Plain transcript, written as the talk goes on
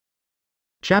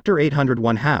Chapter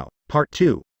 801 How, Part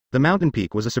 2. The mountain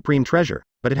peak was a supreme treasure,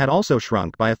 but it had also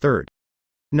shrunk by a third.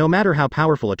 No matter how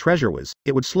powerful a treasure was,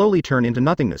 it would slowly turn into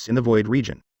nothingness in the void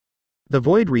region. The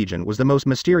void region was the most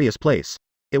mysterious place.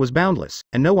 It was boundless,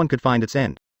 and no one could find its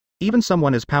end. Even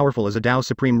someone as powerful as a Tao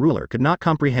Supreme Ruler could not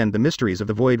comprehend the mysteries of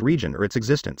the void region or its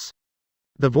existence.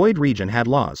 The void region had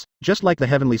laws, just like the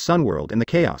heavenly sun world and the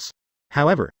chaos.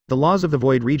 However, the laws of the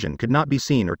void region could not be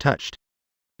seen or touched.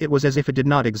 It was as if it did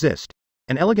not exist.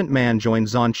 An elegant man joined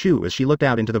Zan Chu as she looked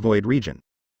out into the void region.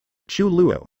 Chu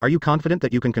Luo, are you confident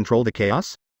that you can control the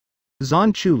chaos?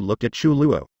 Zan Chu looked at Chu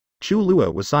Luo. Chu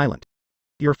Luo was silent.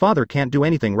 Your father can't do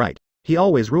anything right. He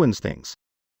always ruins things.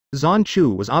 Zan Chu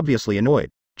was obviously annoyed.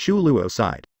 Chu Luo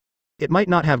sighed. It might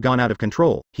not have gone out of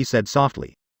control, he said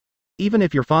softly. Even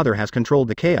if your father has controlled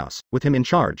the chaos, with him in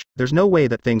charge, there's no way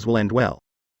that things will end well.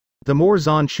 The more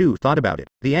Zan Chu thought about it,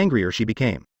 the angrier she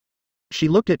became. She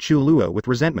looked at Chu Luo with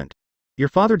resentment. Your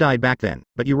father died back then,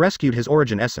 but you rescued his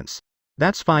origin essence.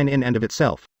 That's fine in and of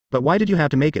itself, but why did you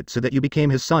have to make it so that you became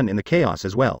his son in the chaos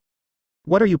as well?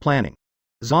 What are you planning?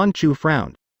 Zan Chu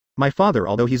frowned. My father,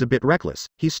 although he's a bit reckless,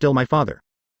 he's still my father.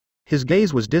 His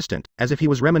gaze was distant, as if he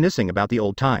was reminiscing about the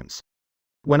old times.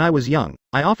 When I was young,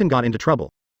 I often got into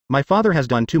trouble. My father has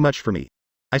done too much for me.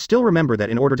 I still remember that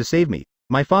in order to save me,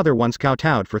 my father once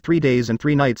kowtowed for 3 days and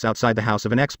 3 nights outside the house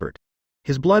of an expert.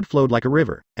 His blood flowed like a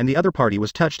river, and the other party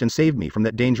was touched and saved me from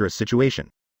that dangerous situation.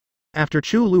 After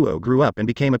Chu Luo grew up and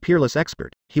became a peerless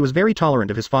expert, he was very tolerant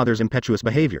of his father's impetuous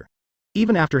behavior.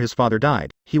 Even after his father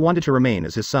died, he wanted to remain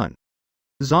as his son.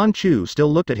 Zan Chu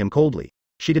still looked at him coldly.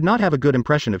 She did not have a good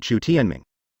impression of Chu Tianming.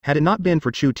 Had it not been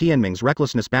for Chu Tianming's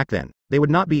recklessness back then, they would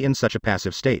not be in such a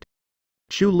passive state.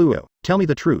 Chu Luo, tell me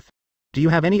the truth. Do you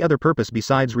have any other purpose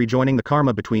besides rejoining the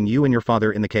karma between you and your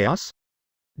father in the chaos?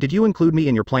 Did you include me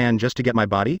in your plan just to get my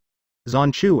body?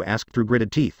 Zan Chu asked through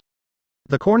gritted teeth.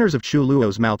 The corners of Chu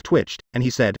Luo's mouth twitched, and he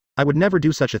said, I would never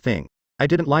do such a thing. I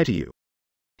didn't lie to you.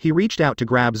 He reached out to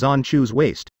grab Zan Chu's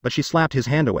waist, but she slapped his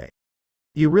hand away.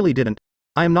 You really didn't.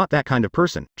 I am not that kind of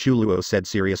person, Chu Luo said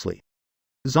seriously.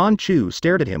 Zan Chu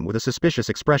stared at him with a suspicious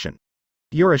expression.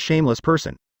 You're a shameless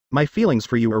person. My feelings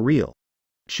for you are real.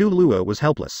 Chu Luo was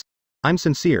helpless. I'm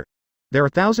sincere. There are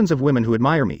thousands of women who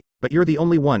admire me, but you're the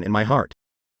only one in my heart.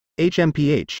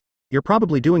 HMPH. You're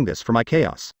probably doing this for my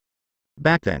chaos.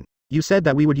 Back then, you said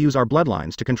that we would use our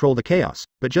bloodlines to control the chaos,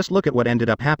 but just look at what ended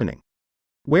up happening.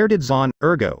 Where did Zan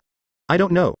go? I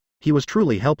don't know. He was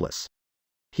truly helpless.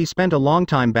 He spent a long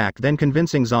time back then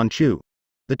convincing Zan Chu.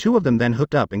 The two of them then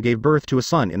hooked up and gave birth to a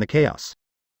son in the chaos.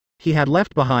 He had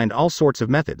left behind all sorts of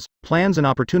methods, plans and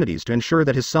opportunities to ensure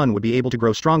that his son would be able to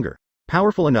grow stronger,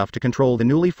 powerful enough to control the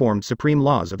newly formed supreme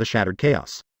laws of the shattered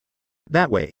chaos.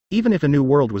 That way, even if a new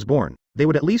world was born, they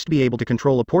would at least be able to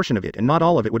control a portion of it and not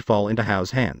all of it would fall into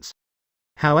Hao's hands.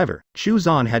 However, Chu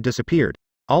Xuan had disappeared.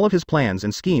 All of his plans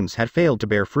and schemes had failed to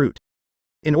bear fruit.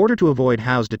 In order to avoid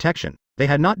Hao's detection, they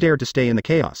had not dared to stay in the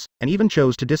chaos, and even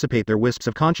chose to dissipate their wisps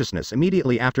of consciousness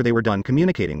immediately after they were done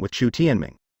communicating with Chu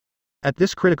Tianming. At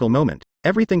this critical moment,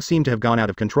 everything seemed to have gone out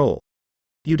of control.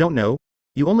 You don't know?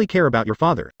 You only care about your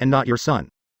father, and not your son.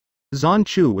 Zan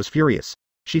Chu was furious.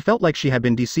 She felt like she had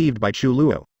been deceived by Chu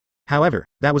Luo. However,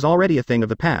 that was already a thing of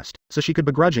the past, so she could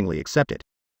begrudgingly accept it.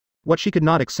 What she could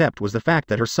not accept was the fact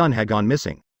that her son had gone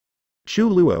missing. Chu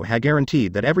Luo had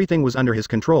guaranteed that everything was under his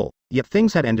control, yet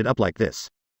things had ended up like this.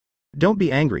 Don't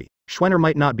be angry, Xuaner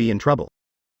might not be in trouble.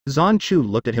 Zan Chu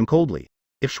looked at him coldly.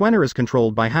 If Xuaner is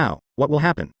controlled by Hao, what will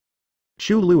happen?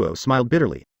 Chu Luo smiled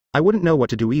bitterly. I wouldn't know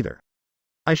what to do either.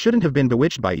 I shouldn't have been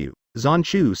bewitched by you, Zan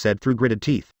Chu said through gritted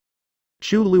teeth.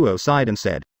 Chu Luo sighed and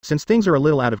said, since things are a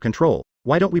little out of control,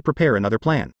 why don't we prepare another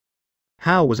plan?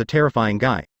 Hao was a terrifying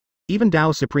guy. Even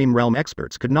Dao Supreme Realm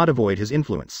experts could not avoid his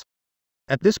influence.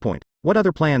 At this point, what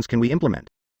other plans can we implement?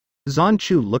 Zan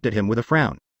Chu looked at him with a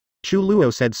frown. Chu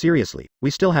Luo said seriously, we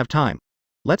still have time.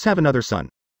 Let's have another son.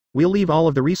 We'll leave all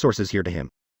of the resources here to him.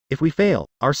 If we fail,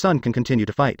 our son can continue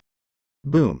to fight.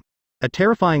 Boom. A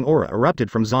terrifying aura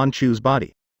erupted from Zan Chu's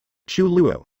body. Chu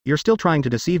Luo, you're still trying to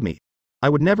deceive me. I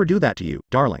would never do that to you,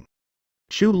 darling.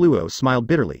 Chu Luo smiled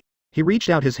bitterly. He reached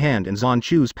out his hand and Zan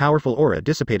Chu's powerful aura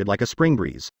dissipated like a spring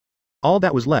breeze. All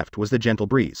that was left was the gentle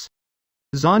breeze.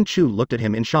 Zan Chu looked at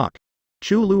him in shock.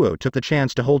 Chu Luo took the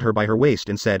chance to hold her by her waist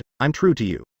and said, I'm true to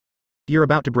you. You're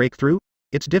about to break through?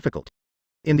 It's difficult.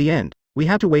 In the end, we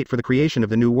have to wait for the creation of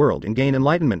the new world and gain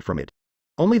enlightenment from it.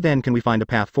 Only then can we find a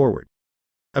path forward.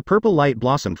 A purple light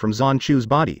blossomed from Zan Chu's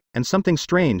body, and something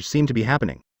strange seemed to be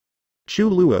happening. Chu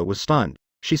Luo was stunned.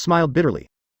 She smiled bitterly.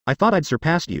 I thought I'd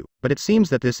surpassed you, but it seems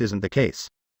that this isn't the case.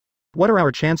 What are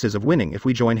our chances of winning if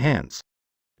we join hands?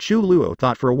 Chu Luo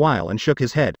thought for a while and shook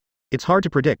his head. It's hard to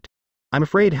predict. I'm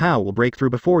afraid Hao will break through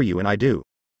before you and I do.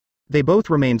 They both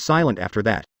remained silent after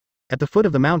that. At the foot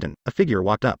of the mountain, a figure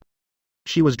walked up.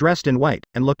 She was dressed in white,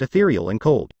 and looked ethereal and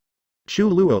cold. Chu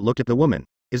Luo looked at the woman.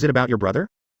 Is it about your brother?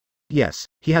 Yes,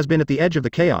 he has been at the edge of the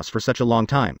chaos for such a long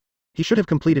time. He should have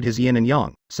completed his yin and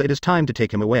yang, so it is time to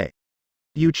take him away.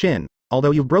 Yu Qin,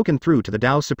 although you've broken through to the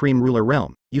Dao Supreme Ruler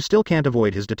realm, you still can't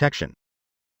avoid his detection.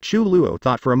 Chu Luo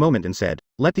thought for a moment and said,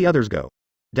 let the others go.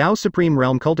 Dao Supreme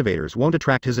Realm cultivators won't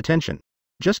attract his attention.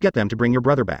 Just get them to bring your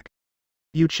brother back.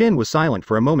 Yu Qin was silent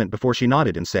for a moment before she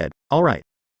nodded and said, all right.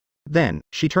 Then,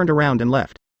 she turned around and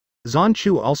left. Zhan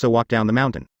Chu also walked down the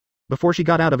mountain. Before she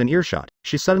got out of an earshot,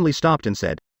 she suddenly stopped and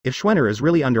said, if Xuaner is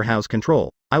really under Hao's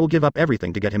control, I will give up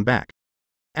everything to get him back.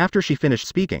 After she finished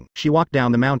speaking, she walked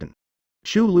down the mountain.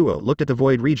 Chu Luo looked at the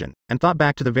void region, and thought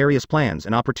back to the various plans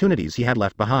and opportunities he had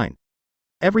left behind.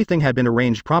 Everything had been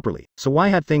arranged properly, so why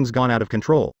had things gone out of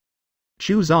control?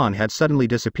 Chu Xuan had suddenly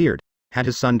disappeared. Had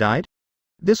his son died?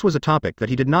 This was a topic that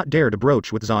he did not dare to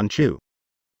broach with Zhan Chu.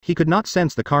 He could not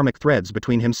sense the karmic threads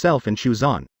between himself and Chu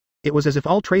Xuan. It was as if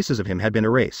all traces of him had been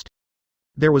erased.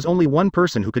 There was only one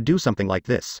person who could do something like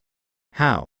this.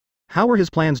 How? How were his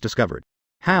plans discovered?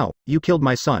 How? You killed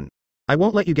my son. I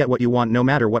won't let you get what you want no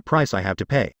matter what price I have to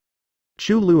pay.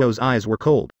 Chu Luo's eyes were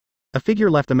cold. A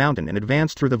figure left the mountain and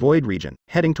advanced through the void region,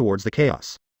 heading towards the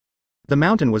chaos. The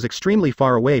mountain was extremely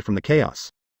far away from the chaos.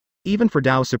 Even for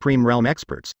Dao Supreme Realm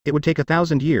experts, it would take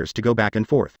 1,000 years to go back and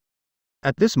forth.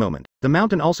 At this moment, the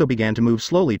mountain also began to move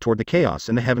slowly toward the chaos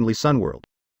in the heavenly sun world.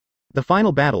 The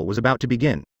final battle was about to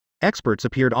begin. Experts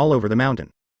appeared all over the mountain.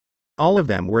 All of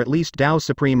them were at least Dao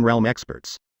Supreme Realm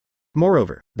experts.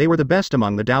 Moreover, they were the best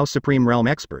among the Dao Supreme Realm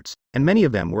experts, and many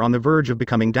of them were on the verge of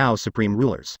becoming Dao Supreme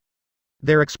rulers.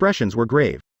 Their expressions were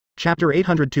grave. Chapter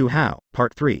 802 Hao,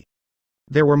 Part 3.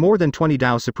 There were more than 20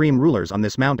 Dao Supreme rulers on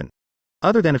this mountain.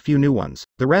 Other than a few new ones,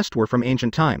 the rest were from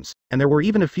ancient times, and there were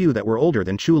even a few that were older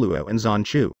than Chu Luo and Zhan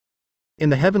Chu. In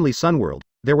the heavenly sun world,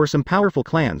 there were some powerful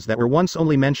clans that were once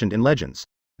only mentioned in legends.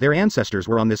 Their ancestors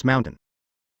were on this mountain.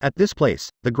 At this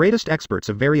place, the greatest experts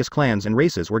of various clans and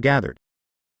races were gathered.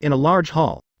 In a large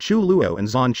hall, Chu Luo and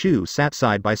Zhan Chu sat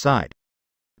side by side.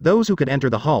 Those who could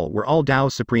enter the hall were all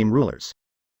Dao Supreme rulers.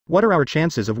 What are our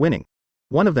chances of winning?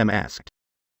 One of them asked.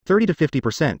 30 to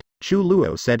 50%, Chu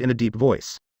Luo said in a deep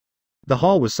voice. The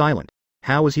hall was silent.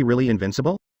 How is he really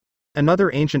invincible?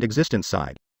 Another ancient existence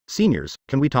sighed. Seniors,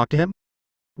 can we talk to him?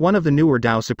 One of the newer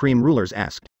Dao Supreme rulers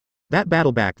asked. That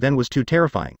battle back then was too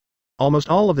terrifying. Almost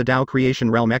all of the Dao Creation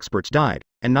Realm experts died,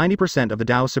 and 90% of the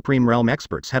Dao Supreme Realm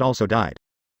experts had also died.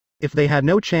 If they had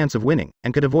no chance of winning,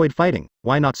 and could avoid fighting,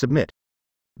 why not submit?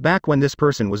 Back when this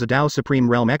person was a Dao Supreme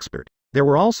Realm expert, there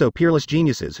were also peerless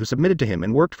geniuses who submitted to him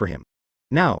and worked for him.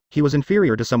 Now, he was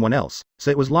inferior to someone else,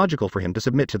 so it was logical for him to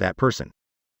submit to that person.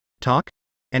 Talk?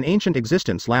 An ancient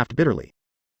existence laughed bitterly.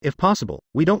 If possible,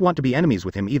 we don't want to be enemies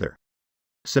with him either.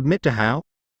 Submit to Hao?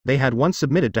 They had once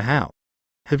submitted to Hao.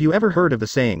 Have you ever heard of the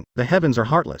saying, the heavens are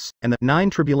heartless, and the 9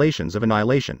 tribulations of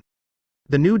annihilation?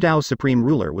 The new Dao Supreme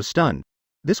ruler was stunned.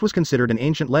 This was considered an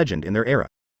ancient legend in their era.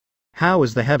 Hao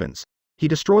is the heavens. He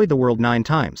destroyed the world 9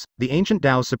 times, the ancient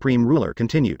Dao Supreme ruler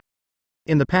continued.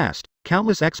 In the past,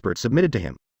 countless experts submitted to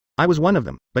him. I was one of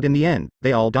them, but in the end,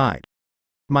 they all died.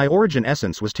 My origin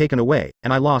essence was taken away,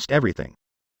 and I lost everything.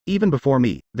 Even before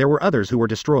me, there were others who were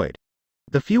destroyed.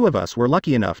 The few of us were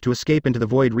lucky enough to escape into the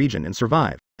void region and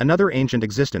survive, another ancient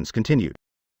existence continued.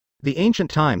 The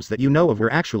ancient times that you know of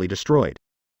were actually destroyed.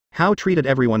 Hao treated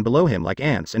everyone below him like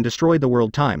ants and destroyed the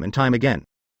world time and time again.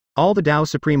 All the Dao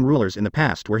Supreme rulers in the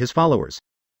past were his followers.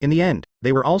 In the end,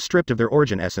 they were all stripped of their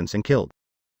origin essence and killed.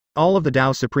 All of the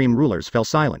Dao Supreme rulers fell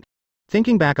silent.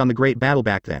 Thinking back on the great battle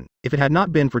back then, if it had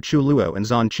not been for Chu Luo and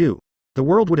Zhan Chu, the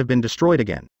world would have been destroyed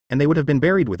again, and they would have been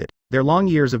buried with it, their long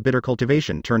years of bitter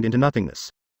cultivation turned into nothingness.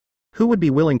 Who would be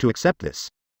willing to accept this?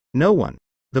 No one.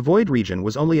 The void region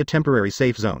was only a temporary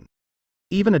safe zone.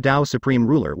 Even a Dao Supreme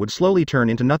ruler would slowly turn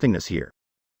into nothingness here.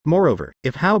 Moreover,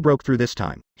 if Hao broke through this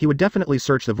time, he would definitely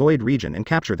search the void region and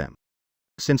capture them.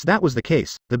 Since that was the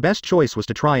case, the best choice was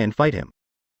to try and fight him.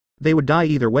 They would die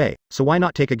either way, so why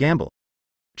not take a gamble?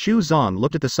 Chu Xuan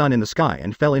looked at the sun in the sky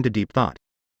and fell into deep thought.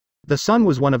 The sun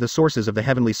was one of the sources of the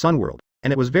heavenly sun world,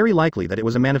 and it was very likely that it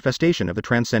was a manifestation of the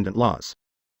transcendent laws.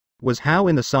 Was Hao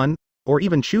in the sun? Or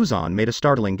even Chu Xuan made a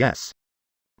startling guess.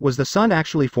 Was the sun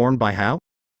actually formed by Hao?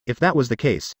 If that was the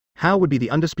case, Hao would be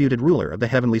the undisputed ruler of the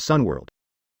heavenly sun world.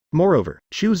 Moreover,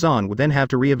 Chu Xuan would then have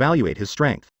to re-evaluate his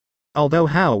strength. Although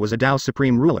Hao was a Dao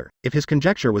Supreme ruler, if his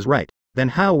conjecture was right, then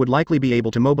Hao would likely be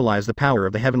able to mobilize the power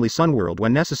of the heavenly sun world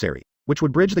when necessary, which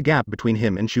would bridge the gap between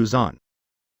him and Chu Xuan.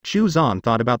 Chu Xuan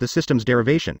thought about the system's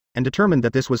derivation, and determined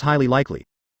that this was highly likely.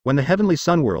 When the heavenly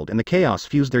sun world and the chaos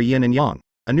fused their yin and yang,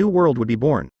 a new world would be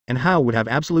born, and Hao would have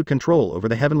absolute control over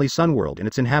the heavenly sun world and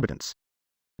its inhabitants.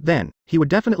 Then, he would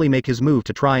definitely make his move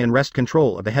to try and wrest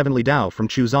control of the heavenly Tao from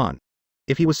Chu Xuan.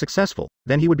 If he was successful,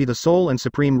 then he would be the sole and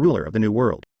supreme ruler of the new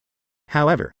world.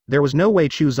 However, there was no way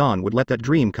Chu Xuan would let that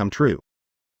dream come true.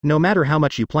 No matter how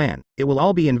much you plan, it will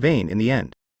all be in vain in the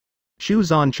end. Chu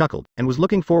Xuan chuckled, and was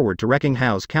looking forward to wrecking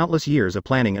Hao's countless years of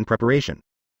planning and preparation.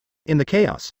 In the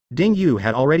chaos, Ding Yu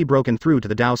had already broken through to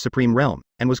the Tao's supreme realm,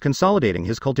 and was consolidating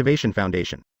his cultivation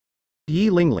foundation. Yi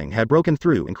Lingling had broken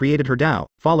through and created her Tao,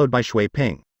 followed by Shui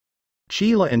Ping.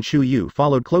 Qi La and Chu Yu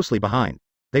followed closely behind.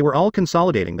 They were all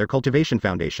consolidating their cultivation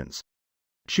foundations.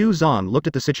 Chu Xuan looked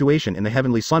at the situation in the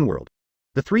heavenly sun world.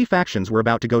 The three factions were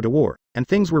about to go to war, and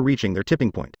things were reaching their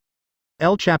tipping point.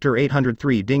 Chapter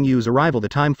 803 Ding Yu's arrival. The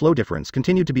time flow difference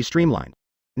continued to be streamlined.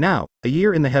 Now, a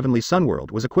year in the heavenly sun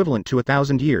world was equivalent to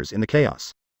 1,000 years in the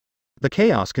chaos. The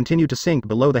chaos continued to sink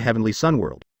below the heavenly sun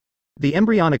world. The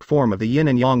embryonic form of the yin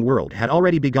and yang world had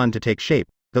already begun to take shape,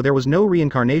 though there was no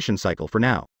reincarnation cycle for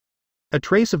now. A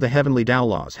trace of the heavenly Tao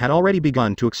laws had already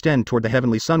begun to extend toward the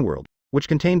heavenly sun world, which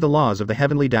contained the laws of the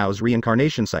heavenly Tao's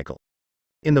reincarnation cycle.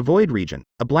 In the void region,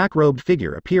 a black-robed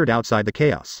figure appeared outside the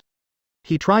chaos.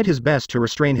 He tried his best to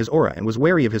restrain his aura and was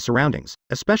wary of his surroundings,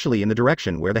 especially in the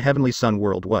direction where the heavenly sun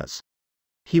world was.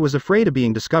 He was afraid of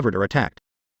being discovered or attacked.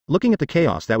 Looking at the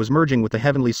chaos that was merging with the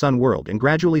heavenly sun world and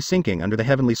gradually sinking under the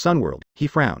heavenly sun world, he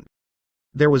frowned.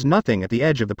 There was nothing at the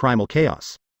edge of the primal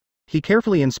chaos. He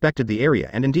carefully inspected the area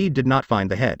and indeed did not find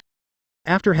the head.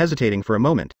 After hesitating for a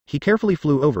moment, he carefully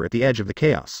flew over at the edge of the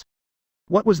chaos.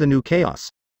 What was the new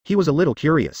chaos? He was a little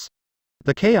curious.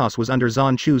 The chaos was under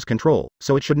Zhan Chu's control,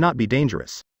 so it should not be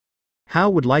dangerous. Hao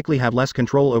would likely have less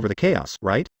control over the chaos,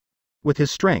 right? With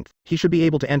his strength, he should be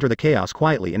able to enter the chaos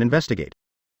quietly and investigate.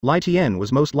 Lai Tian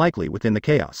was most likely within the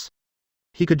chaos.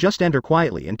 He could just enter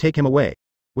quietly and take him away.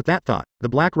 With that thought, the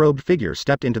black-robed figure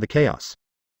stepped into the chaos.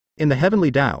 In the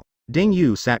heavenly Tao, Ding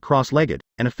Yu sat cross-legged,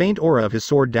 and a faint aura of his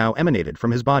sword Tao emanated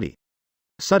from his body.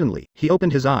 Suddenly, he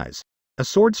opened his eyes. A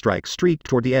sword strike streaked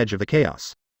toward the edge of the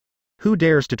chaos. Who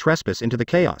dares to trespass into the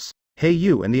chaos? He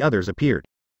Yu and the others appeared.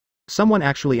 Someone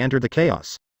actually entered the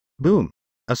chaos. Boom!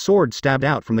 A sword stabbed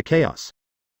out from the chaos.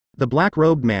 The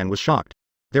black-robed man was shocked.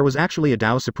 There was actually a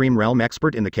Tao Supreme Realm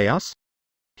expert in the chaos?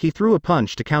 He threw a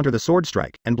punch to counter the sword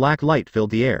strike, and black light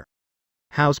filled the air.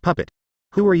 Hao's puppet.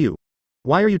 Who are you?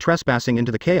 Why are you trespassing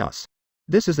into the chaos?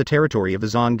 This is the territory of the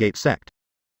Zhan Gate sect.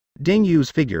 Ding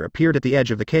Yu's figure appeared at the edge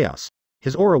of the chaos.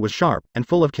 His aura was sharp and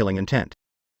full of killing intent.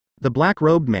 The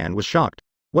black-robed man was shocked.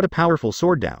 What a powerful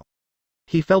sword Tao.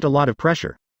 He felt a lot of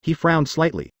pressure. He frowned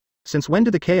slightly. Since when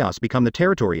did the chaos become the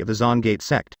territory of the Zhan Gate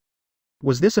sect?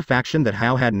 Was this a faction that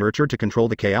Hao had nurtured to control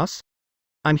the chaos?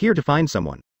 I'm here to find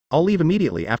someone. I'll leave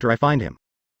immediately after I find him.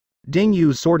 Ding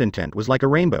Yu's sword intent was like a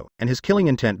rainbow, and his killing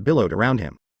intent billowed around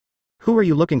him. Who are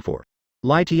you looking for?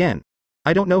 Lai Tian.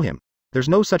 I don't know him. There's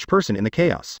no such person in the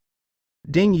chaos.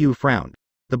 Ding Yu frowned.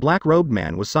 The black-robed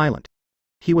man was silent.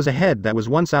 He was a head that was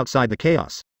once outside the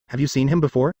chaos. Have you seen him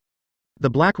before?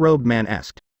 The black-robed man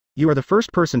asked. You are the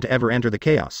first person to ever enter the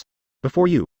chaos. Before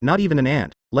you, not even an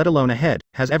ant, let alone a head,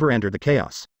 has ever entered the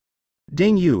chaos.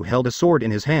 Ding Yu held a sword in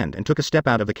his hand and took a step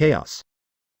out of the chaos.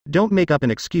 Don't make up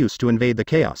an excuse to invade the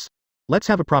chaos. Let's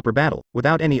have a proper battle,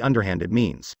 without any underhanded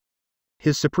means.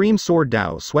 His supreme sword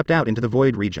Tao swept out into the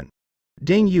void region.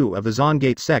 Ding Yu of the Zhan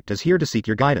Gate sect is here to seek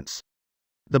your guidance.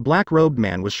 The black-robed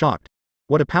man was shocked.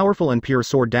 What a powerful and pure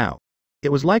sword Tao.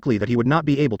 It was likely that he would not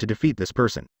be able to defeat this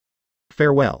person.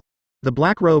 Farewell. The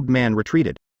black-robed man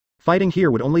retreated. Fighting here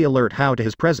would only alert Hao to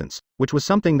his presence, which was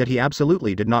something that he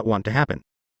absolutely did not want to happen.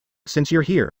 Since you're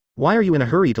here, why are you in a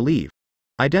hurry to leave?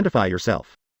 Identify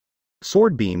yourself.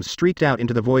 Sword beams streaked out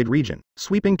into the void region,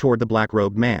 sweeping toward the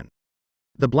black-robed man.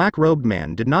 The black-robed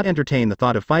man did not entertain the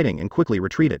thought of fighting and quickly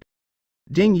retreated.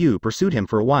 Ding Yu pursued him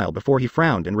for a while before he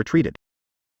frowned and retreated.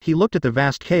 He looked at the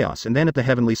vast chaos and then at the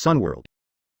heavenly sun world.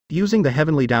 Using the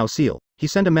heavenly Tao seal, he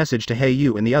sent a message to He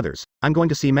Yu and the others. I'm going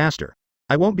to see Master.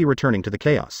 I won't be returning to the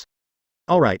chaos.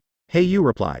 Alright, He Yu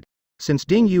replied. Since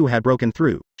Ding Yu had broken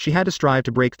through, she had to strive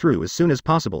to break through as soon as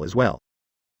possible as well.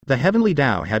 The heavenly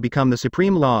Tao had become the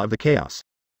supreme law of the chaos.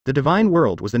 The divine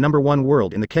world was the #1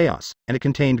 world in the chaos, and it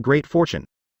contained great fortune.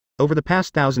 Over the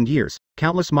past 1,000 years,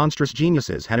 countless monstrous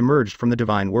geniuses had emerged from the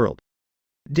divine world.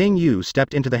 Ding Yu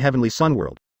stepped into the heavenly sun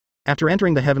world. After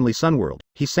entering the heavenly sun world,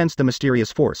 he sensed the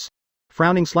mysterious force.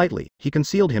 Frowning slightly, he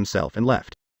concealed himself and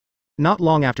left. Not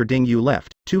long after Ding Yu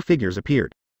left, two figures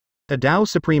appeared. A Tao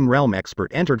Supreme Realm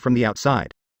expert entered from the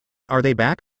outside. Are they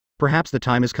back? Perhaps the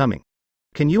time is coming.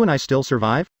 Can you and I still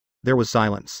survive? There was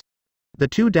silence. The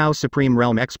two Tao's Supreme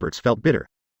Realm experts felt bitter.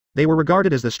 They were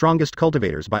regarded as the strongest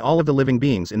cultivators by all of the living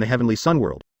beings in the heavenly sun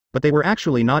world, but they were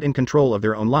actually not in control of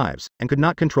their own lives, and could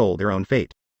not control their own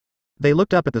fate. They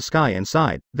looked up at the sky and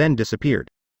sighed, then disappeared.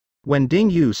 When Ding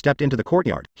Yu stepped into the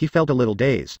courtyard, he felt a little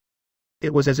dazed.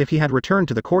 It was as if he had returned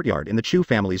to the courtyard in the Chu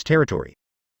family's territory.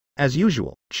 As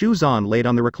usual, Chu Xuan laid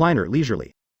on the recliner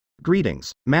leisurely.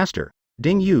 Greetings, Master.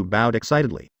 Ding Yu bowed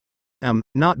excitedly.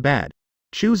 Not bad.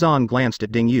 Chu Xuan glanced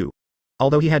at Ding Yu.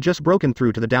 Although he had just broken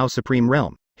through to the Tao's Supreme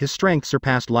Realm, his strength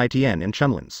surpassed Lai Tian and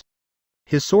Chunlin's.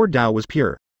 His sword Tao was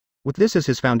pure. With this as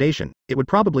his foundation, it would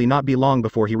probably not be long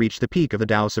before he reached the peak of the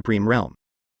Tao's Supreme Realm.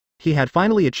 He had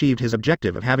finally achieved his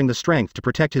objective of having the strength to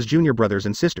protect his junior brothers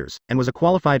and sisters, and was a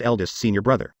qualified eldest senior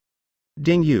brother.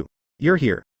 Ding Yu. You're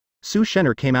here. Su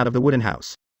Shenner came out of the wooden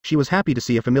house. She was happy to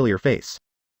see a familiar face.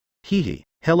 Hee.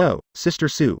 Hello, Sister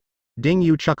Su. Ding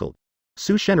Yu chuckled.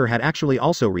 Su Shenner had actually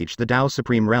also reached the Tao's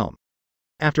Supreme Realm.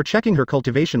 After checking her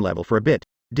cultivation level for a bit,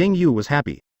 Ding Yu was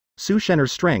happy. Su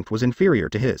Shenner's strength was inferior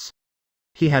to his.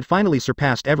 He had finally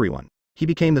surpassed everyone. He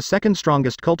became the second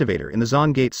strongest cultivator in the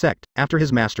Zon Gate sect, after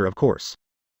his master of course.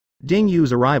 Ding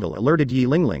Yu's arrival alerted Yi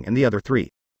Lingling and the other three.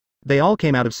 They all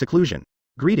came out of seclusion.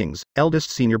 Greetings, eldest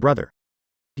senior brother.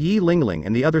 Yi Lingling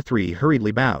and the other three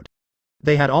hurriedly bowed.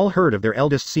 They had all heard of their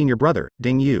eldest senior brother,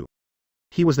 Ding Yu.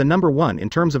 He was the number one in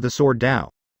terms of the sword Tao.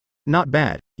 Not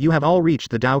bad, you have all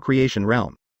reached the Tao creation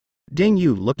realm. Ding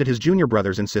Yu looked at his junior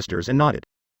brothers and sisters and nodded.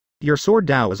 Your sword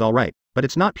Tao is alright, but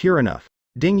it's not pure enough.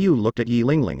 Ding Yu looked at Yi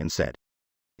Lingling and said.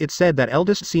 It's said that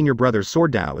eldest senior brother's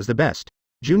sword Tao is the best.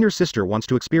 Junior sister wants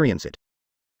to experience it.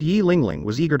 Yi Lingling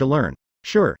was eager to learn.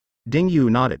 Sure. Ding Yu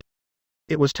nodded.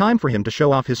 It was time for him to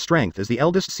show off his strength as the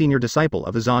eldest senior disciple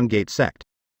of the Zon Gate sect.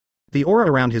 The aura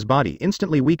around his body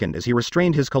instantly weakened as he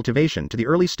restrained his cultivation to the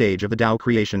early stage of the Tao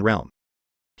creation realm.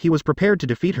 He was prepared to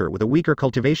defeat her with a weaker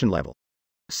cultivation level.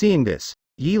 Seeing this,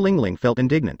 Yi Lingling felt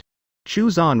indignant. Chu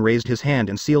Xuan raised his hand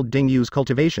and sealed Ding Yu's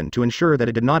cultivation to ensure that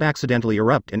it did not accidentally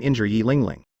erupt and injure Yi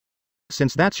Lingling.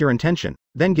 Since that's your intention,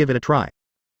 then give it a try.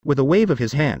 With a wave of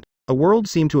his hand, a world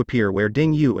seemed to appear where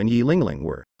Ding Yu and Yi Lingling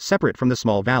were, separate from the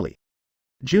small valley.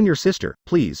 Junior sister,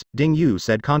 please, Ding Yu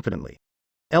said confidently.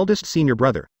 Eldest senior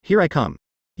brother, here I come.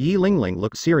 Yi Lingling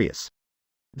looked serious.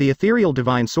 The ethereal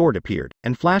divine sword appeared,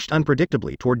 and flashed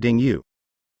unpredictably toward Ding Yu.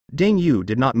 Ding Yu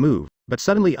did not move, but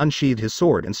suddenly unsheathed his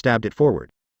sword and stabbed it forward.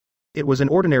 It was an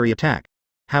ordinary attack.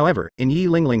 However, in Yi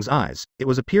Lingling's eyes, it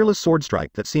was a peerless sword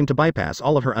strike that seemed to bypass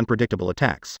all of her unpredictable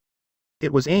attacks.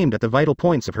 It was aimed at the vital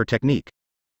points of her technique.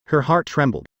 Her heart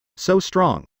trembled. So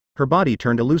strong. Her body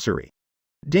turned illusory.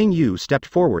 Ding Yu stepped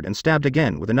forward and stabbed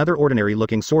again with another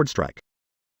ordinary-looking sword strike.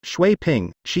 Shui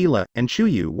Ping, Sheila, and Chu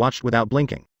Yu watched without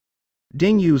blinking.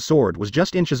 Ding Yu's sword was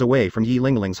just inches away from Yi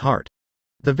Lingling's heart.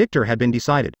 The victor had been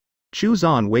decided. Chu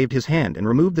Xuan waved his hand and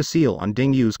removed the seal on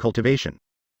Ding Yu's cultivation.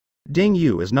 Ding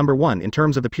Yu is number one in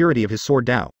terms of the purity of his sword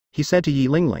Tao, he said to Yi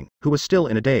Lingling, who was still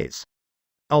in a daze.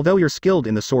 Although you're skilled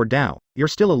in the sword Tao, you're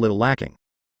still a little lacking.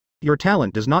 Your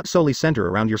talent does not solely center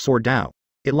around your sword Tao.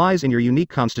 It lies in your unique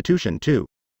constitution too.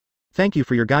 Thank you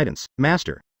for your guidance,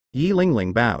 Master. Yi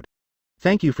Lingling bowed.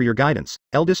 Thank you for your guidance,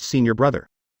 eldest senior brother.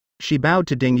 She bowed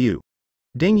to Ding Yu.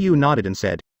 Ding Yu nodded and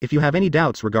said, if you have any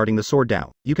doubts regarding the sword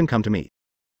Tao, you can come to me.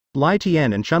 Lai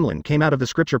Tian and Chunlin came out of the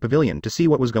scripture pavilion to see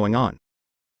what was going on.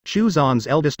 Chu Xuan's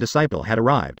eldest disciple had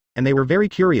arrived, and they were very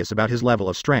curious about his level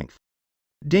of strength.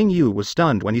 Ding Yu was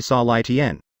stunned when he saw Lai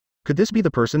Tian. Could this be the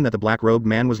person that the black-robed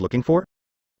man was looking for?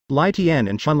 Lai Tian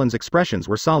and Chunlin's expressions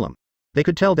were solemn. They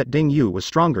could tell that Ding Yu was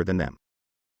stronger than them.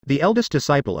 The eldest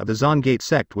disciple of the Zon Gate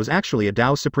sect was actually a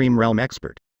Tao Supreme Realm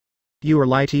expert. You are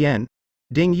Lai Tian?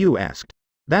 Ding Yu asked.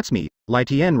 That's me, Lai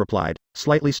Tian replied,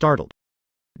 slightly startled.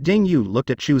 Ding Yu looked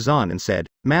at Chu Xuan and said,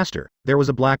 Master, there was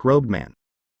a black-robed man.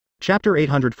 Chapter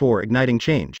 804 Igniting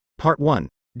Change, Part 1,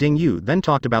 Ding Yu then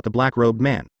talked about the black-robed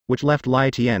man, which left Lai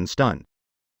Tian stunned.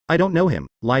 I don't know him,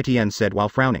 Lai Tian said while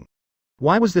frowning.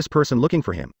 Why was this person looking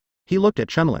for him? He looked at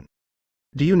Chunlin.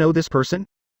 Do you know this person?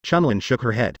 Chunlin shook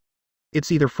her head.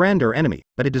 It's either friend or enemy,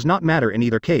 but it does not matter in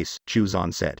either case, Chu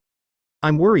Xuan said.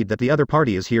 I'm worried that the other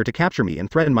party is here to capture me and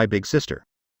threaten my big sister.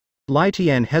 Lai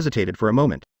Tian hesitated for a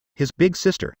moment. His big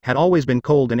sister had always been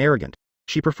cold and arrogant.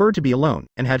 She preferred to be alone,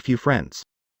 and had few friends.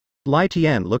 Lai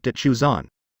Tian looked at Chu Xuan.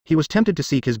 He was tempted to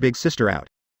seek his big sister out.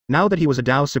 Now that he was a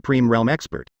Tao Supreme Realm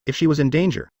expert, if she was in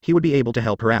danger, he would be able to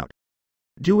help her out.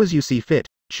 Do as you see fit,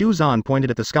 Chu Xuan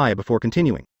pointed at the sky before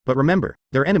continuing, but remember,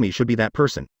 their enemy should be that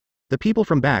person. The people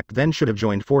from back then should have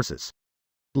joined forces.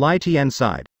 Lai Tian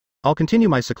sighed. I'll continue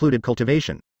my secluded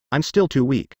cultivation. I'm still too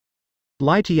weak.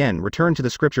 Lai Tian returned to the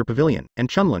scripture pavilion, and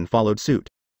Chunlin followed suit.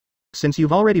 Since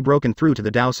you've already broken through to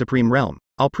the Tao Supreme Realm,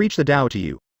 I'll preach the Tao to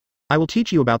you. I will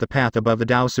teach you about the path above the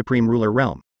Tao Supreme Ruler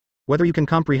Realm. Whether you can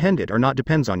comprehend it or not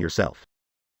depends on yourself.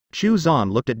 Chu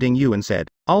Xuan looked at Ding Yu and said,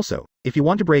 also, if you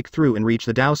want to break through and reach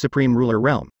the Tao Supreme Ruler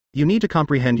Realm, you need to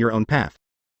comprehend your own path.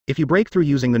 If you break through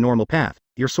using the normal path,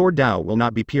 your sword Tao will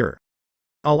not be pure.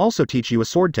 I'll also teach you a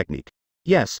sword technique.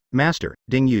 Yes, Master,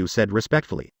 Ding Yu said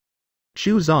respectfully.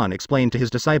 Chu Xuan explained to his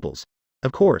disciples.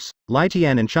 Of course, Lai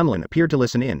Tian and Chunlin appeared to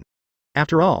listen in.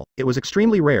 After all, it was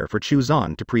extremely rare for Chu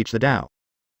Xuan to preach the Tao.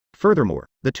 Furthermore,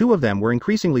 the two of them were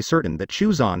increasingly certain that Chu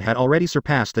Xuan had already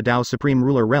surpassed the Tao Supreme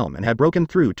Ruler Realm and had broken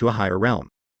through to a higher realm.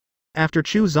 After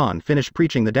Chu Xuan finished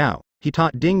preaching the Tao, he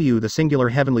taught Ding Yu the singular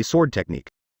heavenly sword technique.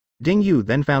 Ding Yu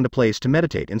then found a place to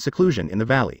meditate in seclusion in the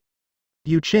valley.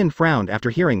 Yu Qin frowned after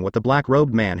hearing what the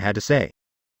black-robed man had to say.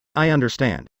 I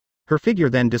understand. Her figure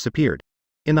then disappeared.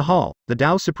 In the hall, the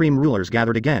Tao Supreme Rulers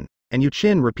gathered again, and Yu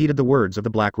Qin repeated the words of the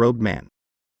black-robed man.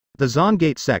 The Zon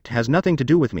Gate sect has nothing to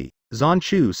do with me, Zon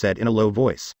Chu said in a low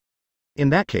voice. In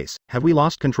that case, have we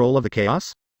lost control of the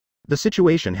chaos? The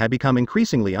situation had become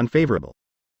increasingly unfavorable.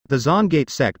 The Zon Gate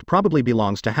sect probably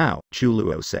belongs to Hao, Chu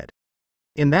Luo said.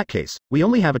 In that case, we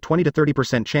only have a 20 to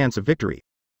 30% chance of victory.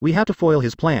 We have to foil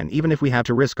his plan even if we have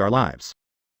to risk our lives.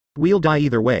 We'll die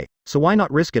either way, so why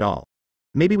not risk it all?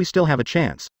 Maybe we still have a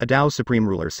chance, a Tao Supreme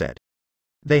Ruler said.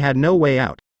 They had no way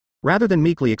out. Rather than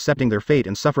meekly accepting their fate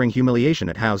and suffering humiliation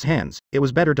at Hao's hands, it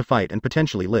was better to fight and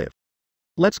potentially live.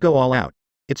 Let's go all out.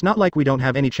 It's not like we don't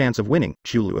have any chance of winning,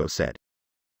 Chu Luo said.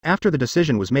 After the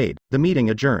decision was made, the meeting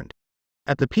adjourned.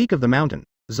 At the peak of the mountain,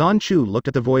 Zon Chu looked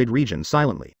at the void region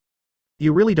silently.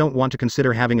 You really don't want to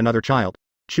consider having another child?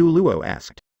 Chu Luo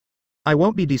asked. I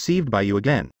won't be deceived by you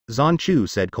again, Zon Chu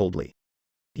said coldly.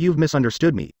 You've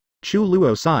misunderstood me. Chu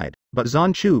Luo sighed, but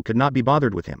Zon Chu could not be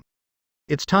bothered with him.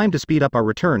 It's time to speed up our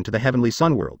return to the heavenly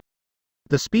sun world.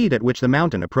 The speed at which the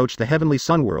mountain approached the heavenly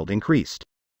sun world increased.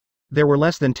 There were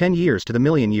less than 10 years to the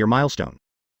million-year milestone.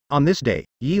 On this day,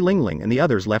 Yi Lingling and the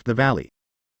others left the valley.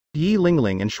 Yi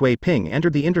Lingling and Shui Ping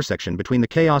entered the intersection between the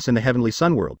chaos and the heavenly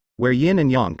sun world, where yin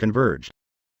and yang converged.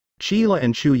 Qila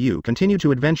and Chu Yu continued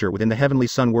to adventure within the heavenly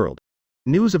sun world.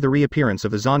 News of the reappearance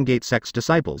of the Zon Gate sect's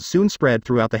disciples soon spread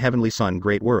throughout the heavenly sun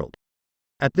great world.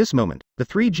 At this moment, the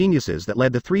three geniuses that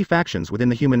led the three factions within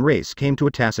the human race came to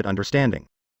a tacit understanding.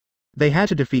 They had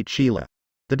to defeat Qila.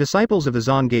 The disciples of the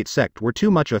Zon Gate sect were too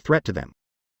much a threat to them.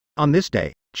 On this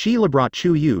day, Qila brought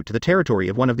Chu Yu to the territory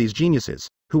of one of these geniuses,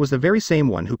 who was the very same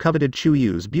one who coveted Chu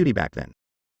Yu's beauty back then.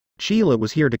 Qila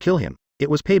was here to kill him. It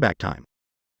was payback time.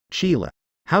 Qila,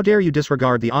 how dare you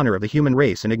disregard the honor of the human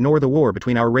race and ignore the war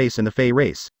between our race and the Fey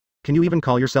race? Can you even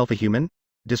call yourself a human?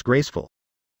 Disgraceful.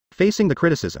 Facing the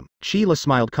criticism, Qila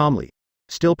smiled calmly.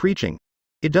 Still preaching?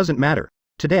 It doesn't matter.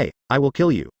 Today, I will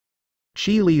kill you.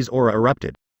 Qi Li's aura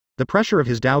erupted. The pressure of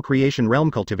his Tao creation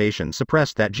realm cultivation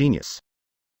suppressed that genius.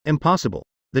 Impossible.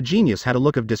 The genius had a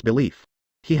look of disbelief.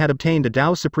 He had obtained a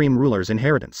Tao Supreme Ruler's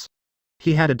inheritance.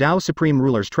 He had a Tao Supreme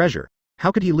Ruler's treasure.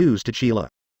 How could he lose to Qila?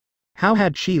 How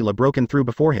had Qila broken through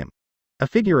before him? A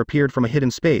figure appeared from a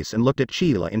hidden space and looked at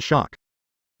Qila in shock.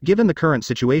 Given the current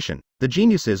situation, the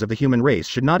geniuses of the human race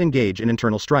should not engage in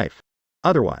internal strife.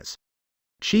 Otherwise.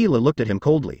 Qila looked at him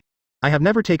coldly. I have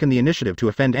never taken the initiative to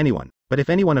offend anyone, but if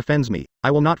anyone offends me,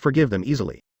 I will not forgive them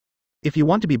easily. If you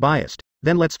want to be biased,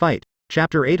 then let's fight.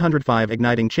 Chapter 805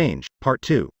 Igniting Change, Part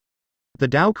 2. The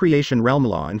Tao Creation Realm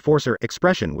Law Enforcer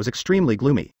expression was extremely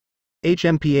gloomy.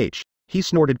 HMPH, he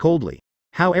snorted coldly.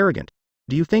 How arrogant.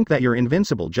 Do you think that you're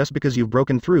invincible just because you've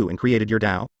broken through and created your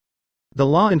Tao? The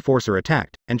Law Enforcer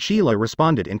attacked, and Qila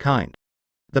responded in kind.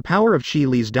 The power of Qi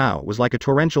Li's Tao was like a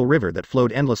torrential river that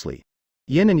flowed endlessly.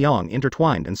 Yin and Yang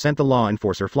intertwined and sent the Law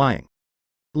Enforcer flying.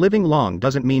 Living long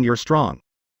doesn't mean you're strong.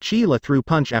 Qila threw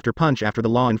punch after the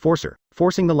Law Enforcer,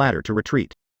 forcing the latter to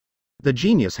retreat. The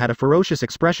genius had a ferocious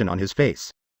expression on his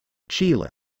face. Qila,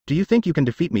 do you think you can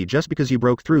defeat me just because you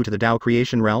broke through to the Tao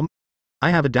creation realm? I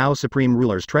have a Tao Supreme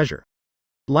Ruler's treasure.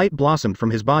 Light blossomed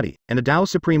from his body, and a Tao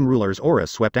Supreme Ruler's aura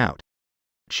swept out.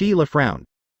 Qila frowned.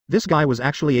 This guy was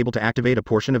actually able to activate a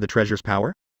portion of the treasure's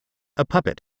power? A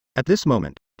puppet. At this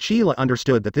moment, Qila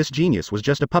understood that this genius was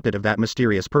just a puppet of that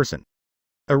mysterious person.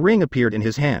 A ring appeared in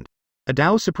his hand. A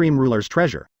Tao Supreme Ruler's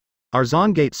treasure. Our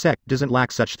Zon Gate sect doesn't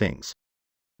lack such things.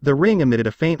 The ring emitted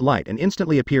a faint light and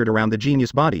instantly appeared around the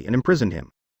genius body and imprisoned him.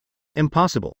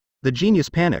 Impossible. The genius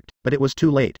panicked, but it was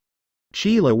too late.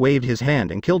 Qila waved his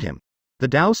hand and killed him. The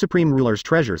Tao Supreme Ruler's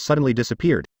treasure suddenly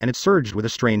disappeared, and it surged with a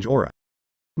strange aura.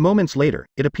 Moments later,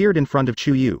 it appeared in front of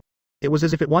Chu Yu. It was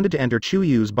as if it wanted to enter Chu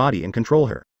Yu's body and control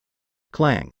her.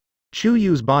 Clang. Chu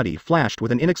Yu's body flashed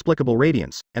with an inexplicable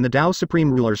radiance, and the Tao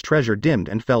Supreme Ruler's treasure dimmed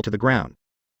and fell to the ground.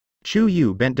 Chu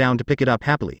Yu bent down to pick it up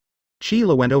happily.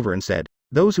 Sheila went over and said,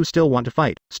 "Those who still want to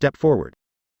fight, step forward."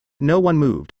 No one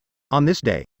moved. On this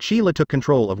day, Sheila took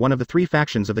control of one of the three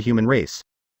factions of the human race.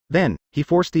 Then, he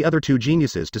forced the other two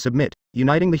geniuses to submit,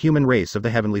 uniting the human race of the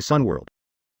heavenly sun world.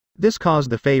 This caused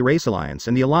the Fey Race Alliance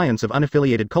and the Alliance of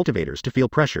Unaffiliated Cultivators to feel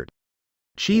pressured.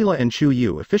 Sheila and Chu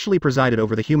Yu officially presided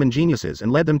over the human geniuses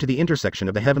and led them to the intersection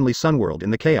of the heavenly sun world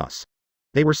in the chaos.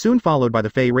 They were soon followed by the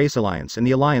Fey Race Alliance and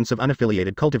the Alliance of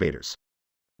Unaffiliated Cultivators.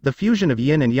 The fusion of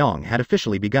yin and yang had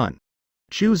officially begun.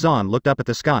 Chu Xuan looked up at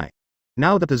the sky.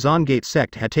 Now that the Zongate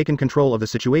sect had taken control of the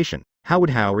situation, how would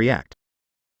Hao react?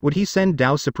 Would he send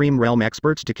Dao Supreme Realm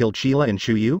experts to kill Sheila and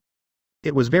Chu Yu?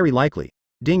 It was very likely.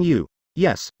 Ding Yu.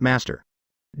 Yes, master.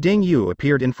 Ding Yu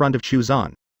appeared in front of Chu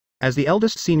Xuan. As the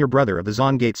eldest senior brother of the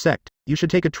Zongate sect, you should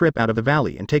take a trip out of the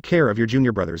valley and take care of your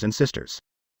junior brothers and sisters.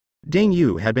 Ding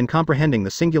Yu had been comprehending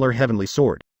the singular heavenly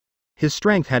sword. His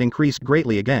strength had increased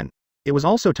greatly again. It was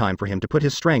also time for him to put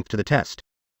his strength to the test.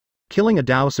 Killing a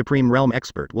Dao Supreme Realm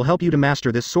expert will help you to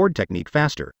master this sword technique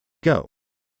faster. Go.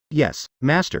 Yes,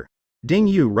 master. Ding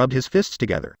Yu rubbed his fists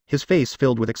together, his face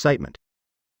filled with excitement.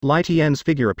 Lai Tian's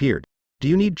figure appeared. Do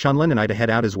you need Chunlin and I to head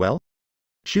out as well?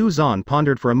 Chu Xuan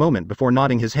pondered for a moment before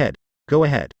nodding his head. Go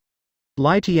ahead.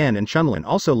 Lai Tian and Chunlin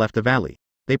also left the valley.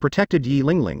 They protected Yi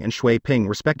Lingling and Shui Ping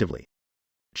respectively.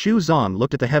 Chu Xuan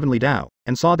looked at the heavenly Dao,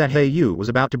 and saw that He Yu was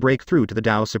about to break through to the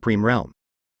Dao Supreme Realm.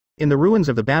 In the ruins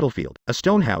of the battlefield, a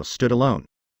stone house stood alone.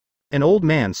 An old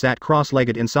man sat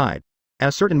cross-legged inside. At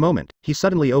a certain moment, he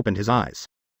suddenly opened his eyes.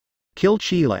 Kill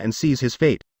Sheila and seize his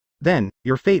fate. Then,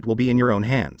 your fate will be in your own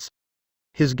hands.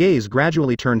 His gaze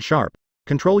gradually turned sharp.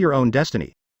 Control your own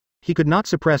destiny. He could not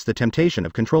suppress the temptation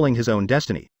of controlling his own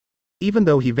destiny. Even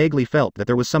though he vaguely felt that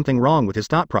there was something wrong with his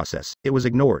thought process, it was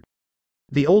ignored.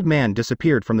 The old man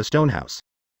disappeared from the stonehouse.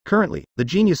 Currently, the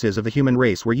geniuses of the human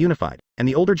race were unified, and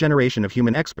the older generation of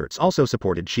human experts also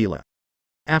supported Sheila.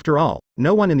 After all,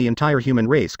 no one in the entire human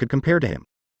race could compare to him.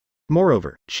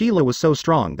 Moreover, Sheila was so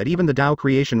strong that even the Dao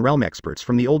creation realm experts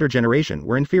from the older generation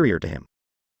were inferior to him.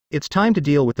 It's time to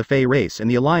deal with the Fey race and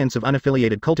the Alliance of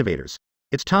Unaffiliated Cultivators.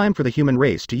 It's time for the human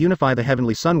race to unify the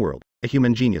heavenly sun world, a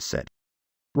human genius said.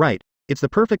 Right, it's the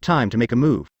perfect time to make a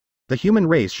move. The human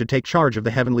race should take charge of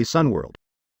the heavenly sun world.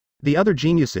 The other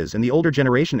geniuses and the older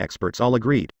generation experts all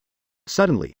agreed.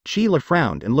 Suddenly, Sheila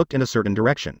frowned and looked in a certain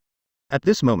direction. At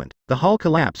this moment, the hall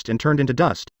collapsed and turned into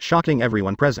dust, shocking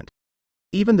everyone present.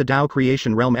 Even the Dao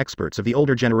creation realm experts of the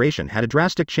older generation had a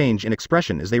drastic change in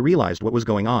expression as they realized what was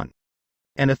going on.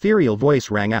 An ethereal voice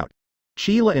rang out.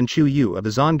 Sheila and Chu Yu of the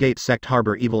Zongate sect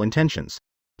harbor evil intentions.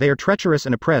 They are treacherous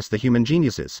and oppress the human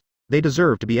geniuses. They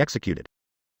deserve to be executed.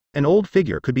 An old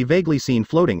figure could be vaguely seen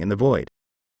floating in the void.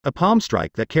 A palm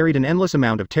strike that carried an endless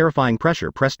amount of terrifying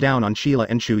pressure pressed down on Sheila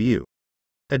and Chu Yu.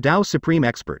 A Dao Supreme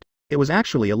expert. It was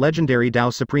actually a legendary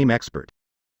Dao Supreme expert.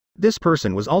 This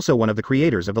person was also one of the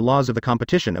creators of the laws of the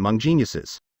competition among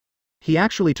geniuses. He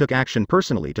actually took action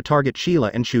personally to target Sheila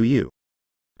and Chu Yu.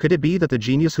 Could it be that the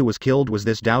genius who was killed was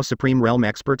this Dao Supreme Realm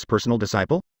expert's personal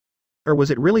disciple? Or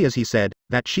was it really as he said,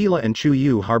 that Sheila and Chu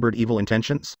Yu harbored evil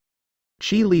intentions?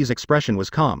 Qi Li's expression was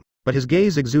calm, but his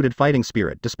gaze exuded fighting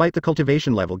spirit despite the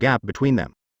cultivation level gap between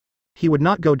them. He would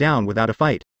not go down without a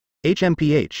fight.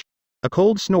 HMPH. A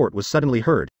cold snort was suddenly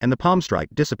heard, and the palm strike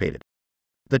dissipated.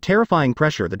 The terrifying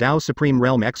pressure the Dao Supreme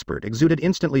Realm expert exuded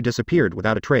instantly disappeared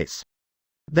without a trace.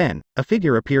 Then, a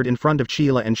figure appeared in front of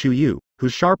Sheila and Chu Yu,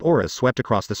 whose sharp auras swept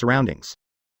across the surroundings.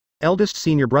 Eldest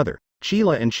senior brother,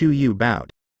 Sheila and Chu Yu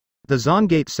bowed. The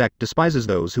Zongate sect despises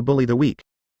those who bully the weak.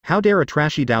 How dare a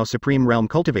trashy Dao Supreme Realm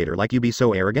cultivator like you be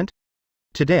so arrogant?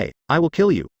 Today, I will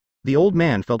kill you. The old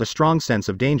man felt a strong sense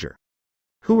of danger.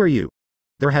 Who are you?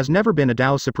 There has never been a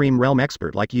Dao Supreme Realm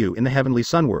expert like you in the Heavenly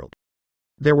Sun World.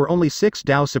 There were only 6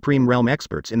 Dao Supreme Realm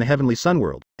experts in the Heavenly Sun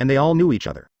World, and they all knew each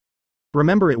other.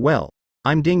 Remember it well.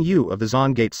 I'm Ding Yu of the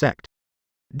Zongate sect.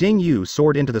 Ding Yu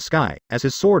soared into the sky, as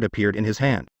his sword appeared in his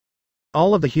hand.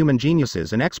 All of the human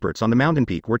geniuses and experts on the mountain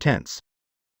peak were tense.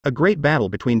 A great battle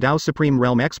between Dao Supreme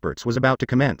Realm experts was about to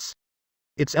commence.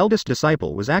 Its eldest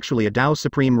disciple was actually a Dao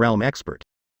Supreme Realm expert.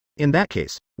 In that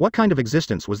case, what kind of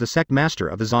existence was the sect master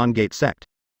of the Zongate sect?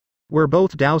 We're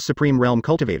both Dao Supreme Realm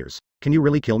cultivators, can you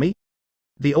really kill me?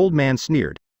 The old man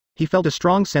sneered. He felt a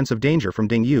strong sense of danger from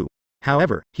Ding Yu.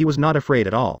 However, he was not afraid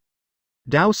at all.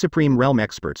 Dao Supreme Realm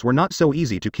experts were not so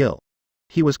easy to kill.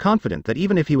 He was confident that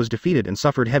even if he was defeated and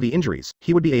suffered heavy injuries,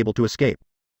 he would be able to escape.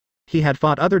 He had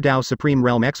fought other Dao Supreme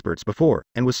Realm experts before,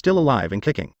 and was still alive and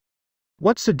kicking.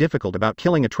 What's so difficult about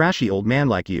killing a trashy old man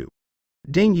like you?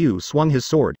 Ding Yu swung his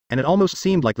sword, and it almost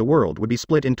seemed like the world would be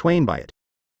split in twain by it.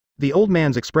 The old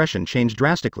man's expression changed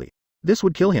drastically. This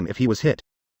would kill him if he was hit.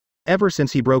 Ever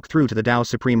since he broke through to the Tao's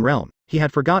supreme realm, he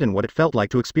had forgotten what it felt like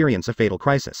to experience a fatal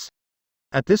crisis.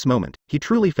 At this moment, he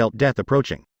truly felt death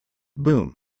approaching.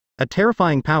 Boom. A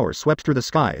terrifying power swept through the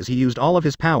sky as he used all of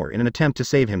his power in an attempt to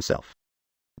save himself.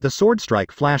 The sword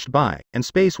strike flashed by, and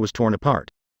space was torn apart.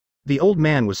 The old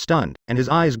man was stunned, and his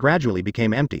eyes gradually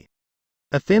became empty.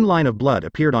 A thin line of blood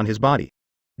appeared on his body.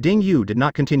 Ding Yu did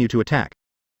not continue to attack.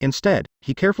 Instead,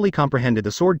 he carefully comprehended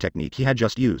the sword technique he had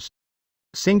just used.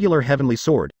 Singular heavenly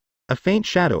sword. A faint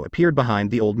shadow appeared behind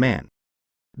the old man.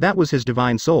 That was his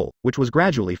divine soul, which was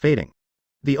gradually fading.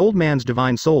 The old man's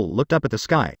divine soul looked up at the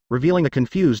sky, revealing a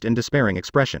confused and despairing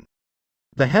expression.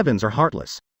 The heavens are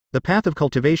heartless. The path of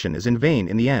cultivation is in vain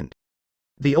in the end.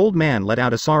 The old man let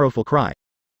out a sorrowful cry.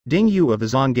 Ding Yu of the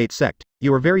Zongate sect,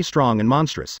 you are very strong and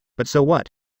monstrous, but so what?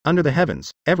 Under the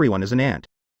heavens, everyone is an ant.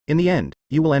 In the end,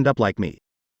 you will end up like me.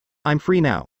 I'm free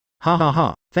now. Ha ha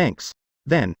ha, thanks.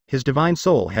 Then, his divine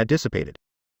soul had dissipated.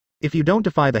 If you don't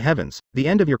defy the heavens, the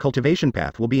end of your cultivation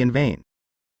path will be in vain.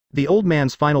 The old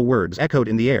man's final words echoed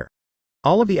in the air.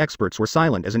 All of the experts were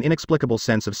silent as an inexplicable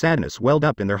sense of sadness welled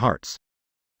up in their hearts.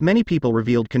 Many people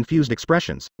revealed confused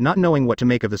expressions, not knowing what to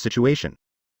make of the situation.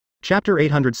 Chapter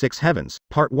 806 Heavens,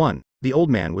 Part 1, The Old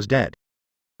Man Was Dead.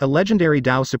 A legendary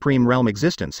Tao Supreme Realm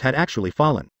existence had actually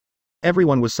fallen.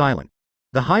 Everyone was silent.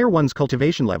 The higher one's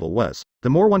cultivation level was, the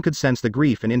more one could sense the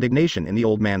grief and indignation in the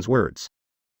old man's words.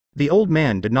 The old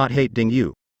man did not hate Ding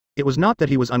Yu. It was not that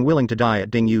he was unwilling to die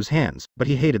at Ding Yu's hands, but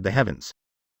he hated the heavens.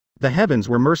 The heavens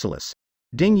were merciless.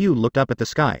 Ding Yu looked up at the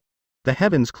sky. The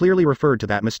heavens clearly referred to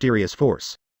that mysterious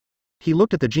force. He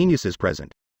looked at the geniuses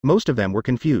present. Most of them were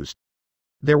confused.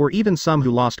 There were even some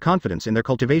who lost confidence in their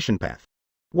cultivation path.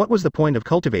 What was the point of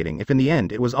cultivating if in the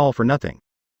end it was all for nothing?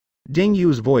 Ding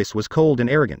Yu's voice was cold and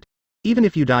arrogant. Even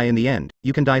if you die in the end,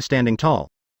 you can die standing tall.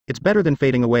 It's better than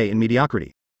fading away in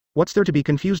mediocrity. What's there to be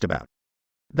confused about?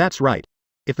 That's right.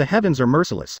 If the heavens are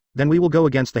merciless, then we will go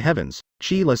against the heavens,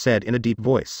 Chi La said in a deep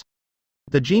voice.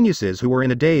 The geniuses who were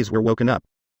in a daze were woken up.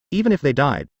 Even if they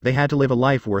died, they had to live a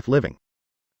life worth living.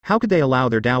 How could they allow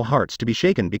their Tao hearts to be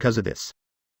shaken because of this?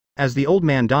 As the old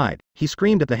man died, he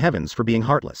screamed at the heavens for being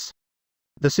heartless.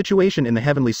 The situation in the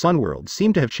heavenly sun world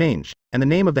seemed to have changed, and the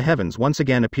name of the heavens once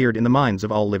again appeared in the minds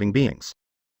of all living beings.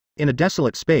 In a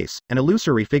desolate space, an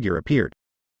illusory figure appeared.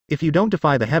 If you don't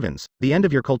defy the heavens, the end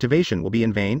of your cultivation will be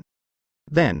in vain?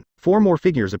 Then, 4 more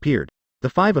figures appeared. The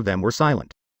 5 of them were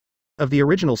silent. Of the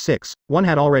original 6, 1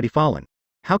 had already fallen.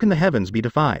 How can the heavens be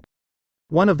defied?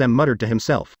 One of them muttered to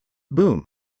himself. Boom.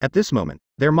 At this moment,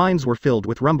 their minds were filled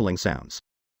with rumbling sounds.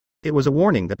 It was a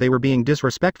warning that they were being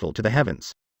disrespectful to the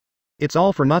heavens. It's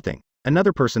all for nothing,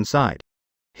 another person sighed.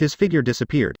 His figure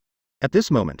disappeared. At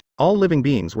this moment, all living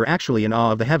beings were actually in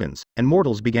awe of the heavens, and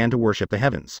mortals began to worship the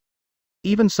heavens.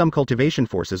 Even some cultivation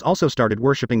forces also started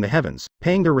worshipping the heavens,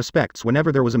 paying their respects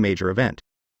whenever there was a major event.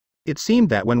 It seemed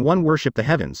that when one worshipped the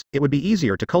heavens, it would be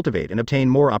easier to cultivate and obtain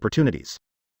more opportunities.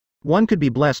 One could be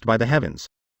blessed by the heavens.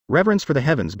 Reverence for the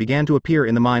heavens began to appear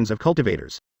in the minds of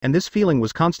cultivators, and this feeling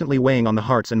was constantly weighing on the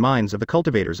hearts and minds of the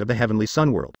cultivators of the heavenly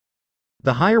sun world.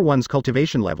 The higher one's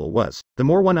cultivation level was, the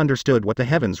more one understood what the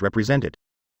heavens represented.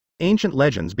 Ancient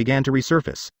legends began to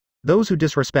resurface. Those who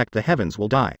disrespect the heavens will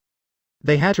die.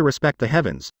 They had to respect the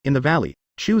heavens. In the valley,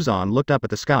 Chu Xuan looked up at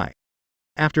the sky.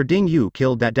 After Ding Yu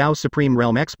killed that Tao Supreme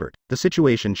Realm expert, the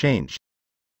situation changed.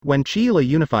 When Chi La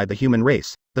unified the human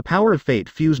race, the power of fate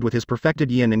fused with his perfected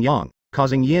yin and yang,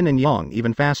 causing yin and yang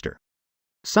even faster.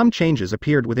 Some changes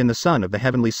appeared within the sun of the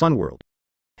heavenly sun world.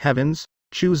 Heavens?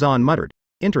 Chu Xuan muttered.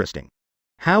 Interesting.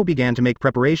 Hao began to make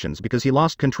preparations because he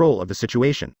lost control of the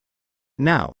situation.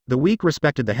 Now, the weak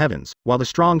respected the heavens, while the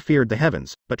strong feared the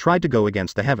heavens, but tried to go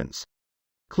against the heavens.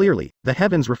 Clearly, the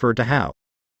heavens referred to Hao.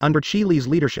 Under Chi Li's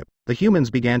leadership, the humans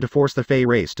began to force the Fey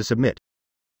race to submit.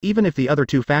 Even if the other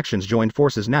 2 factions joined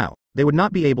forces now, they would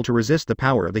not be able to resist the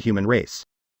power of the human race.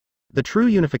 The true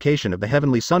unification of the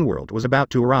heavenly sun world was about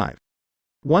to arrive.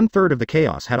 1/3 of the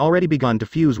chaos had already begun to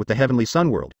fuse with the heavenly sun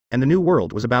world, and the new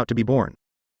world was about to be born.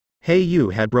 He Yu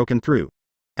had broken through.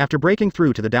 After breaking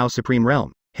through to the Tao Supreme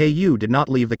Realm, He Yu did not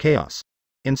leave the chaos.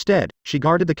 Instead, she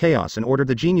guarded the chaos and ordered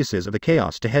the geniuses of the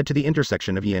chaos to head to the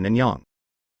intersection of yin and yang.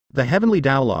 The heavenly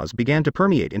Tao laws began to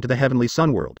permeate into the heavenly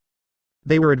sun world.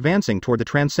 They were advancing toward the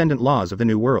transcendent laws of the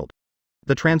new world.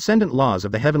 The transcendent laws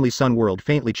of the heavenly sun world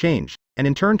faintly changed, and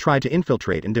in turn tried to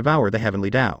infiltrate and devour the heavenly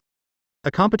Tao.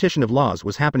 A competition of laws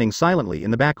was happening silently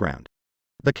in the background.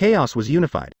 The chaos was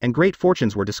unified, and great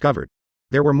fortunes were discovered.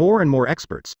 There were more and more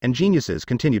experts, and geniuses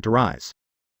continued to rise.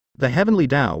 The heavenly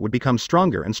Tao would become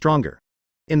stronger and stronger.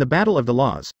 In the battle of the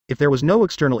laws, if there was no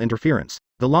external interference,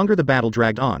 the longer the battle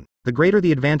dragged on, the greater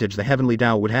the advantage the heavenly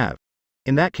Tao would have.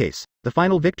 In that case, the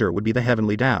final victor would be the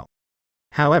heavenly Tao.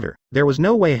 However, there was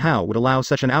no way Hao would allow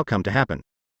such an outcome to happen.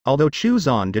 Although Chu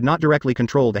Xuan did not directly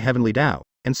control the heavenly Tao,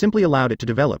 and simply allowed it to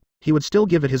develop, he would still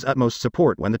give it his utmost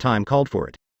support when the time called for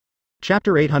it.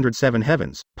 Chapter 807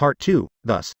 Heavens, Part 2,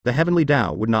 thus, the heavenly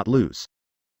Tao would not lose.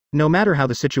 No matter how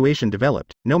the situation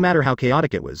developed, no matter how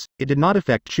chaotic it was, it did not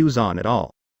affect Chu Xuan at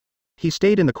all. He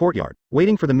stayed in the courtyard,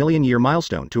 waiting for the million-year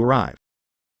milestone to arrive.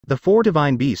 The 4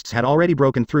 divine beasts had already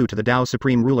broken through to the Tao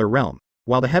Supreme Ruler realm,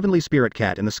 while the heavenly spirit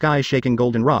cat in the sky-shaking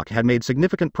golden rock had made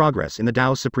significant progress in the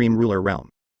Tao Supreme Ruler realm.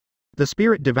 The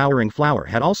spirit-devouring flower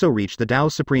had also reached the Tao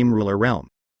Supreme Ruler realm.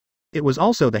 It was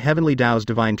also the heavenly Tao's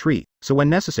divine tree, so when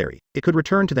necessary, it could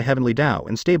return to the heavenly Tao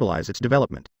and stabilize its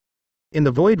development. In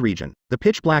the void region, the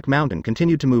pitch-black mountain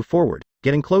continued to move forward,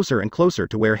 getting closer and closer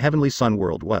to where heavenly sun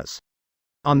world was.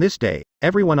 On this day,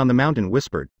 everyone on the mountain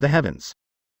whispered, "The heavens."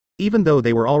 Even though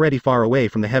they were already far away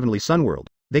from the heavenly sun world,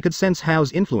 they could sense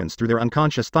Hao's influence through their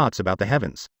unconscious thoughts about the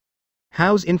heavens.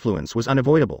 Hao's influence was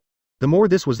unavoidable. The more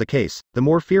this was the case, the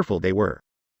more fearful they were.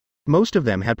 Most of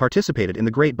them had participated in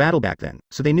the great battle back then,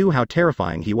 so they knew how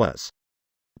terrifying he was.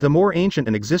 The more ancient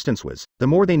an existence was, the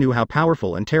more they knew how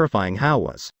powerful and terrifying Hao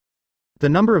was. The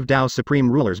number of Tao's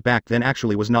supreme rulers back then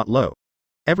actually was not low.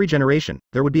 Every generation,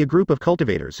 there would be a group of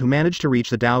cultivators who managed to reach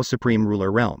the Tao's supreme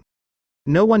ruler realm.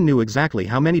 No one knew exactly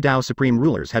how many Tao supreme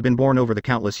rulers had been born over the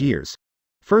countless years.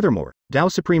 Furthermore, Tao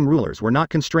supreme rulers were not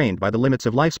constrained by the limits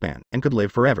of lifespan, and could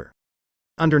live forever.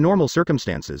 Under normal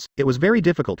circumstances, it was very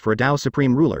difficult for a Tao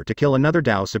supreme ruler to kill another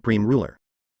Tao supreme ruler.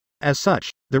 As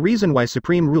such, the reason why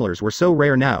supreme rulers were so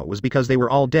rare now was because they were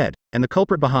all dead, and the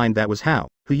culprit behind that was Hao,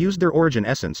 who used their origin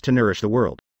essence to nourish the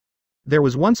world. There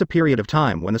was once a period of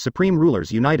time when the supreme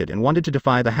rulers united and wanted to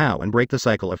defy the Hao and break the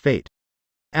cycle of fate.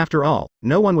 After all,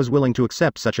 no one was willing to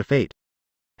accept such a fate.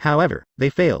 However, they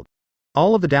failed.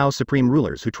 All of the Tao's supreme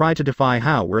rulers who tried to defy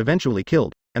Hao were eventually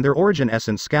killed, and their origin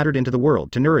essence scattered into the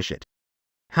world to nourish it.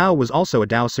 Hao was also a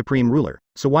Tao supreme ruler,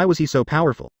 so why was he so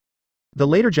powerful? The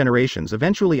later generations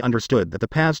eventually understood that the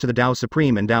paths to the Tao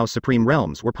Supreme and Tao Supreme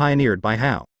realms were pioneered by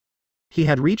Hao. He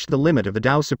had reached the limit of the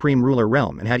Tao Supreme ruler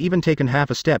realm and had even taken half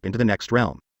a step into the next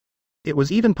realm. It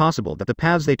was even possible that the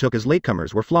paths they took as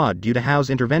latecomers were flawed due to Hao's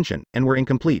intervention, and were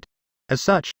incomplete. As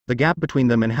such, the gap between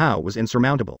them and Hao was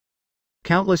insurmountable.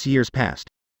 Countless years passed.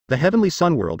 The heavenly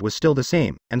sun world was still the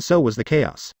same, and so was the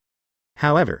chaos.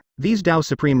 However, these Tao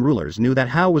Supreme rulers knew that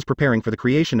Hao was preparing for the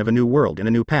creation of a new world and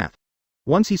a new path.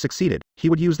 Once he succeeded, he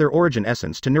would use their origin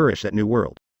essence to nourish that new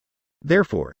world.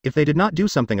 Therefore, if they did not do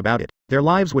something about it, their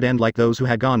lives would end like those who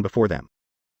had gone before them.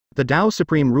 The Tao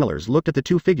Supreme rulers looked at the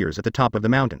 2 figures at the top of the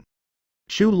mountain.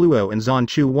 Chu Luo and Zan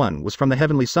Chu one was from the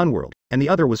heavenly sun world, and the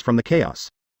other was from the chaos.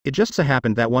 It just so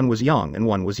happened that one was yang and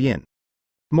one was yin.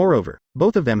 Moreover,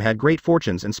 both of them had great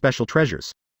fortunes and special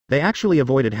treasures. They actually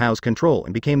avoided Hao's control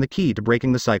and became the key to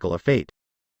breaking the cycle of fate.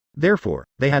 Therefore,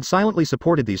 they had silently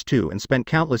supported these two and spent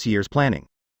countless years planning.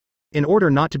 In order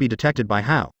not to be detected by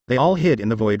Hao, they all hid in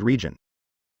the void region.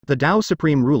 The Tao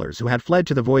Supreme rulers who had fled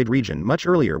to the void region much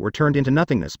earlier were turned into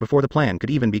nothingness before the plan could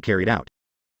even be carried out.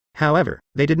 However,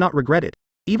 they did not regret it.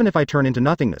 Even if I turn into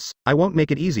nothingness, I won't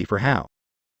make it easy for Hao.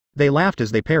 They laughed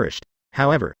as they perished.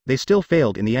 However, they still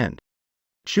failed in the end.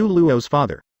 Chu Luo's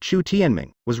father, Chu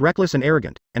Tianming, was reckless and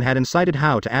arrogant, and had incited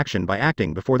Hao to action by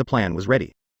acting before the plan was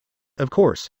ready. Of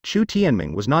course, Chu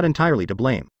Tianming was not entirely to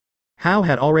blame. Hao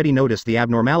had already noticed the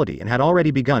abnormality and had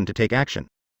already begun to take action.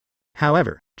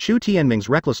 However, Chu Tianming's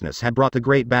recklessness had brought the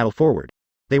great battle forward.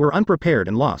 They were unprepared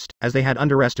and lost, as they had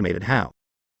underestimated Hao.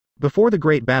 Before the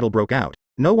great battle broke out,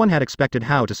 no one had expected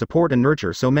Hao to support and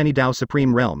nurture so many Tao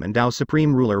Supreme Realm and Tao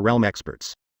Supreme Ruler Realm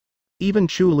experts. Even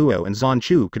Chu Luo and Zan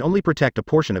Chu could only protect a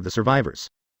portion of the survivors.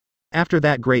 After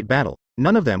that great battle,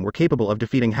 none of them were capable of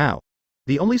defeating Hao.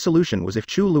 The only solution was if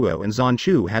Chu Luo and Zan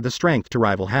Chu had the strength to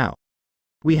rival Hao.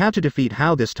 "We have to defeat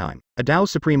Hao this time," a Tao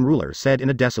Supreme Ruler said in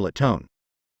a desolate tone.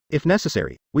 "If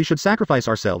necessary, we should sacrifice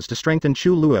ourselves to strengthen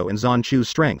Chu Luo and Zan Chu's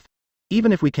strength.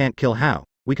 Even if we can't kill Hao,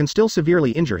 we can still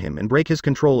severely injure him and break his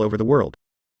control over the world.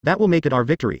 That will make it our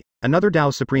victory," another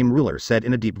Tao Supreme Ruler said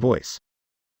in a deep voice.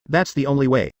 "That's the only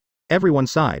way." Everyone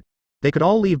sighed. They could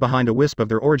all leave behind a wisp of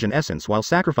their origin essence while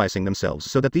sacrificing themselves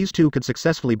so that these two could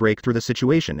successfully break through the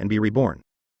situation and be reborn.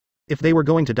 If they were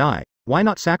going to die, why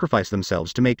not sacrifice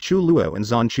themselves to make Chu Luo and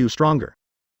Zan Chu stronger?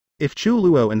 If Chu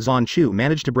Luo and Zan Chu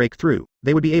managed to break through,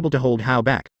 they would be able to hold Hao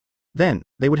back. Then,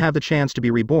 they would have the chance to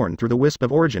be reborn through the wisp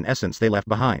of origin essence they left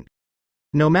behind.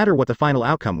 No matter what the final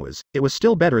outcome was, it was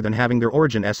still better than having their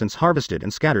origin essence harvested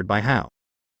and scattered by Hao.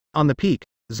 On the peak,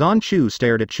 Zan Chu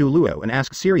stared at Chu Luo and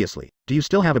asked seriously, "Do you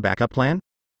still have a backup plan?"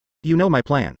 "You know my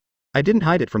plan. I didn't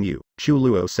hide it from you," Chu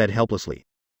Luo said helplessly.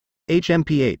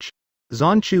 HMPH.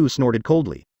 Zan Chu snorted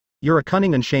coldly. You're a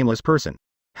cunning and shameless person.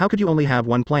 How could you only have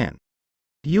one plan?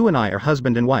 You and I are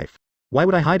husband and wife. Why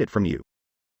would I hide it from you?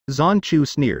 Zan Chu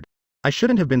sneered. I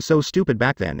shouldn't have been so stupid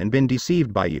back then and been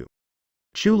deceived by you.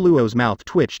 Chu Luo's mouth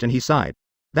twitched and he sighed.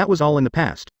 That was all in the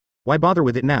past. Why bother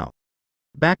with it now?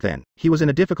 Back then, he was in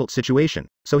a difficult situation,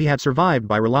 so he had survived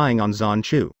by relying on Zan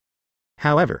Chu.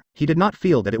 However, he did not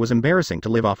feel that it was embarrassing to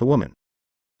live off a woman.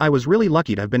 I was really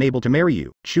lucky to have been able to marry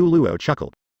you, Chu Luo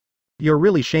chuckled. You're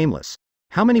really shameless.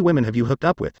 How many women have you hooked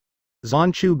up with?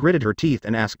 Zan Chu gritted her teeth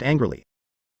and asked angrily.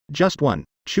 Just one,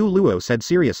 Chu Luo said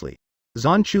seriously.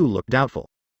 Zan Chu looked doubtful.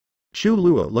 Chu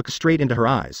Luo looked straight into her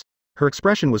eyes. Her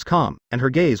expression was calm, and her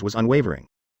gaze was unwavering.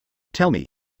 Tell me,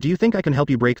 do you think I can help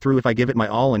you break through if I give it my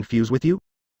all and fuse with you?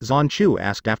 Zan Chu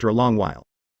asked after a long while.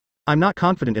 I'm not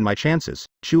confident in my chances,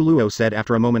 Chu Luo said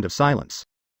after a moment of silence.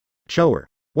 Choer,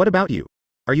 what about you?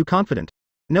 Are you confident?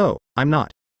 No, I'm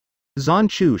not. Zan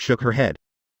Chu shook her head.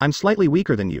 I'm slightly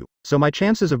weaker than you, so my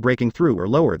chances of breaking through are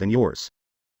lower than yours.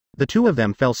 The two of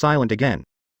them fell silent again.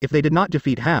 If they did not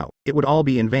defeat Hao, it would all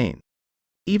be in vain.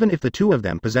 Even if the two of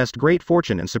them possessed great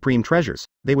fortune and supreme treasures,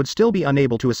 they would still be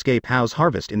unable to escape Hao's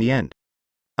harvest in the end.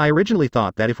 I originally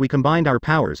thought that if we combined our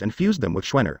powers and fused them with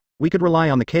Xuaner, we could rely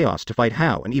on the chaos to fight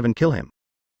Hao and even kill him.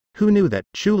 Who knew that?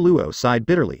 Chu Luo sighed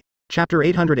bitterly. Chapter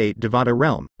 808 Devata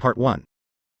Realm, Part 1.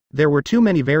 There were too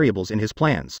many variables in his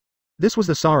plans. This was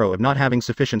the sorrow of not having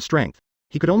sufficient strength.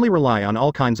 He could only rely on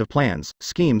all kinds of plans,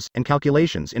 schemes, and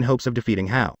calculations in hopes of defeating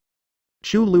Hao.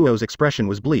 Chu Luo's expression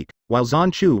was bleak, while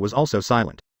Zan Chu was also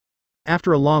silent.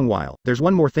 After a long while, there's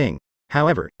one more thing.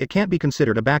 However, it can't be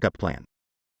considered a backup plan.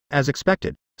 As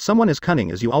expected, someone as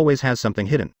cunning as you always has something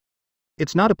hidden.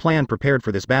 It's not a plan prepared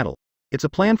for this battle. It's a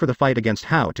plan for the fight against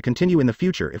Hao to continue in the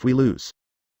future if we lose.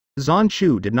 Zan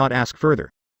Chu did not ask further.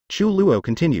 Chu Luo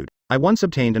continued, I once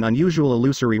obtained an unusual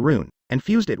illusory rune, and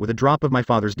fused it with a drop of my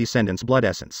father's descendants' blood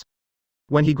essence.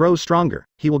 When he grows stronger,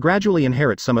 he will gradually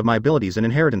inherit some of my abilities and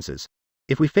inheritances.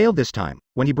 If we fail this time,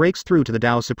 when he breaks through to the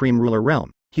Tao's Supreme Ruler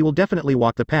realm, he will definitely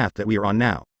walk the path that we are on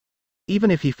now.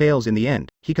 Even if he fails in the end,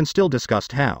 he can still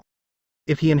disgust Hao.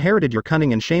 If he inherited your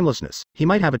cunning and shamelessness, he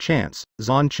might have a chance,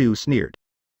 Zan Chu sneered.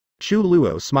 Chu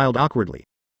Luo smiled awkwardly.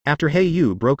 After He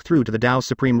Yu broke through to the Tao's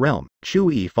Supreme Realm, Chu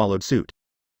Yi followed suit.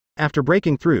 After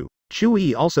breaking through, Chu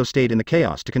Yi also stayed in the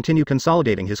chaos to continue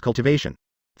consolidating his cultivation.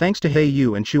 Thanks to He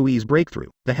Yu and Chu Yi's breakthrough,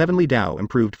 the Heavenly Tao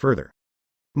improved further.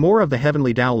 More of the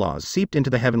Heavenly Tao laws seeped into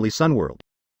the Heavenly Sun world.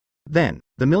 Then,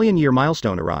 the million-year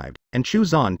milestone arrived, and Chu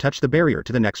Xuan touched the barrier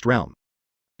to the next realm.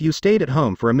 You stayed at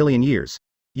home for 1,000,000 years.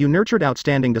 You nurtured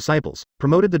outstanding disciples,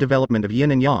 promoted the development of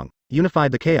yin and yang,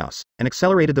 unified the chaos, and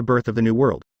accelerated the birth of the new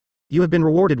world. You have been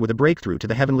rewarded with a breakthrough to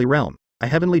the heavenly realm, a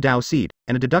heavenly Tao seed,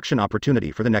 and a deduction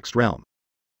opportunity for the next realm.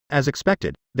 As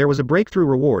expected, there was a breakthrough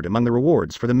reward among the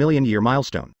rewards for the million-year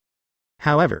milestone.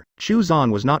 However, Chu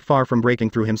Xuan was not far from breaking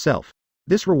through himself.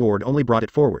 This reward only brought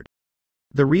it forward.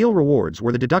 The real rewards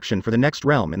were the deduction for the next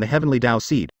realm in the heavenly Tao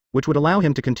seed, which would allow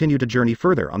him to continue to journey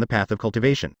further on the path of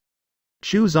cultivation.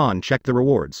 Chu Xuan checked the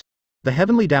rewards. The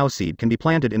heavenly Tao seed can be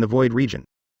planted in the void region.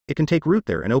 It can take root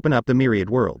there and open up the myriad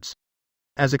worlds.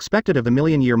 As expected of the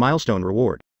million-year milestone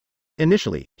reward.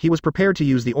 Initially, he was prepared to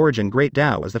use the origin Great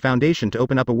Tao as the foundation to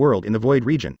open up a world in the void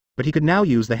region, but he could now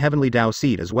use the heavenly Tao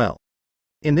seed as well.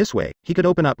 In this way, he could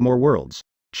open up more worlds.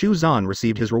 Chu Xuan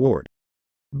received his reward.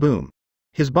 Boom.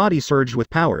 His body surged with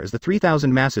power as the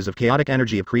 3,000 masses of chaotic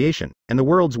energy of creation, and the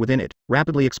worlds within it,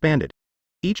 rapidly expanded.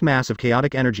 Each mass of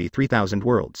chaotic energy 3,000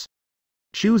 worlds.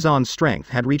 Chu Xuan's strength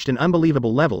had reached an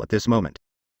unbelievable level at this moment.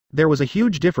 There was a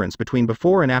huge difference between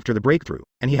before and after the breakthrough,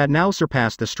 and he had now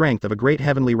surpassed the strength of a great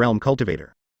heavenly realm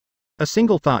cultivator. A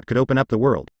single thought could open up the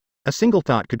world. A single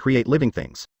thought could create living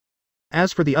things.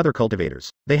 As for the other cultivators,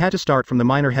 they had to start from the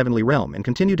minor heavenly realm and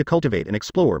continue to cultivate and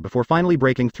explore before finally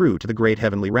breaking through to the great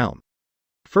heavenly realm.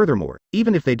 Furthermore,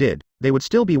 even if they did, they would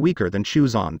still be weaker than Chu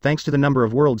Xuan thanks to the number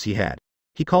of worlds he had.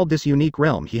 He called this unique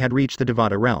realm he had reached the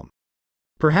Devata realm.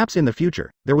 Perhaps in the future,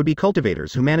 there would be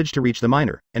cultivators who managed to reach the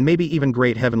minor, and maybe even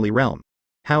great heavenly realm.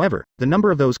 However, the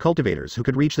number of those cultivators who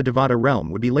could reach the Devata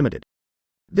realm would be limited.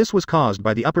 This was caused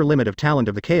by the upper limit of talent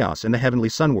of the chaos in the heavenly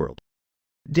sun world.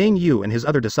 Ding Yu and his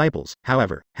other disciples,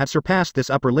 however, had surpassed this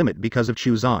upper limit because of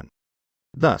Chu Xuan.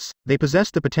 Thus, they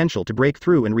possessed the potential to break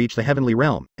through and reach the heavenly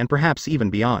realm, and perhaps even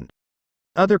beyond.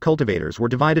 Other cultivators were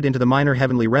divided into the minor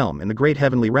heavenly realm and the great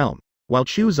heavenly realm, while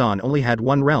Chu Xuan only had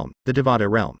one realm, the Devata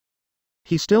realm.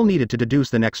 He still needed to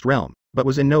deduce the next realm, but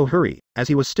was in no hurry, as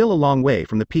he was still a long way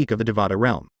from the peak of the Devata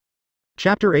realm.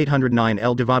 Chapter 809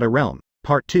 El Devata Realm,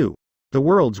 Part 2. The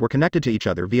worlds were connected to each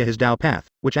other via his Tao path,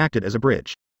 which acted as a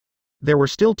bridge. There were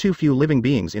still too few living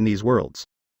beings in these worlds.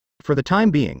 For the time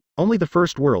being, only the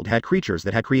first world had creatures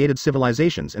that had created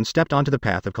civilizations and stepped onto the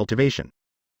path of cultivation.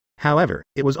 However,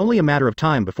 it was only a matter of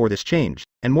time before this changed,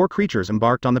 and more creatures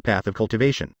embarked on the path of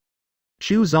cultivation.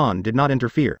 Chu Xuan did not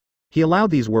interfere. He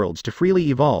allowed these worlds to freely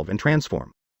evolve and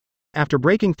transform. After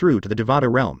breaking through to the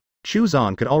Devata realm, Chu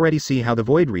Xuan could already see how the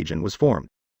void region was formed.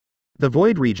 The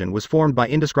void region was formed by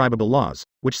indescribable laws,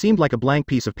 which seemed like a blank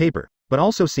piece of paper, but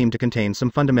also seemed to contain some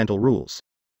fundamental rules.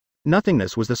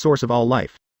 Nothingness was the source of all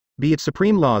life. Be it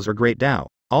supreme laws or great Tao,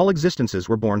 all existences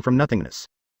were born from nothingness.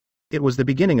 It was the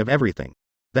beginning of everything.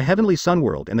 The heavenly sun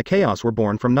world and the chaos were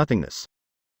born from nothingness.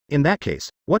 In that case,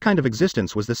 what kind of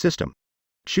existence was the system?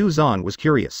 Chu Xuan was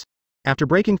curious. After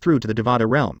breaking through to the Devata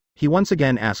realm, he once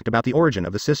again asked about the origin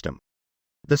of the system.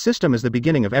 The system is the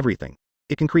beginning of everything.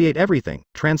 It can create everything,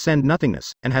 transcend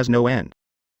nothingness, and has no end.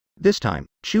 This time,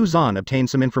 Chu Xuan obtained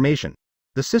some information.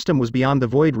 The system was beyond the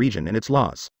void region and its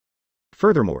laws.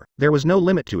 Furthermore, there was no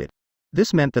limit to it.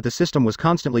 This meant that the system was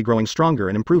constantly growing stronger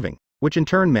and improving, which in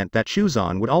turn meant that Chu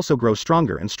Xuan would also grow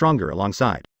stronger and stronger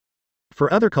alongside.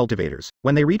 For other cultivators,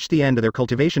 when they reached the end of their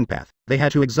cultivation path, they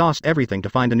had to exhaust everything to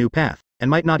find a new path, and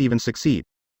might not even succeed.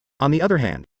 On the other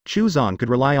hand, Chu Xuan could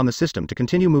rely on the system to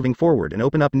continue moving forward and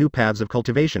open up new paths of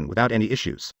cultivation without any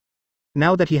issues.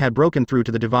 Now that he had broken through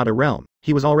to the Devata realm,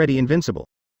 he was already invincible.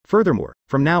 Furthermore,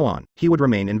 from now on, he would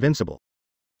remain invincible.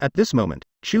 At this moment,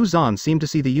 Chu Xuan seemed to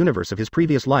see the universe of his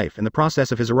previous life and the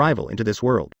process of his arrival into this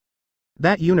world.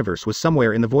 That universe was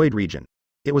somewhere in the void region.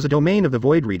 It was a domain of the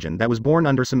void region that was born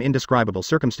under some indescribable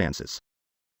circumstances.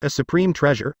 A supreme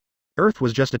treasure? Earth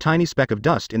was just a tiny speck of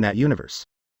dust in that universe.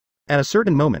 At a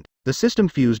certain moment, the system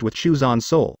fused with Chu Xuan's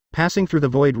soul, passing through the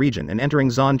void region and entering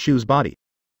Xuan Chu's body.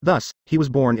 Thus, he was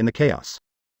born in the chaos.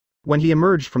 When he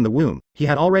emerged from the womb, he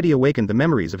had already awakened the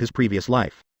memories of his previous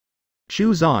life.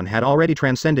 Chu Xuan had already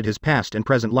transcended his past and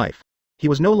present life. He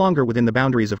was no longer within the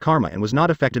boundaries of karma and was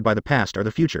not affected by the past or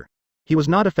the future. He was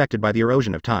not affected by the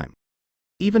erosion of time.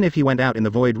 Even if he went out in the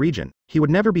void region, he would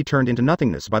never be turned into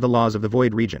nothingness by the laws of the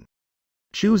void region.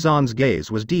 Chu Xuan's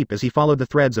gaze was deep as he followed the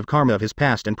threads of karma of his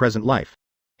past and present life.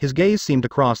 His gaze seemed to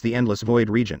cross the endless void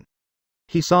region.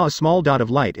 He saw a small dot of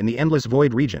light in the endless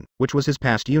void region, which was his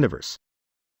past universe.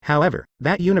 However,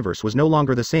 that universe was no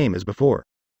longer the same as before.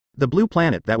 The blue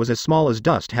planet that was as small as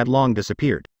dust had long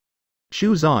disappeared.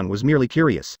 Chu Xuan was merely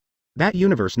curious. That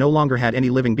universe no longer had any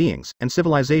living beings, and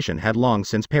civilization had long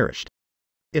since perished.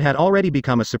 It had already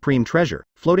become a supreme treasure,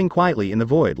 floating quietly in the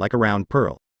void like a round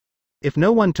pearl. If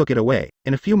no one took it away,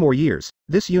 in a few more years,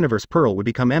 this universe pearl would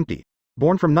become empty,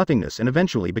 born from nothingness and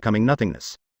eventually becoming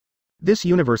nothingness. This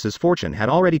universe's fortune had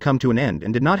already come to an end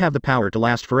and did not have the power to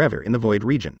last forever in the void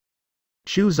region.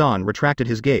 Chu Xuan retracted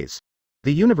his gaze.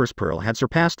 The universe pearl had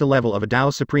surpassed the level of a Tao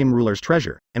Supreme Ruler's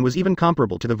treasure, and was even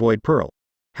comparable to the void pearl.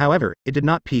 However, it did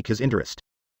not pique his interest.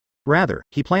 Rather,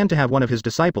 he planned to have one of his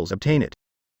disciples obtain it.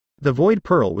 The void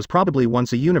pearl was probably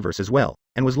once a universe as well,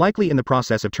 and was likely in the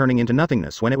process of turning into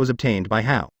nothingness when it was obtained by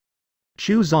Hao.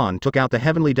 Chu Xuan took out the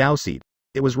heavenly Tao seed.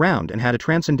 It was round and had a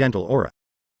transcendental aura.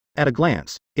 At a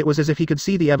glance, it was as if he could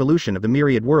see the evolution of the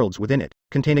myriad worlds within it,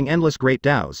 containing endless great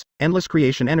Taos, endless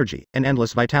creation energy, and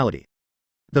endless vitality.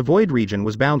 The void region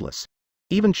was boundless.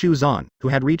 Even Chu Xuan, who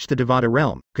had reached the Devata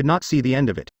realm, could not see the end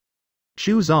of it.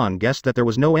 Chu Xuan guessed that there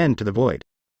was no end to the void.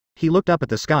 He looked up at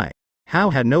the sky. Hao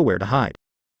had nowhere to hide.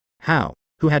 Hao,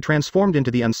 who had transformed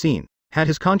into the unseen, had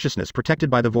his consciousness protected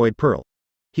by the void pearl.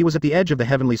 He was at the edge of the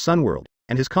heavenly sun world,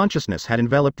 and his consciousness had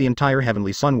enveloped the entire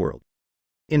heavenly sun world.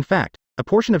 In fact, a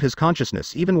portion of his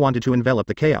consciousness even wanted to envelop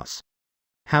the chaos.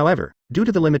 However, due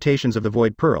to the limitations of the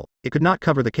void pearl, it could not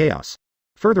cover the chaos.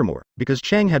 Furthermore, because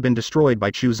Cheng had been destroyed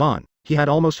by Chu Xuan, he had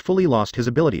almost fully lost his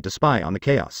ability to spy on the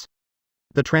chaos.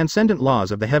 The transcendent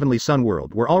laws of the heavenly sun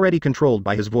world were already controlled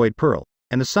by his void pearl,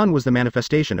 and the sun was the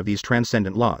manifestation of these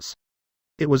transcendent laws.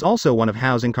 It was also one of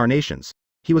Hao's incarnations.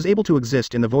 He was able to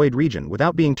exist in the void region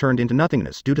without being turned into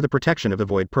nothingness due to the protection of the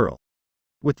void pearl.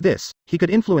 With this, he could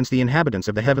influence the inhabitants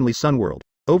of the heavenly sun world,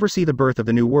 oversee the birth of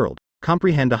the new world,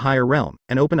 comprehend a higher realm,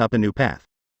 and open up a new path.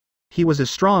 He was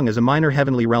as strong as a minor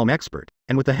heavenly realm expert,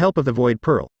 and with the help of the void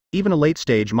pearl, even a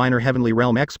late-stage minor heavenly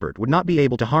realm expert would not be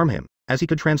able to harm him, as he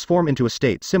could transform into a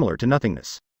state similar to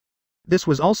nothingness. This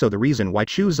was also the reason why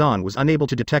Chu Xuan was unable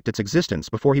to detect its existence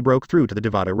before he broke through to the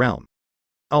Devata realm.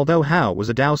 Although Hao was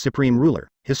a Tao Supreme Ruler,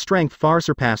 his strength far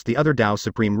surpassed the other Tao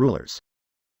Supreme Rulers.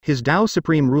 His Tao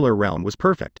Supreme Ruler realm was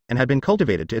perfect, and had been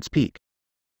cultivated to its peak.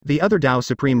 The other Tao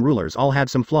Supreme Rulers all had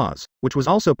some flaws, which was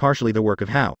also partially the work of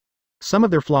Hao. Some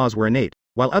of their flaws were innate,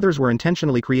 while others were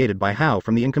intentionally created by Hao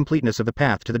from the incompleteness of the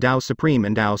path to the Tao Supreme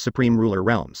and Tao Supreme Ruler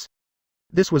realms.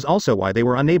 This was also why they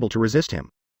were unable to resist him.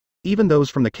 Even those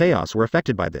from the chaos were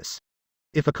affected by this.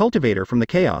 If a cultivator from the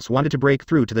chaos wanted to break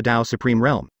through to the Tao Supreme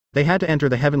Realm, they had to enter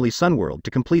the Heavenly Sun World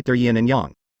to complete their yin and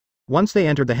yang. Once they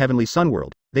entered the Heavenly Sun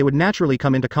World, they would naturally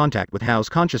come into contact with Hao's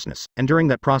consciousness, and during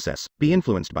that process, be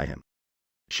influenced by him.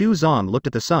 Chu Xuan looked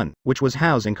at the sun, which was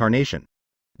Hao's incarnation.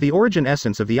 The origin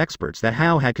essence of the experts that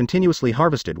Hao had continuously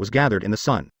harvested was gathered in the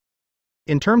sun.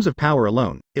 In terms of power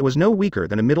alone, it was no weaker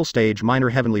than a middle-stage minor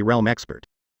Heavenly Realm expert.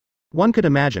 One could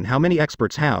imagine how many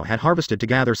experts Hao had harvested to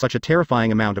gather such a terrifying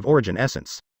amount of origin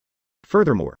essence.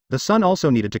 Furthermore, the sun also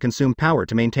needed to consume power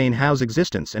to maintain Hao's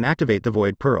existence and activate the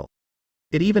Void Pearl.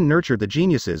 It even nurtured the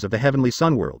geniuses of the Heavenly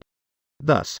Sun World.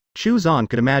 Thus, Chu Xuan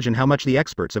could imagine how much the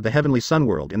experts of the Heavenly Sun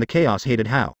World in the chaos hated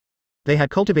Hao. They had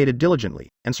cultivated diligently,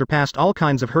 and surpassed all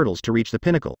kinds of hurdles to reach the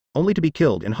pinnacle, only to be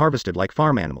killed and harvested like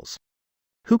farm animals.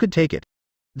 Who could take it?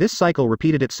 This cycle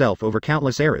repeated itself over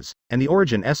countless eras, and the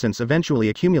origin essence eventually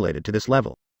accumulated to this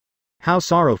level. How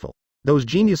sorrowful. Those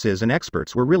geniuses and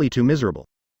experts were really too miserable.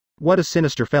 What a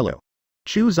sinister fellow.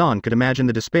 Chu Xuan could imagine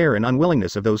the despair and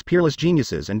unwillingness of those peerless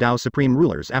geniuses and Tao Supreme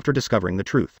rulers after discovering the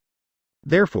truth.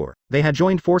 Therefore, they had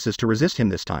joined forces to resist him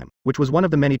this time, which was one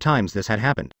of the many times this had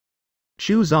happened.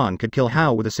 Chu Xuan could kill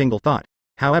Hao with a single thought.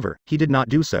 However, he did not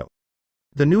do so.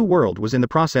 The new world was in the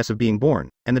process of being born,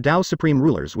 and the Tao Supreme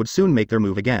rulers would soon make their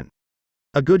move again.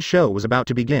 A good show was about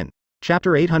to begin.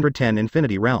 Chapter 810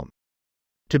 Infinity Realm.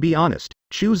 To be honest,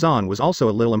 Chu Xuan was also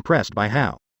a little impressed by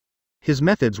Hao. His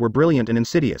methods were brilliant and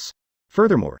insidious.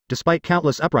 Furthermore, despite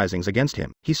countless uprisings against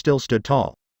him, he still stood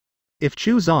tall. If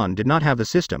Chu Xuan did not have the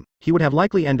system, he would have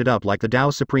likely ended up like the Tao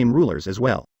Supreme rulers as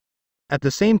well. At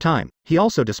the same time, he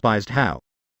also despised Hao.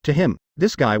 To him,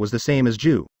 this guy was the same as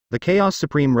Zhu, the Chaos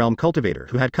Supreme Realm cultivator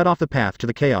who had cut off the path to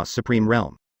the Chaos Supreme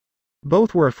Realm.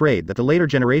 Both were afraid that the later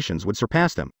generations would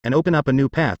surpass them, and open up a new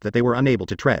path that they were unable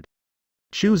to tread.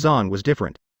 Chu Xuan was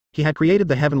different. He had created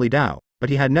the Heavenly Tao, but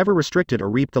he had never restricted or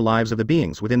reaped the lives of the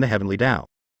beings within the Heavenly Tao.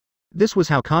 This was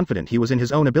how confident he was in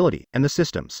his own ability, and the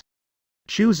systems.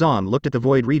 Chu Xuan looked at the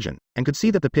void region, and could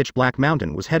see that the pitch-black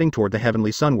mountain was heading toward the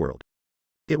Heavenly Sun World.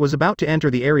 It was about to enter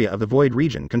the area of the void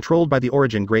region controlled by the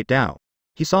origin Great Tao.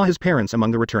 He saw his parents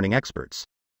among the returning experts.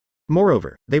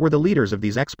 Moreover, they were the leaders of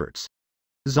these experts.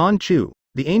 Zan Chu,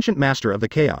 the ancient master of the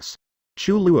chaos.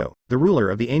 Chu Luo, the ruler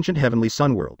of the ancient Heavenly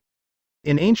Sun World.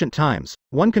 In ancient times,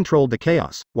 one controlled the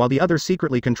chaos, while the other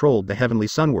secretly controlled the Heavenly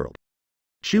Sun World.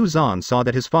 Chu Xuan saw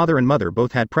that his father and mother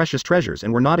both had precious treasures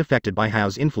and were not affected by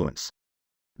Hao's influence.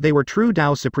 They were true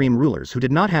Tao Supreme rulers who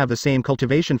did not have the same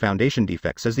cultivation foundation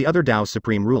defects as the other Tao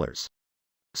Supreme rulers.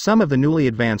 Some of the newly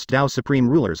advanced Tao Supreme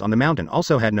rulers on the mountain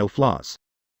also had no flaws.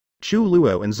 Chu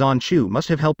Luo and Zan Chu must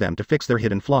have helped them to fix their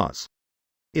hidden flaws.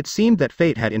 It seemed that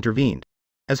fate had intervened.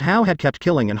 As Hao had kept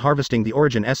killing and harvesting the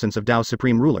origin essence of Tao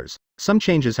Supreme rulers, some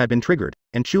changes had been triggered,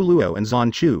 and Chu Luo and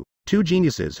Zan Chu, two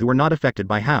geniuses who were not affected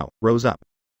by Hao, rose up.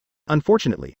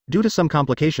 Unfortunately, due to some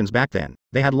complications back then,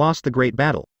 they had lost the great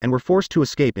battle, and were forced to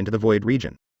escape into the void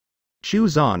region. Chu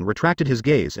Xuan retracted his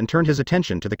gaze and turned his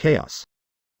attention to the chaos.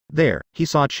 There, he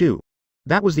saw Chu.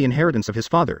 That was the inheritance of his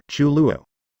father, Chu Luo.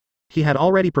 He had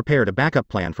already prepared a backup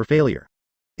plan for failure.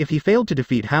 If he failed to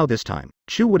defeat Hao this time,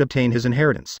 Chu would obtain his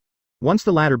inheritance. Once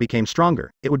the latter became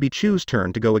stronger, it would be Chu's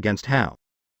turn to go against Hao.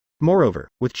 Moreover,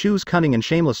 with Chu's cunning and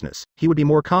shamelessness, he would be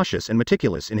more cautious and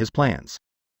meticulous in his plans.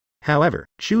 However,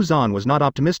 Chu Xuan was not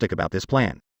optimistic about this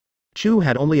plan. Chu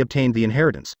had only obtained the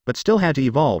inheritance, but still had to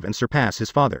evolve and surpass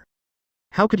his father.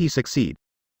 How could he succeed?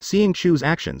 Seeing Chu's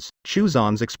actions, Chu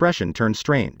Xuan's expression turned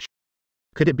strange.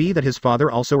 Could it be that his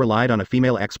father also relied on a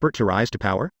female expert to rise to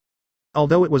power?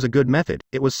 Although it was a good method,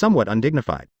 it was somewhat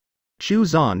undignified. Chu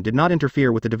Xuan did not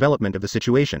interfere with the development of the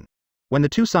situation. When the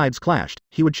two sides clashed,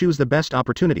 he would choose the best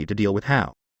opportunity to deal with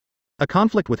Hao. A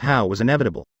conflict with Hao was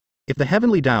inevitable. If the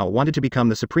Heavenly Tao wanted to become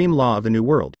the supreme law of the new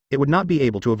world, it would not be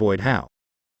able to avoid Hao.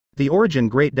 The origin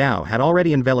Great Tao had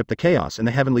already enveloped the chaos in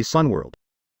the Heavenly Sun World.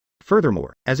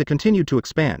 Furthermore, as it continued to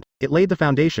expand, it laid the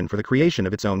foundation for the creation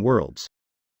of its own worlds.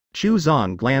 Chu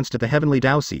Xuan glanced at the Heavenly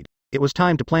Tao seed. It was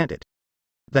time to plant it.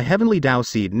 The Heavenly Tao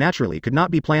seed naturally could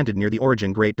not be planted near the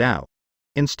origin Great Tao.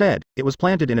 Instead, it was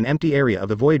planted in an empty area of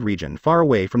the void region far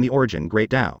away from the origin Great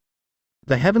Tao.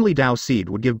 The Heavenly Tao seed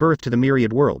would give birth to the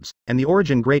myriad worlds, and the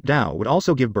origin Great Tao would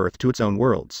also give birth to its own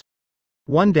worlds.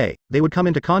 One day, they would come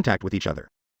into contact with each other.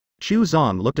 Chu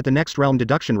Xuan looked at the next realm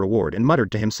deduction reward and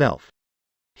muttered to himself.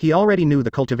 He already knew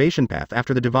the cultivation path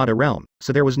after the Devata realm,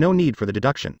 so there was no need for the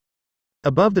deduction.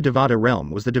 Above the Devata realm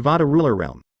was the Devata ruler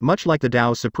realm, much like the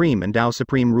Tao Supreme and Tao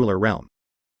Supreme ruler realm.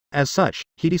 As such,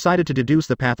 he decided to deduce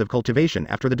the path of cultivation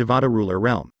after the Devata ruler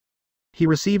realm. He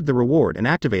received the reward and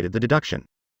activated the deduction.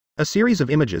 A series of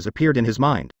images appeared in his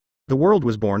mind. The world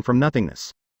was born from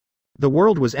nothingness. The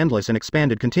world was endless and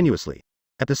expanded continuously.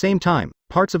 At the same time,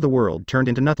 parts of the world turned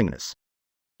into nothingness.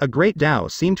 A great Tao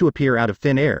seemed to appear out of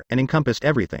thin air and encompassed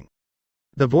everything.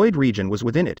 The void region was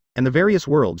within it, and the various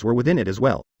worlds were within it as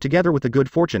well, together with the good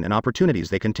fortune and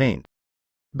opportunities they contained.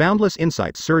 Boundless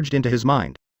insights surged into his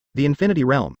mind. The infinity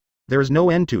realm. There is no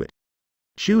end to it.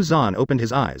 Chu Xuan opened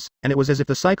his eyes, and it was as if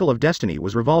the cycle of destiny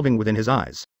was revolving within his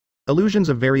eyes. Illusions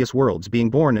of various worlds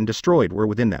being born and destroyed were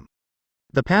within them.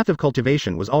 The path of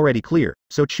cultivation was already clear,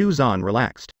 so Chu Xuan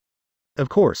relaxed. Of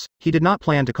course, he did not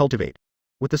plan to cultivate.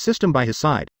 With the system by his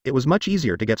side, it was much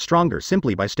easier to get stronger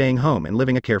simply by staying home and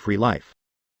living a carefree life.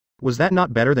 Was that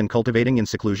not better than cultivating in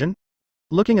seclusion?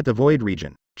 Looking at the void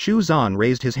region, Chu Xuan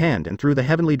raised his hand and threw the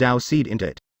heavenly Tao seed into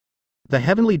it. The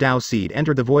heavenly Tao seed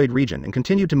entered the void region and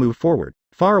continued to move forward,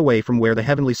 far away from where the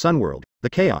heavenly sun world, the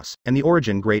chaos, and the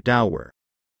origin great Tao were.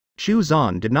 Chu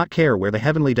Xuan did not care where the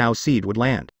heavenly Tao seed would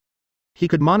land. He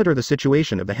could monitor the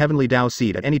situation of the heavenly Tao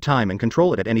seed at any time and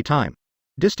control it at any time.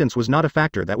 Distance was not a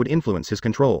factor that would influence his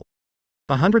control.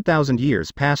 100,000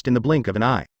 years passed in the blink of an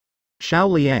eye.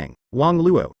 Xiao Liang, Wang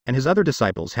Luo, and his other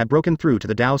disciples had broken through to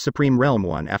the Tao Supreme Realm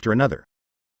one after another.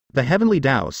 The heavenly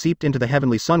Tao seeped into the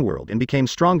heavenly sun world and became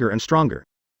stronger and stronger.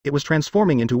 It was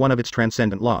transforming into one of its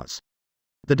transcendent laws.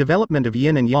 The development of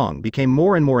yin and yang became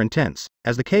more and more intense,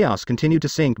 as the chaos continued to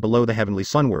sink below the heavenly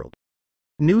sun world.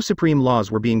 New supreme laws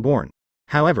were being born.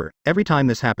 However, every time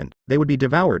this happened, they would be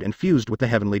devoured and fused with the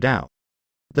heavenly Tao.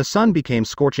 The sun became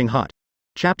scorching hot.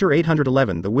 Chapter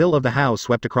 811 The will of the Hao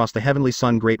swept across the heavenly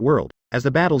sun great world, as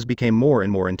the battles became more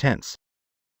and more intense.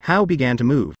 Hao began to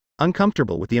move,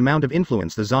 uncomfortable with the amount of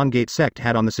influence the Zongate sect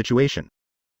had on the situation.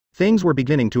 Things were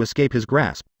beginning to escape his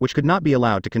grasp, which could not be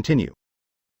allowed to continue.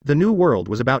 The new world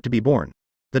was about to be born.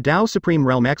 The Tao Supreme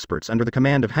Realm experts under the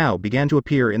command of Hao began to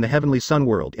appear in the heavenly sun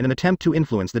world in an attempt to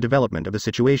influence the development of the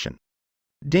situation.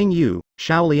 Ding Yu,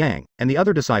 Xiao Liang, and the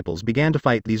other disciples began to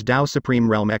fight these Tao Supreme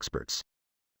Realm experts.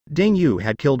 Ding Yu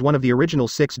had killed one of the original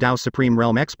 6 Tao Supreme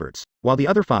Realm experts, while the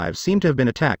other 5 seemed to have been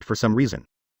attacked for some reason.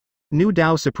 New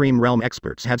Tao Supreme Realm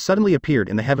experts had suddenly appeared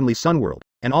in the heavenly sun world,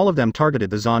 and all of them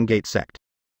targeted the Zongate sect.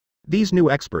 These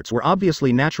new experts were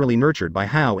obviously naturally nurtured by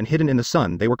Hao, and hidden in the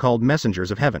sun they were called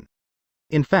messengers of heaven.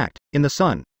 In fact, in the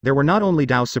sun, there were not only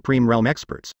Tao Supreme Realm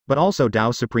experts, but also Tao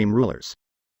Supreme rulers.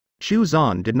 Chu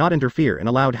Xuan did not interfere and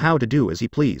allowed Hao to do as he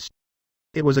pleased.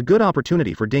 It was a good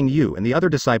opportunity for Ding Yu and the other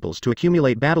disciples to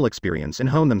accumulate battle experience and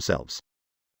hone themselves.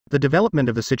 The development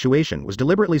of the situation was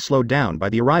deliberately slowed down by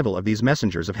the arrival of these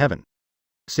messengers of heaven.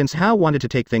 Since Hao wanted to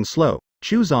take things slow,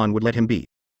 Chu Xuan would let him be.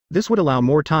 This would allow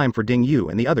more time for Ding Yu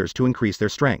and the others to increase their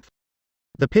strength.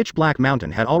 The pitch-black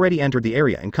mountain had already entered the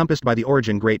area encompassed by the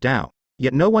origin great Tao,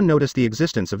 yet no one noticed the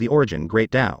existence of the origin great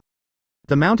Tao.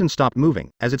 The mountain stopped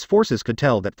moving, as its forces could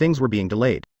tell that things were being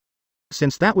delayed.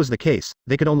 Since that was the case,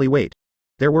 they could only wait.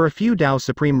 There were a few Tao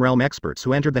Supreme Realm experts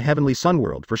who entered the heavenly sun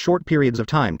world for short periods of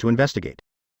time to investigate.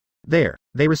 There,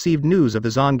 they received news of the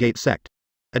Zongate sect.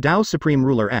 A Tao Supreme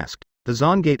ruler asked, "The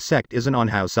Zongate sect isn't on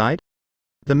Hao's side?"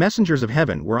 The messengers of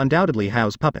heaven were undoubtedly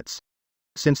Hao's puppets.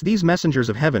 Since these messengers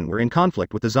of heaven were in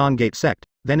conflict with the Zongate sect,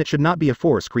 then it should not be a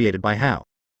force created by Hao.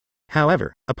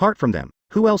 However, apart from them,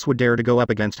 who else would dare to go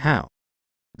up against Hao?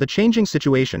 The changing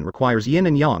situation requires yin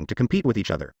and yang to compete with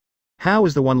each other. Hao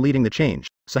is the one leading the change,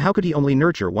 so how could he only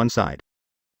nurture one side?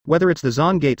 Whether it's the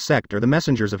Zongate sect or the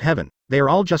messengers of heaven, they are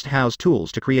all just Hao's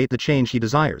tools to create the change he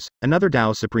desires, another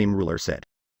Tao Supreme ruler said.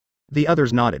 The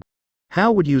others nodded.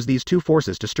 Hao would use these two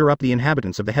forces to stir up the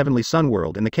inhabitants of the heavenly sun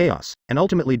world in the chaos, and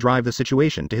ultimately drive the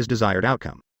situation to his desired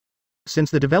outcome.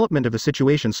 Since the development of the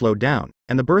situation slowed down,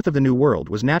 and the birth of the new world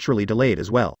was naturally delayed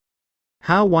as well.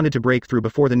 Hao wanted to break through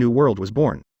before the new world was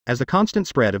born, as the constant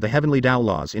spread of the heavenly Tao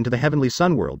laws into the heavenly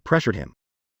sun world pressured him.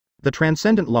 The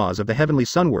transcendent laws of the heavenly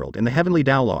sun world and the heavenly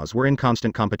Tao laws were in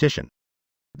constant competition.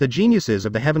 The geniuses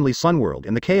of the heavenly sun world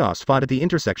and the chaos fought at the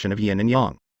intersection of yin and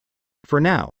yang. For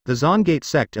now, the Zongate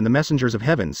sect and the messengers of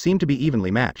heaven seemed to be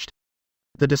evenly matched.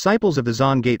 The disciples of the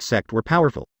Zongate sect were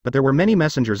powerful, but there were many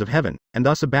messengers of heaven, and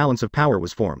thus a balance of power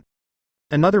was formed.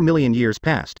 Another 1,000,000 years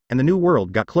passed, and the new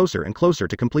world got closer and closer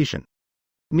to completion.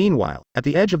 Meanwhile, at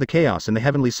the edge of the chaos in the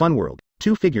heavenly sun world,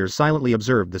 2 figures silently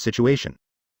observed the situation.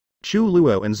 Chu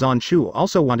Luo and Zan Chu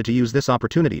also wanted to use this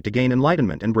opportunity to gain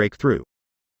enlightenment and break through.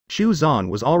 Chu Zan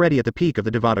was already at the peak of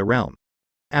the Devata realm.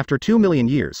 After 2,000,000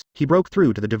 years, he broke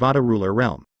through to the Devata ruler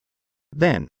realm.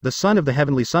 Then, the sun of the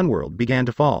heavenly sun world began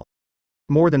to fall.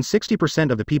 More than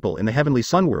 60% of the people in the heavenly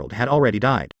sun world had already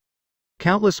died.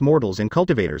 Countless mortals and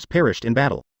cultivators perished in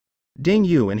battle. Ding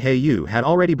Yu and He Yu had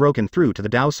already broken through to the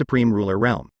Tao Supreme ruler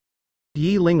realm.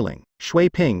 Yi Lingling, Shui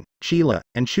Ping, Qi Le,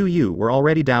 and Chu Yu were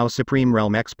already Tao Supreme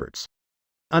realm experts.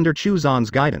 Under Chu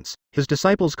Xuan's guidance, his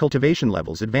disciples' cultivation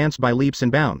levels advanced by leaps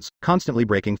and bounds, constantly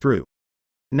breaking through.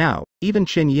 Now, even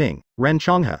Qin Ying, Ren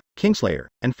Chonghe, Kingslayer,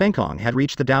 and Fengkong had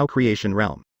reached the Dao creation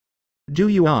realm. Du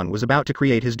Yuan was about to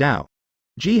create his Dao.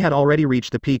 Ji had already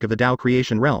reached the peak of the Dao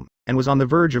creation realm, and was on the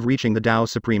verge of reaching the Dao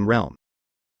supreme realm.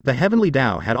 The heavenly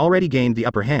Dao had already gained the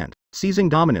upper hand, seizing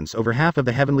dominance over half of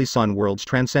the heavenly sun world's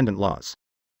transcendent laws.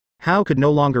 Hao could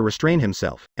no longer restrain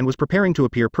himself, and was preparing to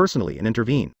appear personally and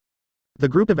intervene. The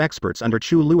group of experts under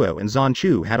Chu Luo and Zan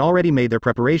Chu had already made their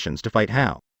preparations to fight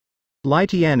Hao. Lai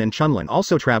Tian and Chunlin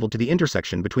also traveled to the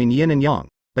intersection between yin and yang,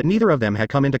 but neither of them had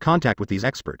come into contact with these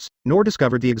experts, nor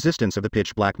discovered the existence of the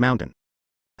pitch-black mountain.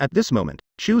 At this moment,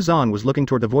 Chu Xuan was looking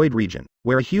toward the void region,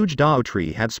 where a huge Dao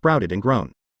tree had sprouted and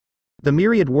grown. The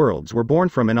myriad worlds were born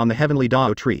from and on the heavenly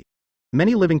Dao tree.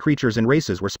 Many living creatures and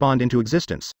races were spawned into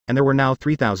existence, and there were now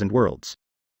 3,000 worlds.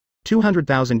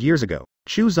 200,000 years ago,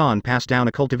 Chu Xuan passed down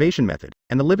a cultivation method,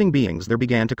 and the living beings there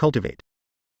began to cultivate.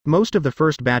 Most of the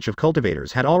first batch of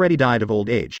cultivators had already died of old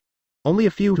age. Only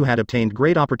a few who had obtained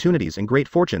great opportunities and great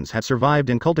fortunes had survived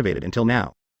and cultivated until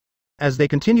now. As they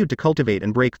continued to cultivate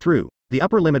and break through, the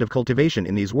upper limit of cultivation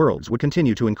in these worlds would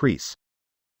continue to increase.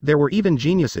 There were even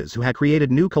geniuses who had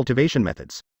created new cultivation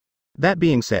methods. That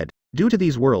being said, due to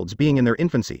these worlds being in their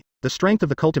infancy, the strength of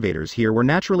the cultivators here were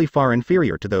naturally far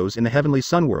inferior to those in the heavenly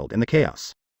sun world and the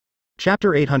chaos.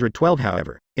 Chapter 812.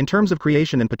 However, in terms of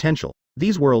creation and potential,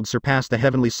 these worlds surpassed the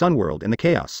heavenly sun world and the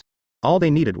chaos. All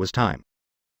they needed was time.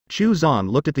 Chu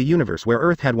Xuan looked at the universe where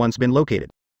Earth had once been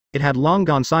located. It had long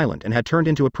gone silent and had turned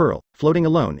into a pearl, floating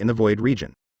alone in the void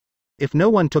region. If no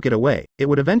one took it away, it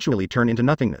would eventually turn into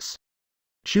nothingness.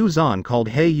 Chu Xuan called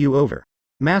He Yu over.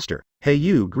 Master, He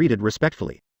Yu greeted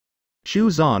respectfully. Chu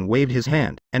Xuan waved his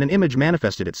hand, and an image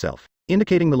manifested itself,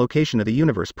 indicating the location of the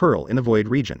universe pearl in the void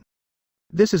region.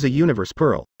 This is a universe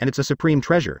pearl, and it's a supreme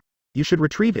treasure. You should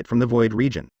retrieve it from the void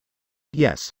region.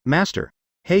 Yes, Master.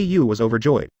 He Yu was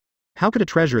overjoyed. How could a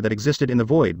treasure that existed in the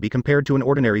void be compared to an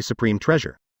ordinary supreme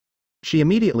treasure? She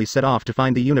immediately set off to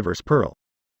find the universe pearl.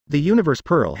 The universe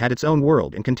pearl had its own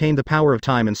world and contained the power of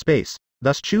time and space,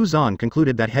 thus Chu Xuan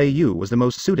concluded that He Yu was the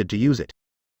most suited to use it.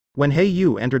 When He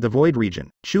Yu entered the void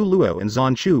region, Chu Luo and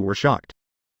Zan Chu were shocked.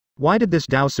 Why did this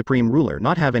Dao supreme ruler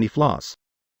not have any flaws?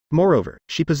 Moreover,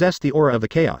 she possessed the aura of the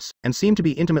chaos, and seemed to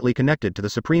be intimately connected to the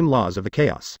supreme laws of the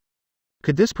chaos.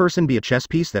 Could this person be a chess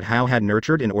piece that Hao had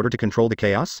nurtured in order to control the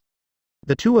chaos?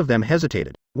 The two of them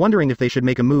hesitated, wondering if they should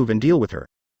make a move and deal with her.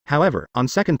 However, on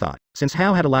second thought, since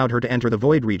Hao had allowed her to enter the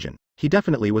void region, he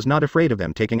definitely was not afraid of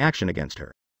them taking action against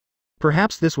her.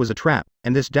 Perhaps this was a trap,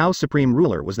 and this Dao supreme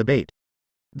ruler was the bait.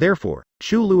 Therefore,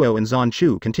 Chu Luo and Zan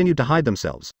Chu continued to hide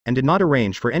themselves, and did not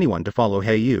arrange for anyone to follow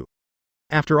He Yu.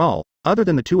 After all, other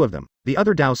than the two of them, the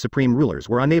other Dao supreme rulers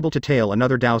were unable to tail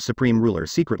another Dao supreme ruler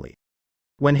secretly.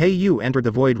 When He Yu entered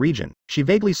the void region, she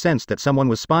vaguely sensed that someone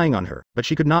was spying on her, but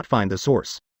she could not find the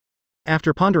source.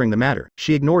 After pondering the matter,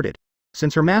 she ignored it.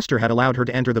 Since her master had allowed her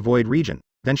to enter the void region,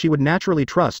 then she would naturally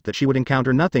trust that she would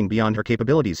encounter nothing beyond her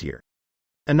capabilities here.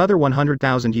 Another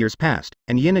 100,000 years passed,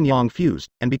 and yin and yang fused,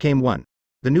 and became one.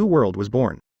 The new world was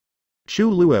born. Chu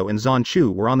Luo and Zan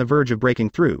Chu were on the verge of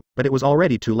breaking through, but it was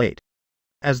already too late.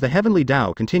 As the heavenly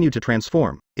Dao continued to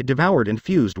transform, it devoured and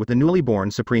fused with the newly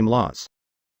born supreme laws.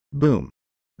 Boom.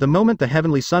 The moment the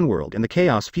heavenly sun world and the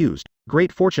chaos fused,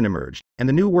 great fortune emerged, and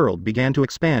the new world began to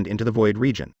expand into the void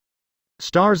region.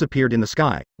 Stars appeared in the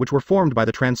sky, which were formed by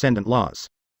the transcendent laws.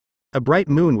 A bright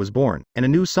moon was born, and a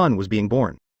new sun was being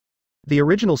born. The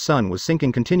original sun was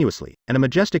sinking continuously, and a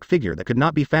majestic figure that could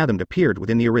not be fathomed appeared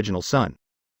within the original sun.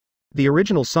 The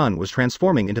original sun was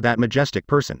transforming into that majestic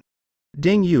person.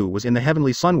 Ding Yu was in the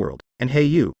heavenly sun world, and He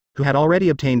Yu, who had already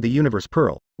obtained the universe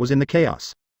pearl, was in the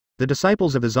chaos. The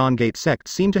disciples of the Zan Gate sect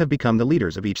seemed to have become the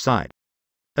leaders of each side.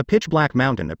 A pitch-black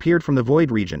mountain appeared from the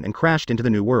void region and crashed into the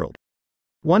new world.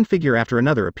 One figure after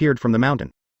another appeared from the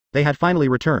mountain. They had finally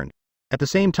returned. At the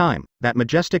same time, that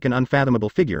majestic and unfathomable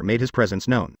figure made his presence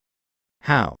known.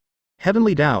 How?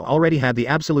 Heavenly Dao already had the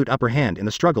absolute upper hand in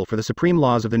the struggle for the supreme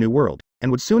laws of the new world,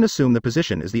 and would soon assume the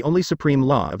position as the only supreme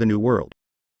law of the new world.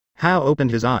 Hao opened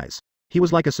his eyes. He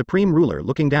was like a supreme ruler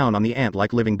looking down on the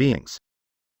ant-like living beings.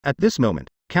 At this moment,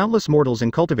 countless mortals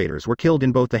and cultivators were killed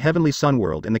in both the heavenly sun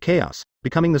world and the chaos,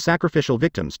 becoming the sacrificial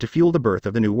victims to fuel the birth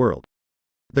of the new world.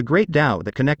 The great Dao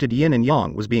that connected yin and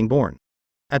yang was being born.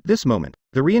 At this moment,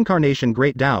 the reincarnation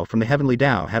great Dao from the heavenly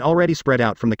Dao had already spread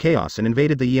out from the chaos and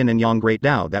invaded the yin and yang great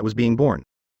Dao that was being born.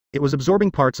 It was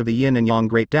absorbing parts of the yin and yang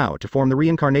great Dao to form the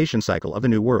reincarnation cycle of the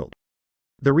new world.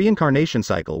 The reincarnation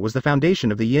cycle was the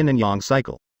foundation of the yin and yang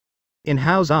cycle. In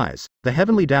Hao's eyes, the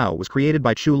heavenly Dao was created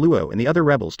by Chu Luo and the other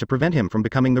rebels to prevent him from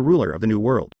becoming the ruler of the new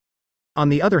world. On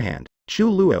the other hand, Chu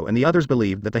Luo and the others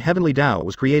believed that the heavenly Tao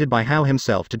was created by Hao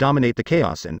himself to dominate the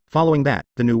chaos and, following that,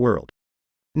 the new world.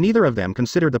 Neither of them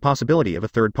considered the possibility of a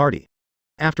third party.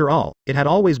 After all, it had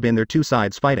always been their two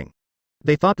sides fighting.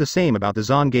 They thought the same about the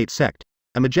Zon Gate sect.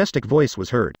 A majestic voice was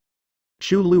heard.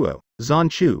 Chu Luo, Zon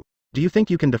Chu, do you think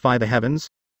you can defy the heavens?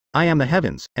 I am the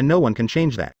heavens, and no one can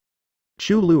change that.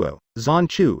 Chu Luo, Zon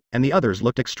Chu, and the others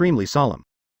looked extremely solemn.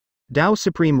 Tao's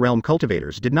Supreme Realm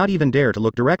cultivators did not even dare to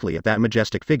look directly at that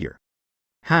majestic figure.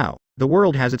 How? The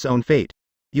world has its own fate.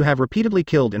 You have repeatedly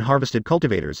killed and harvested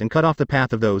cultivators and cut off the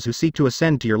path of those who seek to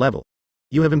ascend to your level.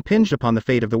 You have impinged upon the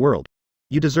fate of the world.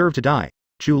 You deserve to die,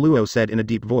 Chu Luo said in a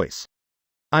deep voice.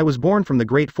 I was born from the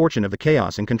great fortune of the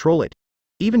chaos and control it.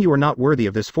 Even you are not worthy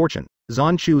of this fortune,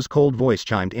 Zon Chu's cold voice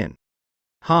chimed in.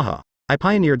 Haha, I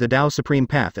pioneered the Tao's supreme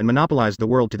path and monopolized the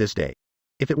world to this day.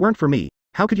 If it weren't for me,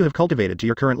 how could you have cultivated to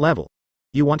your current level?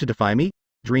 You want to defy me?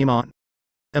 Dream on.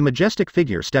 A majestic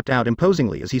figure stepped out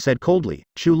imposingly as he said coldly,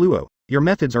 Chu Luo, your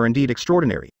methods are indeed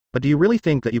extraordinary, but do you really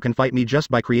think that you can fight me just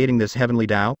by creating this heavenly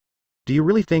Tao? Do you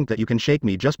really think that you can shake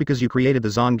me just because you created the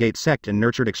Zon Gate sect and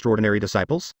nurtured extraordinary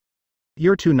disciples?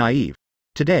 You're too naive.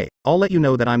 Today, I'll let you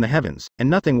know that I'm the heavens, and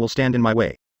nothing will stand in my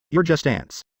way. You're just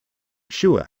ants.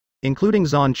 Shua. Including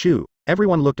Zon Chu,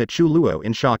 everyone looked at Chu Luo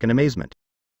in shock and amazement.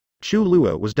 Chu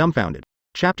Luo was dumbfounded.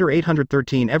 Chapter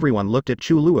 813. Everyone looked at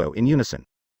Chu Luo in unison.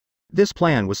 This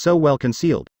plan was so well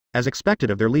concealed, as expected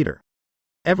of their leader.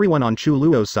 Everyone on Chu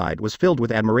Luo's side was filled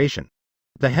with admiration.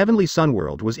 The heavenly sun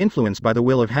world was influenced by the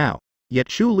will of Hao, yet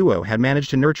Chu Luo had managed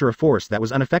to nurture a force that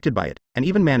was unaffected by it, and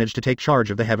even managed to take charge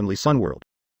of the heavenly sun world.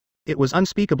 It was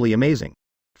unspeakably amazing.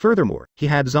 Furthermore, he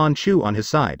had Zon Chu on his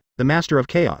side, the master of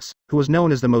chaos, who was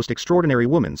known as the most extraordinary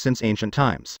woman since ancient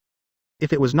times.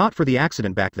 If it was not for the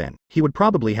accident back then, he would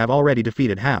probably have already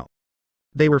defeated Hao.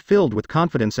 They were filled with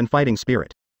confidence and fighting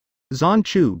spirit. Zon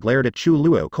Chu glared at Chu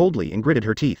Luo coldly and gritted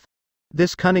her teeth.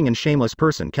 This cunning and shameless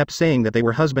person kept saying that they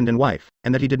were husband and wife,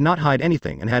 and that he did not hide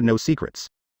anything and had no secrets.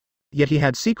 Yet he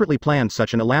had secretly planned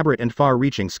such an elaborate and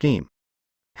far-reaching scheme.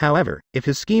 However, if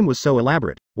his scheme was so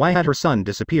elaborate, why had her son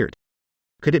disappeared?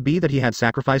 Could it be that he had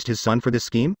sacrificed his son for this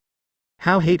scheme?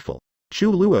 How hateful.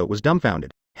 Chu Luo was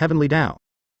dumbfounded. Heavenly Tao.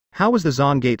 How was the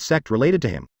Zon Gate sect related to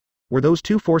him? Were those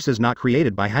two forces not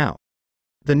created by Hao?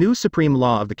 The new supreme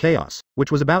law of the chaos,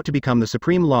 which was about to become the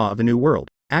supreme law of the new world,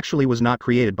 actually was not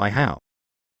created by Hao.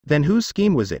 Then whose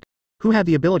scheme was it? Who had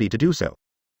the ability to do so?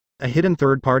 A hidden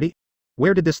third party?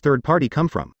 Where did this third party come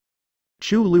from?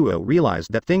 Chu Luo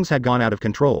realized that things had gone out of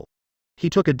control. He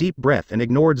took a deep breath and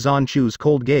ignored Zon Chu's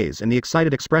cold gaze and the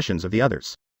excited expressions of the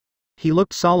others. He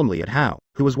looked solemnly at Hao,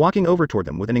 who was walking over toward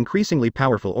them with an increasingly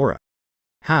powerful aura.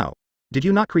 Hao, did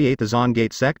you not create the Zon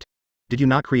Gate sect? Did you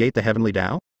not create the heavenly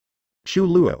Tao? Chu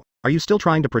Luo, are you still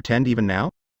trying to pretend even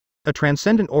now? A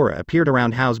transcendent aura appeared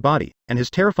around Hao's body, and his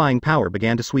terrifying power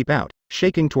began to sweep out,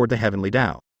 shaking toward the heavenly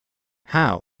Tao.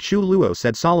 Hao, Chu Luo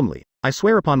said solemnly, I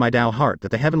swear upon my Tao heart that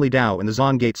the heavenly Tao and the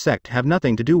Zon Gate sect have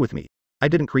nothing to do with me. I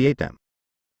didn't create them.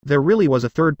 There really was a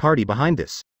third party behind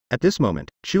this. At this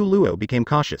moment, Chu Luo became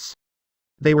cautious.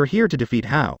 They were here to defeat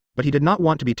Hao, but he did not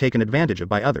want to be taken advantage of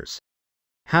by others.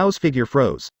 Hao's figure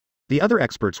froze. The other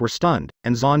experts were stunned,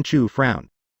 and Zon Chu frowned.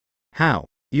 Hao,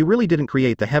 you really didn't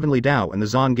create the heavenly Tao and the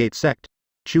Zon Gate sect?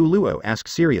 Chu Luo asked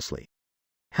seriously.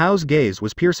 Hao's gaze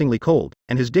was piercingly cold,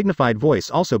 and his dignified voice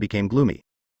also became gloomy.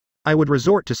 I would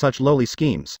resort to such lowly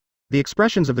schemes. The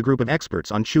expressions of the group of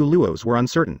experts on Chu Luo's were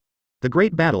uncertain. The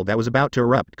great battle that was about to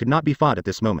erupt could not be fought at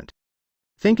this moment.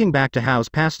 Thinking back to Hao's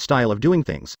past style of doing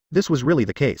things, this was really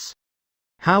the case.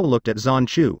 Hao looked at Zon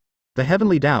Chu. The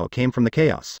heavenly Tao came from the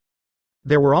chaos.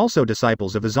 There were also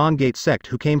disciples of the Zon Gate sect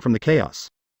who came from the chaos.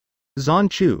 Zon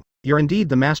Chu, you're indeed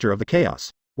the master of the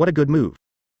chaos. What a good move.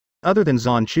 Other than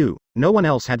Zon Chu, no one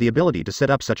else had the ability to set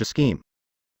up such a scheme.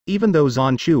 Even though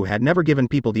Zon Chu had never given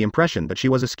people the impression that she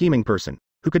was a scheming person,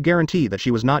 who could guarantee that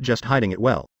she was not just hiding it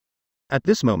well. At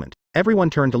this moment, everyone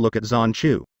turned to look at Zon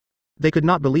Chu. They could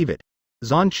not believe it.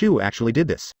 Zon Chu actually did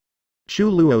this.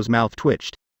 Chu Luo's mouth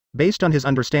twitched. Based on his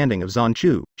understanding of Zon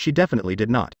Chu, she definitely did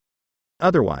not.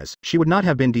 Otherwise, she would not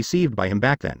have been deceived by him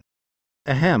back then.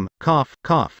 Ahem, cough,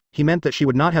 cough, he meant that she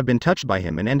would not have been touched by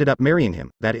him and ended up marrying him,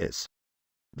 that is.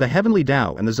 The heavenly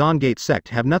Tao and the Zon Gate sect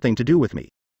have nothing to do with me.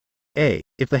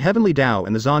 If the heavenly Tao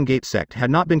and the Zon Gate sect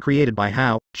had not been created by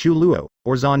Hao, Chu Luo,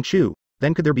 or Zon Chu,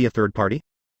 then could there be a third party?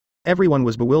 Everyone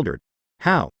was bewildered.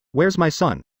 Hao, where's my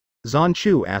son? Zon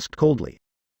Chu asked coldly.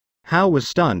 Hao was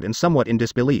stunned and somewhat in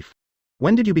disbelief.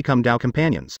 When did you become Tao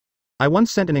companions? I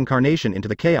once sent an incarnation into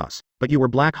the chaos, but you were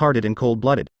black-hearted and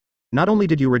cold-blooded. Not only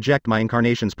did you reject my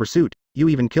incarnation's pursuit, you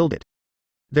even killed it.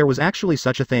 There was actually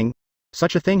such a thing?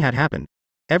 Such a thing had happened.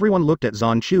 Everyone looked at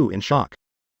Zan Chu in shock.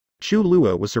 Chu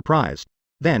Luo was surprised.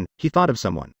 Then, he thought of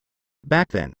someone. Back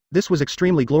then, this was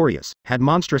extremely glorious, had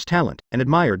monstrous talent, and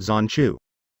admired Zan Chu.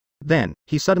 Then,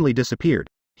 he suddenly disappeared.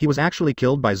 He was actually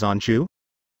killed by Zan Chu?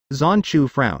 Zan Chu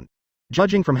frowned.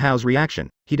 Judging from Hao's reaction,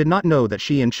 he did not know that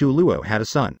she and Chu Luo had a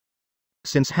son.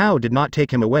 Since Hao did not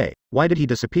take him away, why did he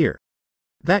disappear?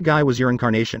 That guy was your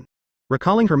incarnation.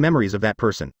 Recalling her memories of that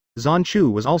person, Zan Chu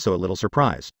was also a little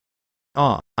surprised.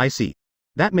 Ah, I see.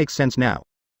 That makes sense now.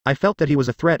 I felt that he was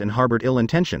a threat and harbored ill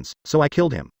intentions, so I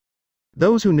killed him.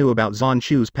 Those who knew about Zan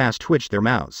Chu's past twitched their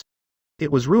mouths.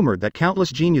 It was rumored that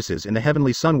countless geniuses in the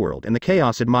heavenly sun world and the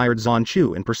chaos admired Zan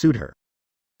Chu and pursued her.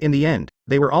 In the end,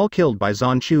 they were all killed by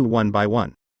Zan Chu one by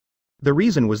one. The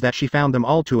reason was that she found them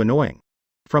all too annoying.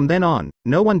 From then on,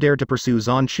 no one dared to pursue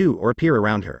Zan Chu or appear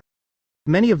around her.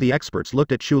 Many of the experts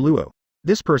looked at Chu Luo.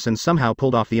 This person somehow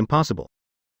pulled off the impossible.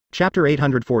 Chapter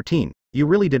 814, You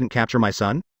really didn't capture my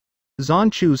son?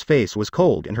 Zan Chu's face was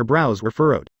cold and her brows were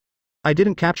furrowed. I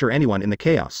didn't capture anyone in the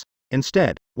chaos.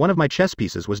 Instead, one of my chess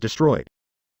pieces was destroyed.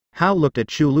 Hao looked at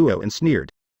Chu Luo and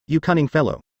sneered. You cunning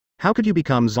fellow. How could you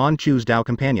become Zan Chu's Dao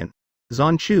companion?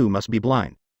 Zan Chu must be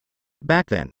blind. Back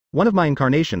then, one of my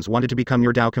incarnations wanted to become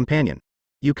your Dao companion.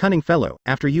 You cunning fellow,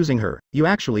 after using her, you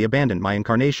actually abandoned my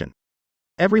incarnation.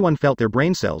 Everyone felt their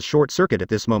brain cells short-circuit at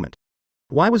this moment.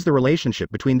 Why was the relationship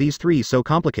between these three so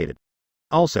complicated?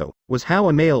 Also, was Hao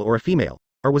a male or a female,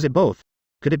 or was it both?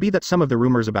 Could it be that some of the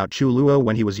rumors about Chu Luo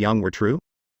when he was young were true?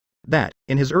 That,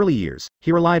 in his early years,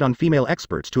 he relied on female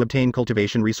experts to obtain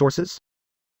cultivation resources?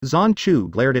 Zan Chu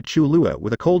glared at Chu Luo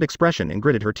with a cold expression and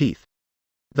gritted her teeth.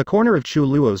 The corner of Chu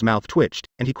Luo's mouth twitched,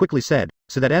 and he quickly said,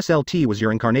 So that SLT was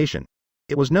your incarnation.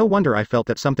 It was no wonder I felt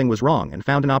that something was wrong and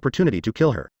found an opportunity to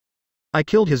kill her. I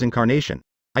killed his incarnation.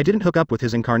 I didn't hook up with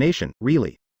his incarnation,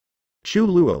 really. Chu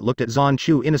Luo looked at Zan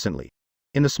Chu innocently.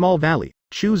 In the small valley,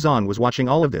 Chu Zan was watching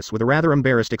all of this with a rather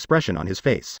embarrassed expression on his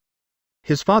face.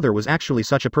 His father was actually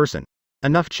such a person.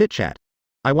 Enough chit-chat.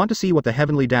 I want to see what the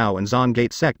Heavenly Dao and Zan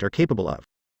Gate sect are capable of.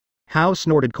 Hao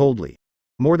snorted coldly.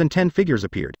 More than 10 figures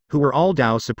appeared, who were all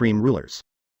Dao's supreme rulers.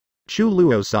 Chu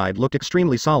Luo's side looked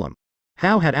extremely solemn.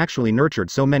 Hao had actually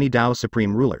nurtured so many Dao's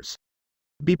supreme rulers.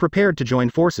 Be prepared to join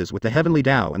forces with the Heavenly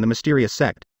Dao and the mysterious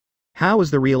sect. Hao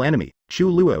is the real enemy, Chu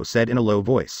Luo said in a low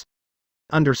voice.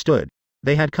 Understood.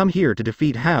 They had come here to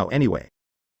defeat Hao anyway.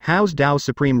 Hao's Dao's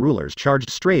supreme rulers charged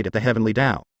straight at the Heavenly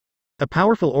Dao. A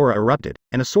powerful aura erupted,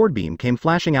 and a sword beam came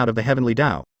flashing out of the Heavenly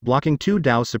Dao, blocking 2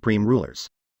 Dao's supreme rulers.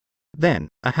 Then,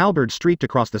 a halberd streaked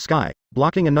across the sky,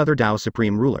 blocking another Dao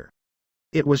supreme ruler.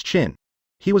 It was Qin.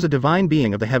 He was a divine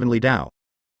being of the Heavenly Dao.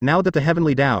 Now that the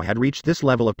Heavenly Dao had reached this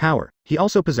level of power, he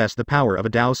also possessed the power of a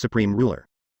Dao supreme ruler.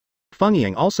 Feng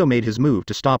Ying also made his move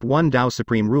to stop one Dao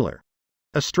supreme ruler.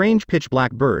 A strange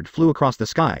pitch-black bird flew across the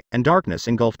sky, and darkness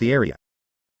engulfed the area.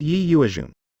 Yi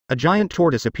Yuezhun. A giant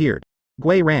tortoise appeared.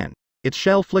 Gui ran. Its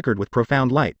shell flickered with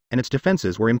profound light, and its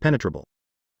defenses were impenetrable.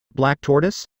 Black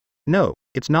tortoise? No,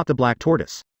 it's not the black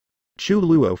tortoise. Chu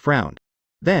Luo frowned.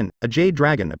 Then, a jade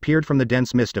dragon appeared from the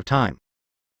dense mist of time.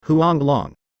 Huang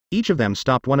Long. Each of them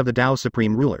stopped one of the Dao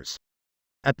supreme rulers.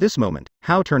 At this moment,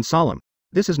 Hao turned solemn.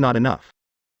 This is not enough.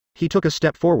 He took a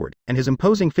step forward, and his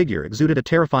imposing figure exuded a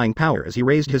terrifying power as he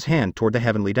raised his hand toward the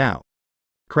Heavenly Dao.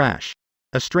 Crash.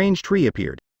 A strange tree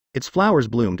appeared. Its flowers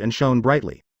bloomed and shone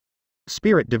brightly.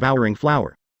 Spirit-devouring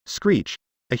flower. Screech.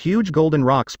 A huge golden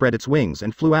rock spread its wings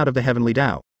and flew out of the Heavenly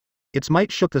Dao. Its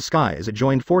might shook the sky as it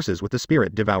joined forces with the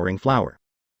spirit-devouring flower.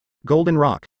 Golden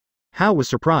rock. Hao was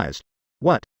surprised.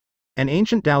 What? An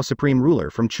ancient Dao supreme ruler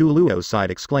from Chu Luo's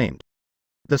side exclaimed.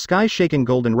 The sky-shaking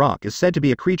golden rock is said to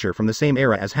be a creature from the same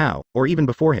era as Hao, or even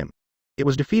before him. It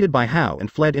was defeated by Hao and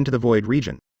fled into the void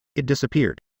region. It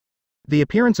disappeared. The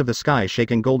appearance of the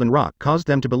sky-shaking golden rock caused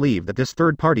them to believe that this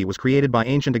third party was created by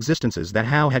ancient existences that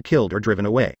Hao had killed or driven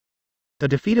away. A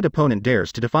defeated opponent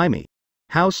dares to defy me.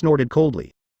 Hao snorted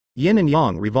coldly. Yin and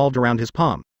Yang revolved around his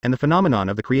palm, and the phenomenon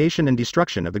of the creation and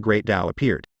destruction of the great Dao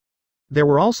appeared. There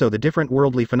were also the different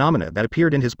worldly phenomena that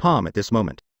appeared in his palm at this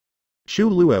moment. Chu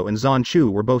Luo and Zan Chu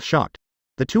were both shocked.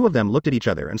 The two of them looked at each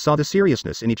other and saw the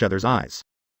seriousness in each other's eyes.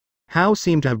 Hao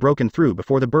seemed to have broken through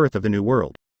before the birth of the new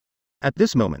world. At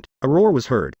this moment, a roar was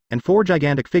heard, and 4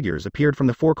 gigantic figures appeared from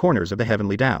the 4 corners of the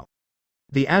Heavenly Dao.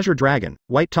 The azure dragon,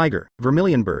 white tiger,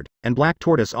 vermilion bird, and black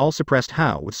tortoise all suppressed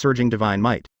Hao with surging divine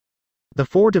might. The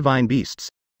 4 divine beasts.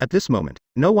 At this moment,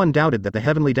 no one doubted that the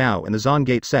Heavenly Dao and the Zan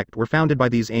Gate sect were founded by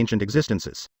these ancient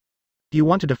existences. Do you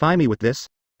want to defy me with this?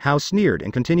 Hao sneered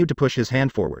and continued to push his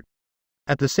hand forward.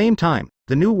 At the same time,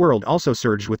 the new world also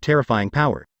surged with terrifying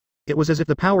power. It was as if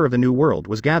the power of the new world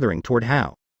was gathering toward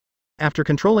Hao. After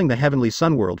controlling the heavenly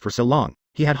sun world for so long,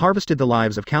 He had harvested the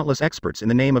lives of countless experts in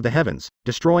the name of the heavens,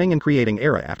 destroying and creating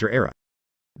era after era.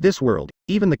 This world,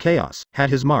 even the chaos, had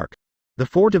his mark. The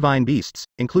 4 divine beasts,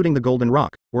 including the golden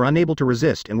rock, were unable to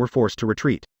resist and were forced to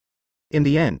retreat. In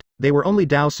the end, they were only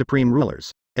Tao's supreme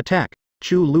rulers. Attack!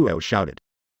 Chu Luo shouted.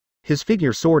 His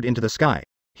figure soared into the sky.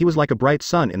 He was like a bright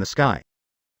sun in the sky.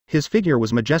 His figure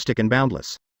was majestic and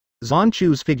boundless. Zan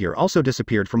Chu's figure also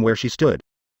disappeared from where she stood.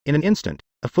 In an instant,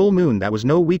 a full moon that was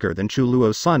no weaker than Chu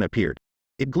Luo's sun appeared.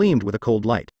 It gleamed with a cold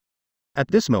light. At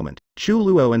this moment, Chu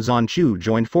Luo and Zan Chu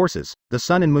joined forces, the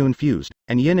sun and moon fused,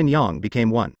 and yin and yang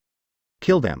became one.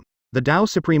 Kill them! The Tao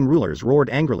supreme rulers roared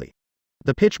angrily.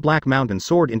 The pitch-black mountain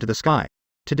soared into the sky.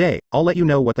 Today, I'll let you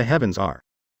know what the heavens are.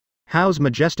 Hao's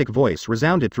majestic voice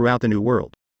resounded throughout the new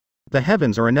world. The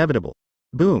heavens are inevitable.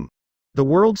 Boom! The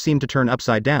world seemed to turn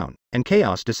upside down, and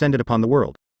chaos descended upon the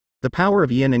world. The power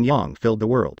of yin and yang filled the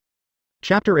world.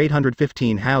 Chapter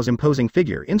 815. Hao's imposing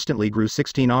figure instantly grew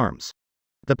 16 arms.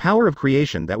 The power of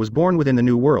creation that was born within the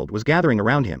new world was gathering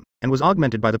around him, and was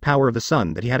augmented by the power of the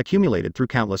sun that he had accumulated through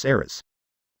countless eras.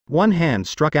 One hand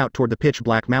struck out toward the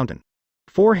pitch-black mountain.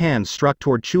 4 hands struck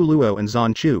toward Chu Luo and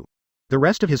Zan Chu. The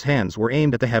rest of his hands were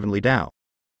aimed at the heavenly Tao.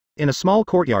 In a small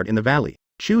courtyard in the valley,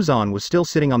 Chu Zan was still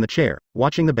sitting on the chair,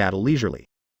 watching the battle leisurely.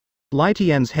 Lai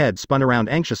Tian's head spun around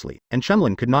anxiously, and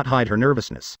Chunlin could not hide her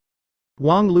nervousness.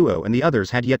 Wang Luo and the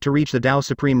others had yet to reach the Tao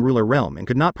Supreme Ruler realm and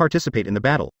could not participate in the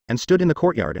battle, and stood in the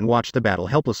courtyard and watched the battle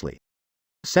helplessly.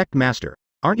 Sect Master,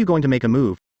 aren't you going to make a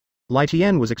move? Lai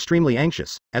Tian was extremely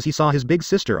anxious, as he saw his big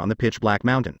sister on the pitch-black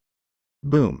mountain.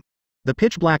 Boom! The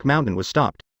pitch-black mountain was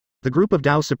stopped. The group of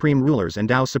Tao Supreme Rulers and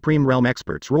Tao Supreme Realm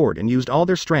experts roared and used all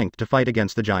their strength to fight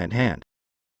against the giant hand.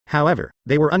 However,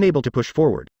 they were unable to push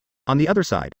forward. On the other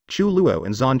side, Chu Luo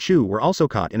and Zan Chu were also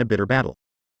caught in a bitter battle.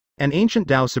 An ancient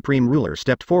Tao Supreme Ruler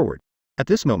stepped forward. At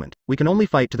this moment, we can only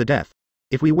fight to the death.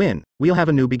 If we win, we'll have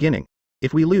a new beginning.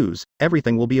 If we lose,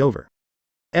 everything will be over.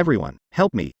 Everyone,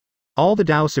 help me. All the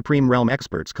Tao Supreme Realm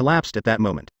experts collapsed at that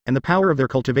moment, and the power of their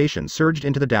cultivation surged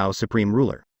into the Tao Supreme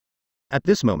Ruler. At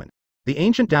this moment, the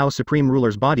ancient Tao Supreme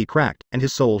Ruler's body cracked, and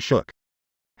his soul shook.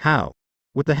 How?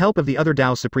 With the help of the other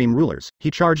Tao Supreme Rulers,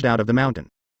 he charged out of the mountain.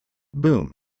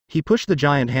 Boom! He pushed the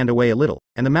giant hand away a little,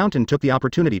 and the mountain took the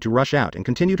opportunity to rush out and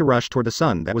continue to rush toward the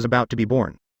sun that was about to be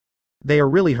born. They are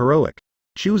really heroic.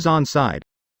 Chu Zan sighed.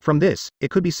 From this,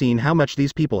 it could be seen how much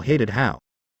these people hated Hao.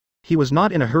 He was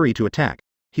not in a hurry to attack.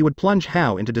 He would plunge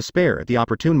Hao into despair at the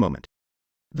opportune moment.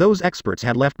 Those experts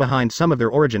had left behind some of their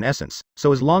origin essence,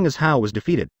 so as long as Hao was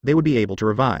defeated, they would be able to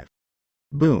revive.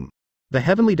 Boom! The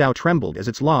heavenly Tao trembled as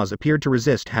its laws appeared to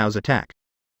resist Hao's attack.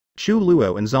 Chu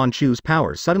Luo and Zan Chu's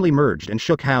powers suddenly merged and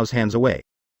shook Hao's hands away.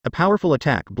 A powerful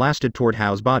attack blasted toward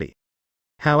Hao's body.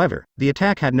 However, the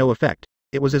attack had no effect.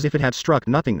 It was as if it had struck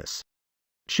nothingness.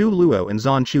 Chu Luo and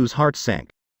Zan Chu's hearts sank.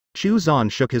 Chu Zan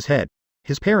shook his head.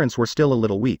 His parents were still a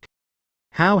little weak.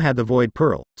 Hao had the Void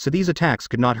Pearl, so these attacks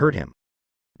could not hurt him.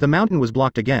 The mountain was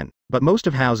blocked again, but most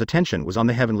of Hao's attention was on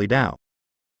the heavenly Tao.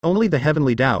 Only the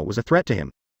heavenly Tao was a threat to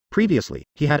him. Previously,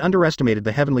 he had underestimated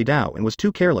the heavenly Tao and was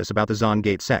too careless about the Zon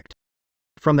Gate sect.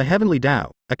 From the heavenly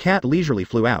Tao, a cat leisurely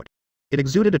flew out. It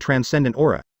exuded a transcendent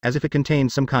aura, as if it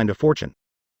contained some kind of fortune.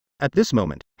 At this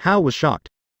moment, Hao was shocked.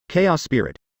 Chaos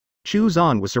Spirit. Chu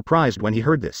Zan was surprised when he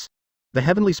heard this. The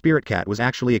heavenly spirit cat was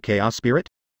actually a chaos spirit?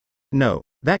 No,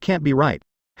 that can't be right.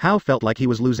 Hao felt like he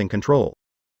was losing control.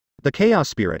 The chaos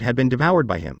spirit had been devoured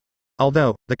by him.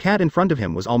 Although, the cat in front of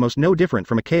him was almost no different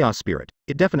from a chaos spirit,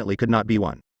 it definitely could not be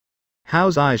one.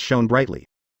 Hao's eyes shone brightly.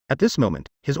 At this moment,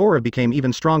 his aura became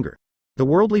even stronger. The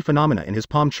worldly phenomena in his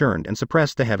palm churned and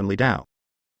suppressed the heavenly Tao.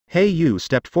 Hei Yu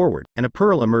stepped forward, and a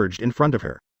pearl emerged in front of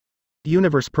her.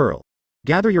 Universe Pearl.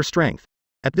 Gather your strength.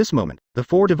 At this moment, the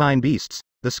 4 divine beasts,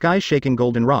 the sky-shaking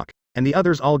golden rock, and the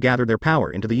others all gathered their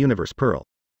power into the Universe Pearl.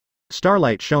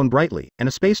 Starlight shone brightly, and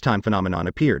a space-time phenomenon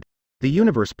appeared. The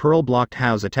Universe Pearl blocked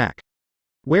Hao's attack.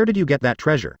 Where did you get that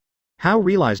treasure? Hao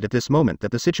realized at this moment that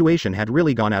the situation had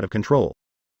really gone out of control.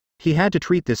 He had to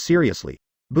treat this seriously.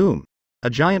 Boom! A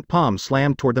giant palm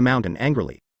slammed toward the mountain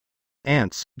angrily.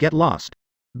 Ants, get lost.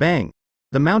 Bang!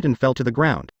 The mountain fell to the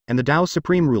ground, and the Tao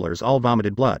Supreme Rulers all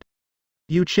vomited blood.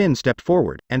 Yu Qin stepped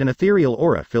forward, and an ethereal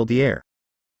aura filled the air.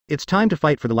 It's time to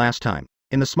fight for the last time.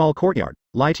 In the small courtyard,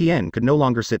 Lai Tian could no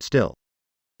longer sit still.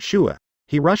 Shua.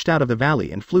 He rushed out of the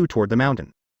valley and flew toward the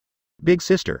mountain. Big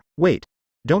sister, wait.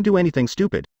 Don't do anything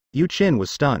stupid. Yu Qin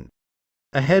was stunned.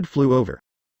 A head flew over.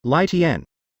 Lai Tian.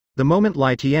 The moment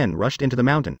Lai Tian rushed into the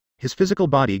mountain, his physical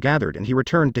body gathered and he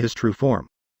returned to his true form.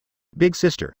 Big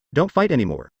sister, don't fight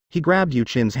anymore. He grabbed Yu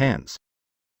Qin's hands.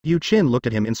 Yu Qin looked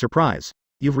at him in surprise.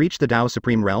 You've reached the Tao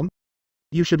Supreme Realm?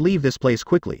 You should leave this place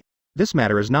quickly. This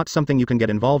matter is not something you can get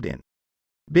involved in.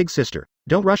 Big sister,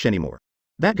 don't rush anymore.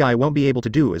 That guy won't be able to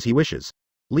do as he wishes.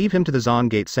 Leave him to the Zon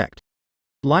Gate sect.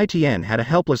 Lai Tian had a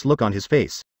helpless look on his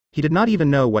face. He did not even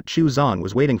know what Chu Xuan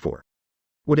was waiting for.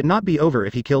 Would it not be over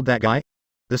if he killed that guy?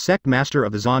 The sect master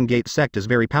of the Zon Gate sect is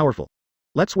very powerful.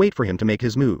 Let's wait for him to make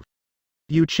his move.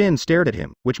 Yu Qin stared at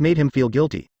him, which made him feel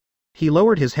guilty. He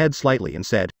lowered his head slightly and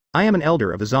said, I am an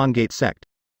elder of the Zon Gate sect.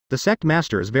 The sect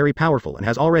master is very powerful and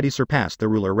has already surpassed the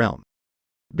ruler realm.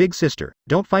 Big sister,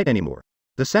 don't fight anymore.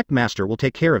 The sect master will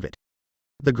take care of it.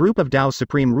 The group of Dao's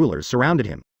supreme rulers surrounded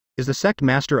him. Is the sect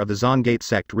master of the Zon Gate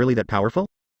sect really that powerful?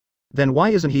 Then why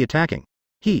isn't he attacking?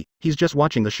 He's just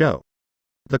watching the show.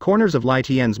 The corners of Lai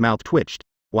Tian's mouth twitched.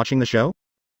 Watching the show?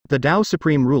 The Dao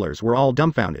supreme rulers were all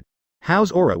dumbfounded.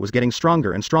 Hao's aura was getting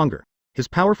stronger and stronger. His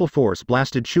powerful force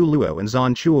blasted Chu Luo and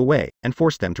Zan Chu away, and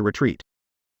forced them to retreat.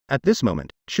 At this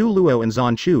moment, Chu Luo and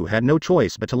Zan Chu had no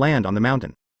choice but to land on the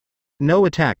mountain. No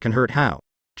attack can hurt Hao.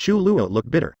 Chu Luo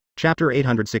looked bitter. Chapter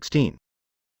 816.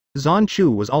 Zan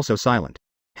Chu was also silent.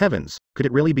 Heavens, could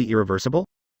it really be irreversible?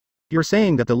 You're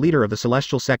saying that the leader of the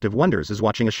Celestial Sect of Wonders is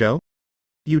watching a show?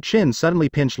 Yu Qin suddenly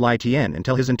pinched Lai Tian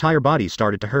until his entire body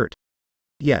started to hurt.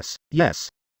 Yes.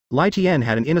 Lai Tian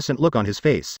had an innocent look on his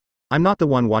face. I'm not the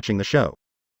one watching the show.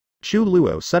 Chu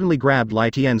Luo suddenly grabbed Lai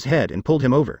Tian's head and pulled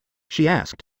him over. She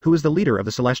asked, who is the leader of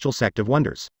the Celestial Sect of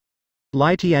Wonders?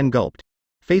 Lai Tian gulped.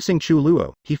 Facing Chu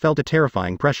Luo, he felt a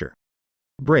terrifying pressure.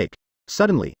 Break.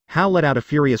 Suddenly, Hao let out a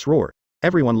furious roar.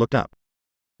 Everyone looked up.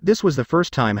 This was the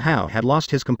first time Hao had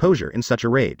lost his composure in such a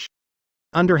rage.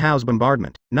 Under Hao's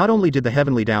bombardment, not only did the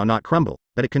heavenly Dao not crumble,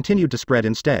 but it continued to spread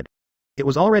instead. It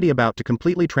was already about to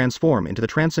completely transform into the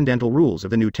transcendental rules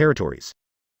of the new territories.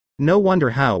 No wonder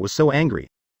Hao was so angry.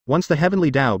 Once the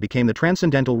heavenly Dao became the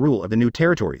transcendental rule of the new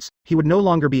territories, he would no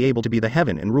longer be able to be the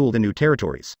heaven and rule the new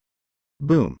territories.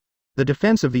 Boom. The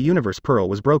defense of the universe pearl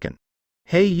was broken.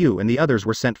 Hei Yu and the others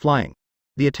were sent flying.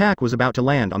 The attack was about to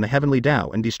land on the heavenly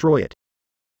Dao and destroy it.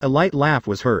 A light laugh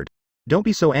was heard. Don't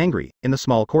be so angry, in the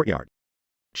small courtyard.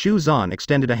 Chu Xuan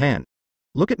extended a hand.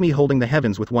 Look at me holding the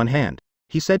heavens with one hand,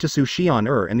 he said to Su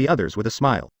Xian and the others with a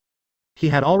smile. He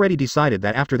had already decided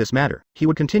that after this matter, he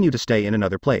would continue to stay in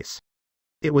another place.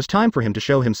 It was time for him to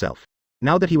show himself.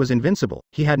 Now that he was invincible,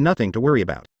 he had nothing to worry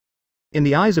about. In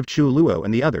the eyes of Chu Luo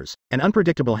and the others, an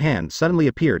unpredictable hand suddenly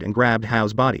appeared and grabbed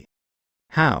Hao's body.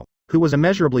 Hao, who was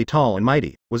immeasurably tall and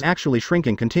mighty, was actually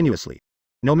shrinking continuously.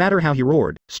 No matter how he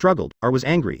roared, struggled, or was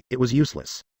angry, it was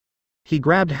useless. He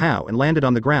grabbed Hao and landed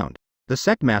on the ground. The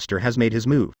sect master has made his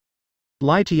move.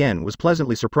 Lai Tian was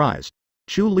pleasantly surprised.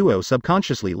 Chu Luo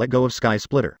subconsciously let go of Sky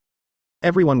Splitter.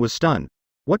 Everyone was stunned.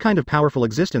 What kind of powerful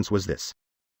existence was this?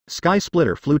 Sky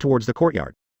Splitter flew towards the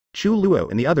courtyard. Chu Luo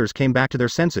and the others came back to their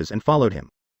senses and followed him.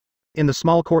 In the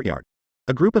small courtyard,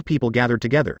 a group of people gathered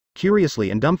together, curiously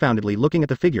and dumbfoundedly looking at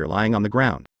the figure lying on the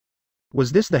ground.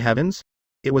 Was this the heavens?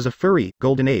 It was a furry,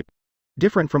 golden ape.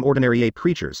 Different from ordinary ape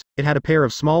creatures, it had a pair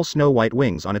of small snow-white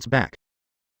wings on its back.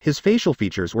 His facial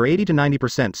features were 80 to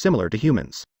 90% similar to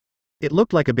humans. It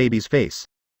looked like a baby's face.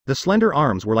 The slender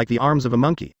arms were like the arms of a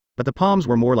monkey, but the palms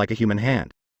were more like a human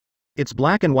hand. Its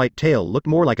black and white tail looked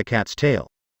more like a cat's tail.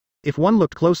 If one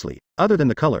looked closely, other than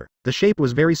the color, the shape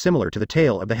was very similar to the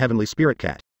tail of the heavenly spirit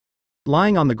cat.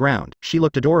 Lying on the ground, she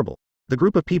looked adorable. The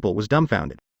group of people was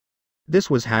dumbfounded. This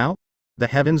was Hao? The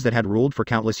heavens that had ruled for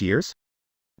countless years?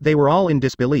 They were all in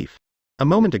disbelief. A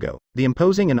moment ago, the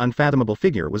imposing and unfathomable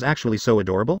figure was actually so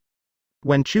adorable?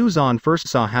 When Chu Xuan first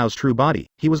saw Hao's true body,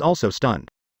 he was also stunned.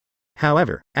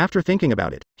 However, after thinking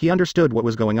about it, he understood what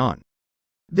was going on.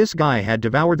 This guy had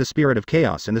devoured the spirit of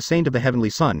chaos and the saint of the heavenly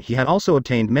sun. He had also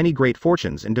obtained many great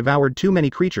fortunes and devoured too many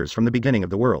creatures from the beginning of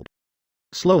the world.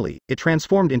 Slowly, it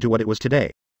transformed into what it was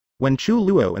today. When Chu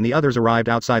Luo and the others arrived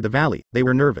outside the valley, they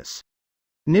were nervous.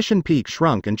 Nishan Peak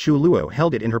shrunk and Chu Luo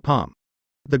held it in her palm.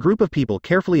 The group of people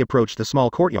carefully approached the small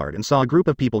courtyard and saw a group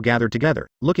of people gathered together,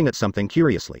 looking at something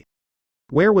curiously.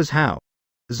 Where was Hao?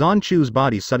 Zan Chu's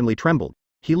body suddenly trembled.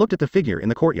 He looked at the figure in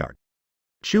the courtyard.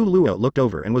 Chu Luo looked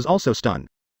over and was also stunned.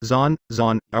 Zan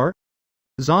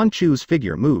Chu's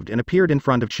figure moved and appeared in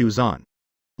front of Chu Xuan.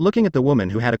 Looking at the woman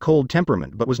who had a cold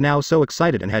temperament but was now so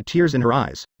excited and had tears in her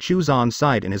eyes, Chu Xuan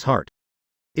sighed in his heart.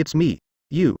 It's me.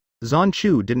 You. Zan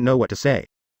Chu didn't know what to say.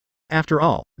 After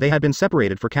all, they had been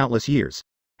separated for countless years.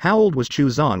 How old was Chu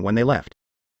Xuan when they left?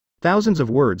 Thousands of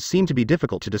words seemed to be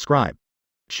difficult to describe.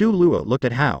 Chu Luo looked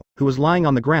at Hao, who was lying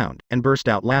on the ground, and burst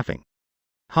out laughing.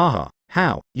 Haha,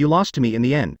 Hao, you lost to me in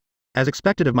the end. As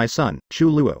expected of my son, Chu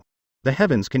Luo. The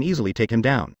heavens can easily take him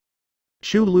down.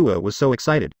 Chu Luo was so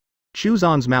excited. Chu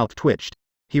Xuan's mouth twitched.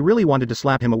 He really wanted to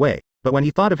slap him away, but when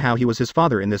he thought of how he was his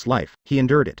father in this life, he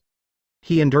endured it.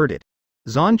 He endured it.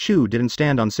 Zan Chu didn't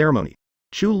stand on ceremony.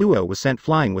 Chu Luo was sent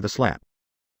flying with a slap.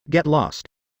 Get lost.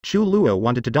 Chu Luo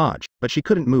wanted to dodge, but she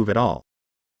couldn't move at all.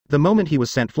 The moment he was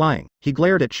sent flying, he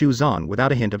glared at Chu Xuan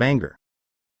without a hint of anger.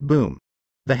 Boom.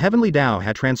 The heavenly Tao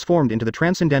had transformed into the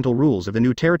transcendental rules of the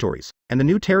new territories, and the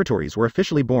new territories were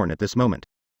officially born at this moment.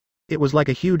 It was like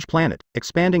a huge planet,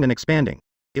 expanding and expanding.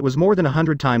 It was more than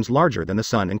 100 times larger than the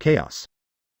sun and chaos.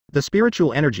 The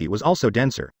spiritual energy was also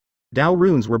denser. Tao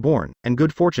runes were born, and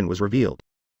good fortune was revealed.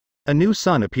 A new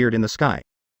sun appeared in the sky.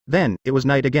 Then, it was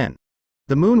night again.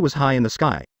 The moon was high in the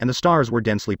sky, and the stars were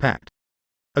densely packed.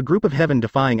 A group of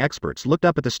heaven-defying experts looked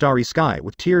up at the starry sky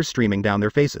with tears streaming down their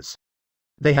faces.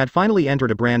 They had finally entered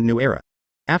a brand new era.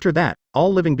 After that,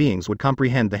 all living beings would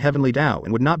comprehend the heavenly Tao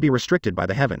and would not be restricted by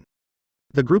the heaven.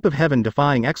 The group of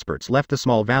heaven-defying experts left the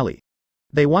small valley.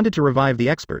 They wanted to revive the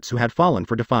experts who had fallen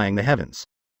for defying the heavens.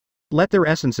 Let their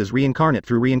essences reincarnate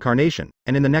through reincarnation,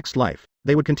 and in the next life,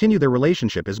 they would continue their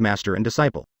relationship as master and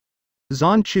disciple.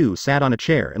 Zan Chu sat on a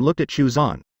chair and looked at Chu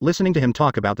Xuan, listening to him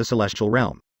talk about the celestial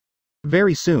realm.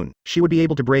 Very soon, she would be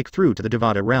able to break through to the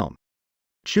Devata realm.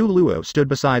 Chu Luo stood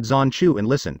beside Zan Chu and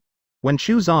listened. When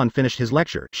Chu Xuan finished his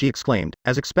lecture, she exclaimed,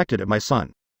 as expected of my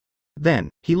son. Then,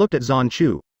 he looked at Zan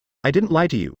Chu. I didn't lie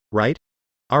to you, right?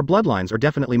 Our bloodlines are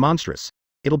definitely monstrous.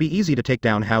 It'll be easy to take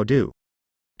down Hao Du.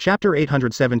 Chapter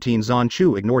 817. Zan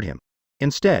Chu ignored him.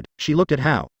 Instead, she looked at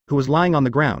Hao, who was lying on the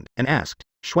ground, and asked,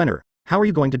 Xuaner, how are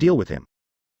you going to deal with him?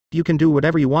 You can do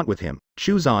whatever you want with him,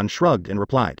 Chu Xuan shrugged and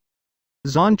replied.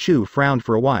 Zan Chu frowned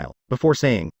for a while, before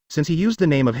saying, since he used the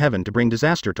name of heaven to bring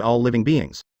disaster to all living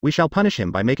beings, we shall punish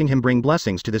him by making him bring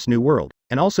blessings to this new world,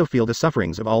 and also feel the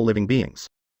sufferings of all living beings.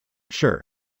 Sure.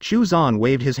 Chu Xuan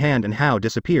waved his hand and Hao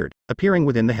disappeared, appearing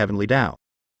within the heavenly Tao.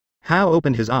 Hao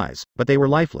opened his eyes, but they were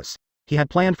lifeless. He had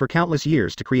planned for countless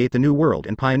years to create the new world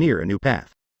and pioneer a new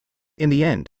path. In the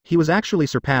end, he was actually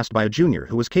surpassed by a junior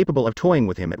who was capable of toying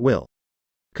with him at will.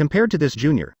 Compared to this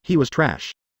junior, he was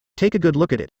trash. Take a good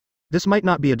look at it. This might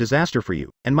not be a disaster for you,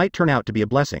 and might turn out to be a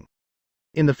blessing.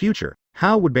 In the future,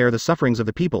 Hao would bear the sufferings of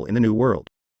the people in the new world.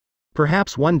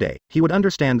 Perhaps one day, he would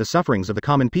understand the sufferings of the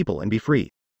common people and be free.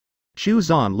 Chu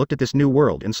Xuan looked at this new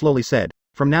world and slowly said,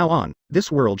 from now on,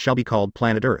 this world shall be called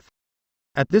Planet Earth.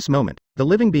 At this moment, the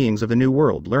living beings of the new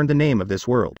world learned the name of this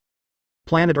world.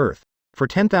 Planet Earth. For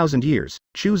 10,000 years,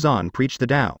 Chu Xuan preached the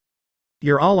Tao.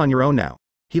 You're all on your own now.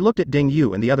 He looked at Ding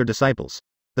Yu and the other disciples.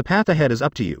 The path ahead is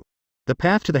up to you. The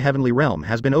path to the heavenly realm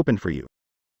has been opened for you.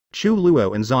 Chu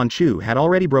Luo and Zan Chu had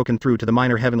already broken through to the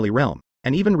minor heavenly realm,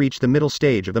 and even reached the middle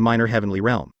stage of the minor heavenly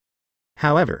realm.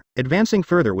 However, advancing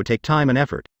further would take time and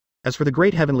effort. As for the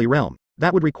great heavenly realm,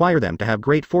 that would require them to have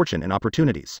great fortune and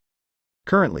opportunities.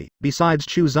 Currently, besides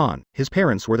Chu Xuan, his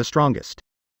parents were the strongest.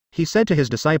 He said to his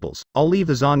disciples, I'll leave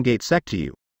the Zan Gate sect to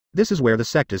you. This is where the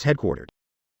sect is headquartered.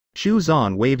 Chu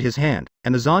Xuan waved his hand,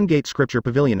 and the Zan Gate scripture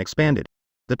pavilion expanded.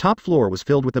 The top floor was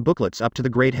filled with the booklets up to the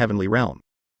great heavenly realm.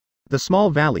 The small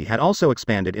valley had also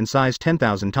expanded in size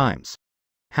 10,000 times.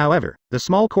 However, the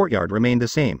small courtyard remained the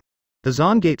same. The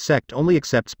Zan Gate sect only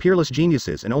accepts peerless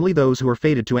geniuses and only those who are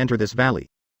fated to enter this valley.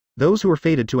 Those who are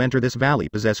fated to enter this valley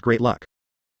possess great luck.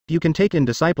 You can take in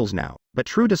disciples now, but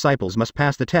true disciples must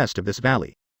pass the test of this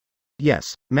valley.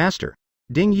 Yes, Master.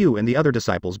 Ding Yu and the other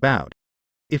disciples bowed.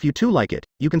 If you too like it,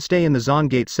 you can stay in the Zan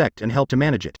Gate sect and help to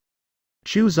manage it.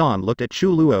 Chu Xuan looked at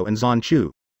Chu Luo and Zan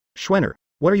Chu. Xuaner,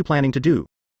 what are you planning to do?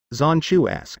 Zan Chu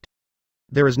asked.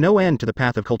 There is no end to the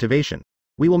path of cultivation.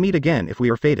 We will meet again if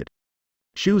we are fated.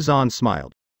 Chu Xuan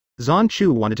smiled. Zan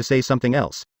Chu wanted to say something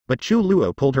else, but Chu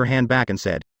Luo pulled her hand back and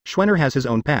said, Xuaner has his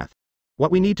own path.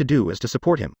 What we need to do is to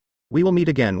support him. We will meet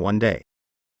again one day.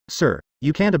 Sir,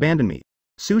 you can't abandon me.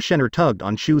 Su Shen'er tugged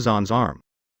on Chu Xuan's arm.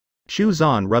 Chu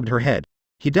Xuan rubbed her head.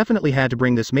 He definitely had to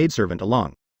bring this maidservant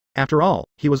along. After all,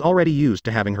 he was already used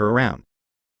to having her around.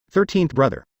 13th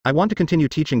brother, I want to continue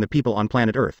teaching the people on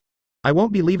planet Earth. I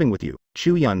won't be leaving with you,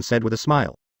 Chu Yun said with a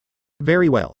smile. Very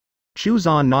well. Chu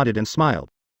Xuan nodded and smiled.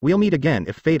 We'll meet again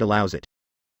if fate allows it.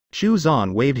 Chu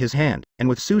Xuan waved his hand, and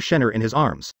with Su Shen'er in his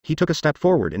arms, he took a step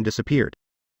forward and disappeared.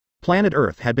 Planet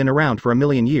Earth had been around for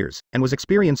 1,000,000 years, and was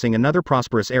experiencing another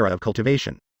prosperous era of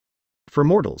cultivation. For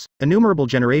mortals, innumerable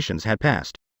generations had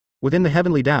passed. Within the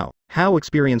heavenly Tao, Hao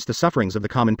experienced the sufferings of the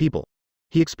common people.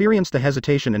 He experienced the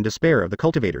hesitation and despair of the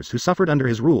cultivators who suffered under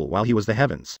his rule while he was the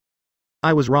heavens.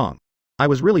 I was wrong. I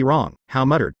was really wrong, Hao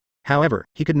muttered. However,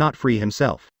 he could not free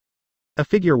himself. A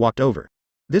figure walked over.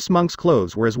 This monk's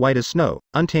clothes were as white as snow,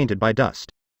 untainted by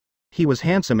dust. He was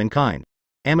handsome and kind.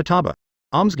 Amitabha,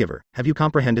 almsgiver, have you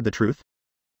comprehended the truth?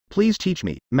 Please teach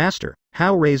me, Master.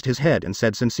 Hao raised his head and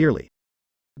said sincerely.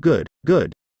 Good,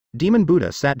 good. Demon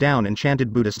Buddha sat down and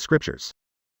chanted Buddhist scriptures.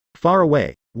 Far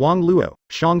away, Wang Luo,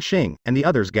 Shang Xing, and the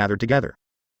others gathered together.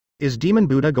 Is Demon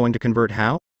Buddha going to convert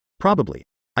Hao? Probably.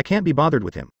 I can't be bothered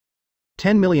with him.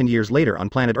 10 million years later on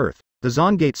planet Earth, the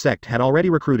Zongate sect had already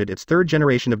recruited its third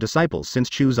generation of disciples since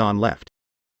Chu Xuan left.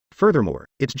 Furthermore,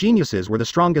 its geniuses were the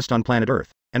strongest on planet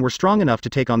Earth, and were strong enough to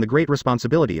take on the great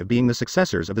responsibility of being the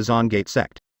successors of the Zongate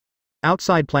sect.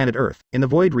 Outside planet Earth, in the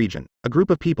Void region, a group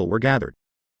of people were gathered.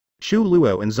 Chu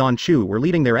Luo and Zan Chu were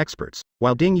leading their experts,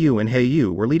 while Ding Yu and He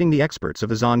Yu were leading the experts of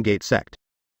the Zongate sect.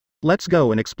 Let's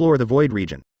go and explore the Void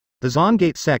region. The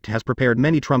Zongate sect has prepared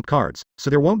many trump cards, so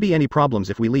there won't be any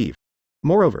problems if we leave.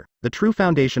 Moreover, the true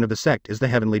foundation of the sect is the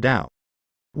Heavenly Tao.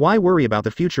 Why worry about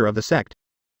the future of the sect?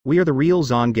 We are the real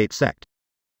Zongate sect.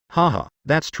 Haha,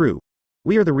 that's true.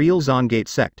 We are the real Zongate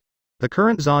sect. The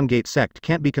current Zongate sect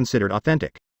can't be considered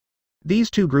authentic. These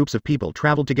two groups of people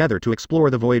traveled together to explore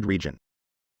the Void region.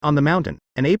 On the mountain,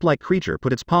 an ape-like creature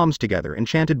put its palms together and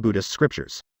chanted Buddhist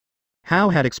scriptures. Hao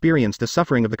had experienced the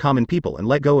suffering of the common people and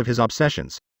let go of his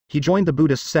obsessions. He joined the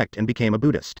Buddhist sect and became a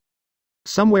Buddhist.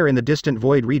 Somewhere in the distant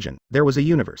Void region, there was a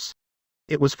universe.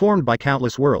 It was formed by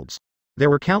countless worlds. There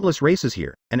were countless races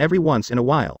here, and every once in a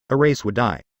while, a race would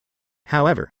die.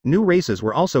 However, new races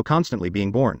were also constantly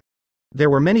being born. There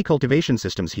were many cultivation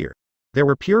systems here. There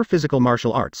were pure physical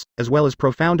martial arts, as well as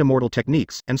profound immortal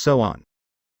techniques, and so on.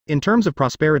 In terms of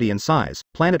prosperity and size,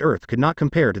 planet Earth could not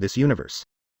compare to this universe.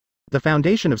 The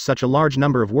foundation of such a large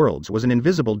number of worlds was an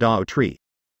invisible Dao tree.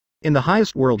 In the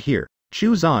highest world here,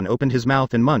 Chu Xuan opened his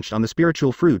mouth and munched on the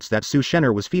spiritual fruits that Su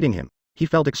Shener was feeding him. He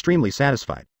felt extremely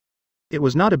satisfied. It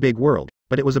was not a big world,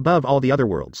 but it was above all the other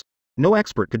worlds. No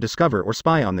expert could discover or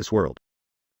spy on this world.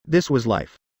 This was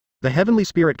life. The heavenly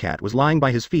spirit cat was lying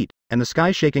by his feet, and the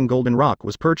sky-shaking golden rock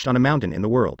was perched on a mountain in the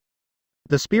world.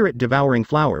 The spirit-devouring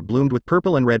flower bloomed with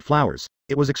purple and red flowers.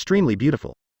 It was extremely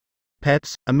beautiful.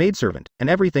 Pets, a maidservant, and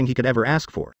everything he could ever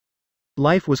ask for.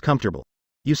 Life was comfortable.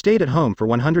 You stayed at home for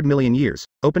 100 million years,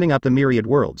 opening up the myriad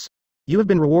worlds. You have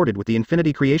been rewarded with the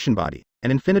Infinity Creation Body,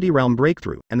 an Infinity Realm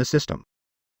breakthrough, and the system.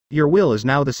 Your will is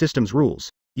now the system's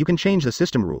rules. You can change the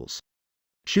system rules.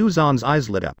 Chu Xuan's eyes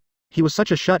lit up. He was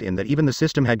such a shut-in that even the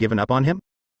system had given up on him?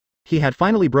 He had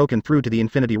finally broken through to the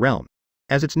Infinity Realm.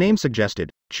 As its name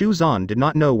suggested, Chu Xuan did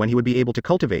not know when he would be able to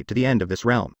cultivate to the end of this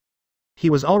realm. He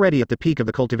was already at the peak of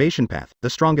the cultivation path, the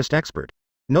strongest expert.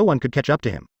 No one could catch up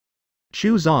to him.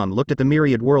 Chu Xuan looked at the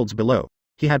myriad worlds below.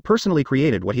 He had personally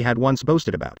created what he had once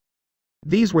boasted about.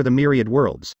 These were the myriad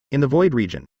worlds. In the Void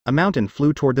region, a mountain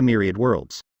flew toward the myriad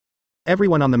worlds.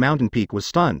 Everyone on the mountain peak was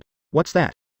stunned. What's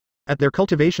that? At their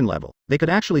cultivation level, they could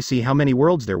actually see how many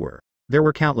worlds there were. There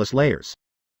were countless layers.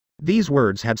 These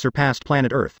worlds had surpassed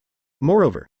planet Earth.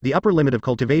 Moreover, the upper limit of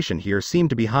cultivation here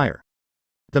seemed to be higher.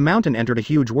 The mountain entered a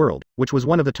huge world, which was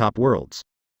one of the top worlds.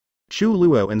 Chu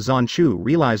Luo and Zan Chu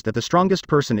realized that the strongest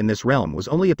person in this realm was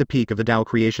only at the peak of the Tao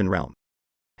creation realm.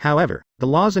 However, the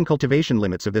laws and cultivation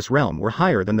limits of this realm were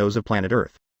higher than those of planet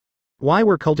Earth. Why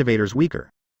were cultivators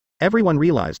weaker? Everyone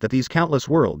realized that these countless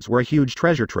worlds were a huge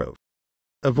treasure trove.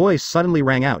 A voice suddenly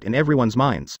rang out in everyone's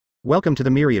minds. Welcome to the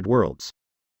myriad worlds.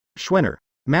 Xuaner,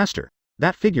 Master.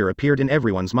 That figure appeared in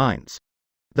everyone's minds.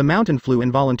 The mountain flew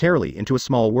involuntarily into a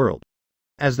small world.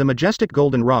 As the majestic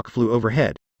golden rock flew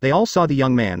overhead, they all saw the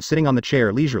young man sitting on the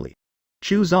chair leisurely.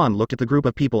 Chu Xuan looked at the group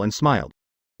of people and smiled.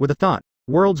 With a thought,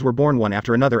 worlds were born one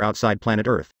after another outside planet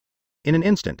Earth. In an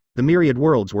instant, the myriad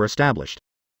worlds were established.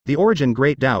 The origin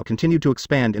Great Tao continued to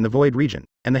expand in the Void region,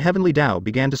 and the heavenly Tao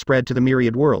began to spread to the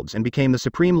myriad worlds and became the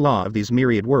supreme law of these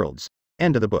myriad worlds.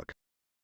 End of the book.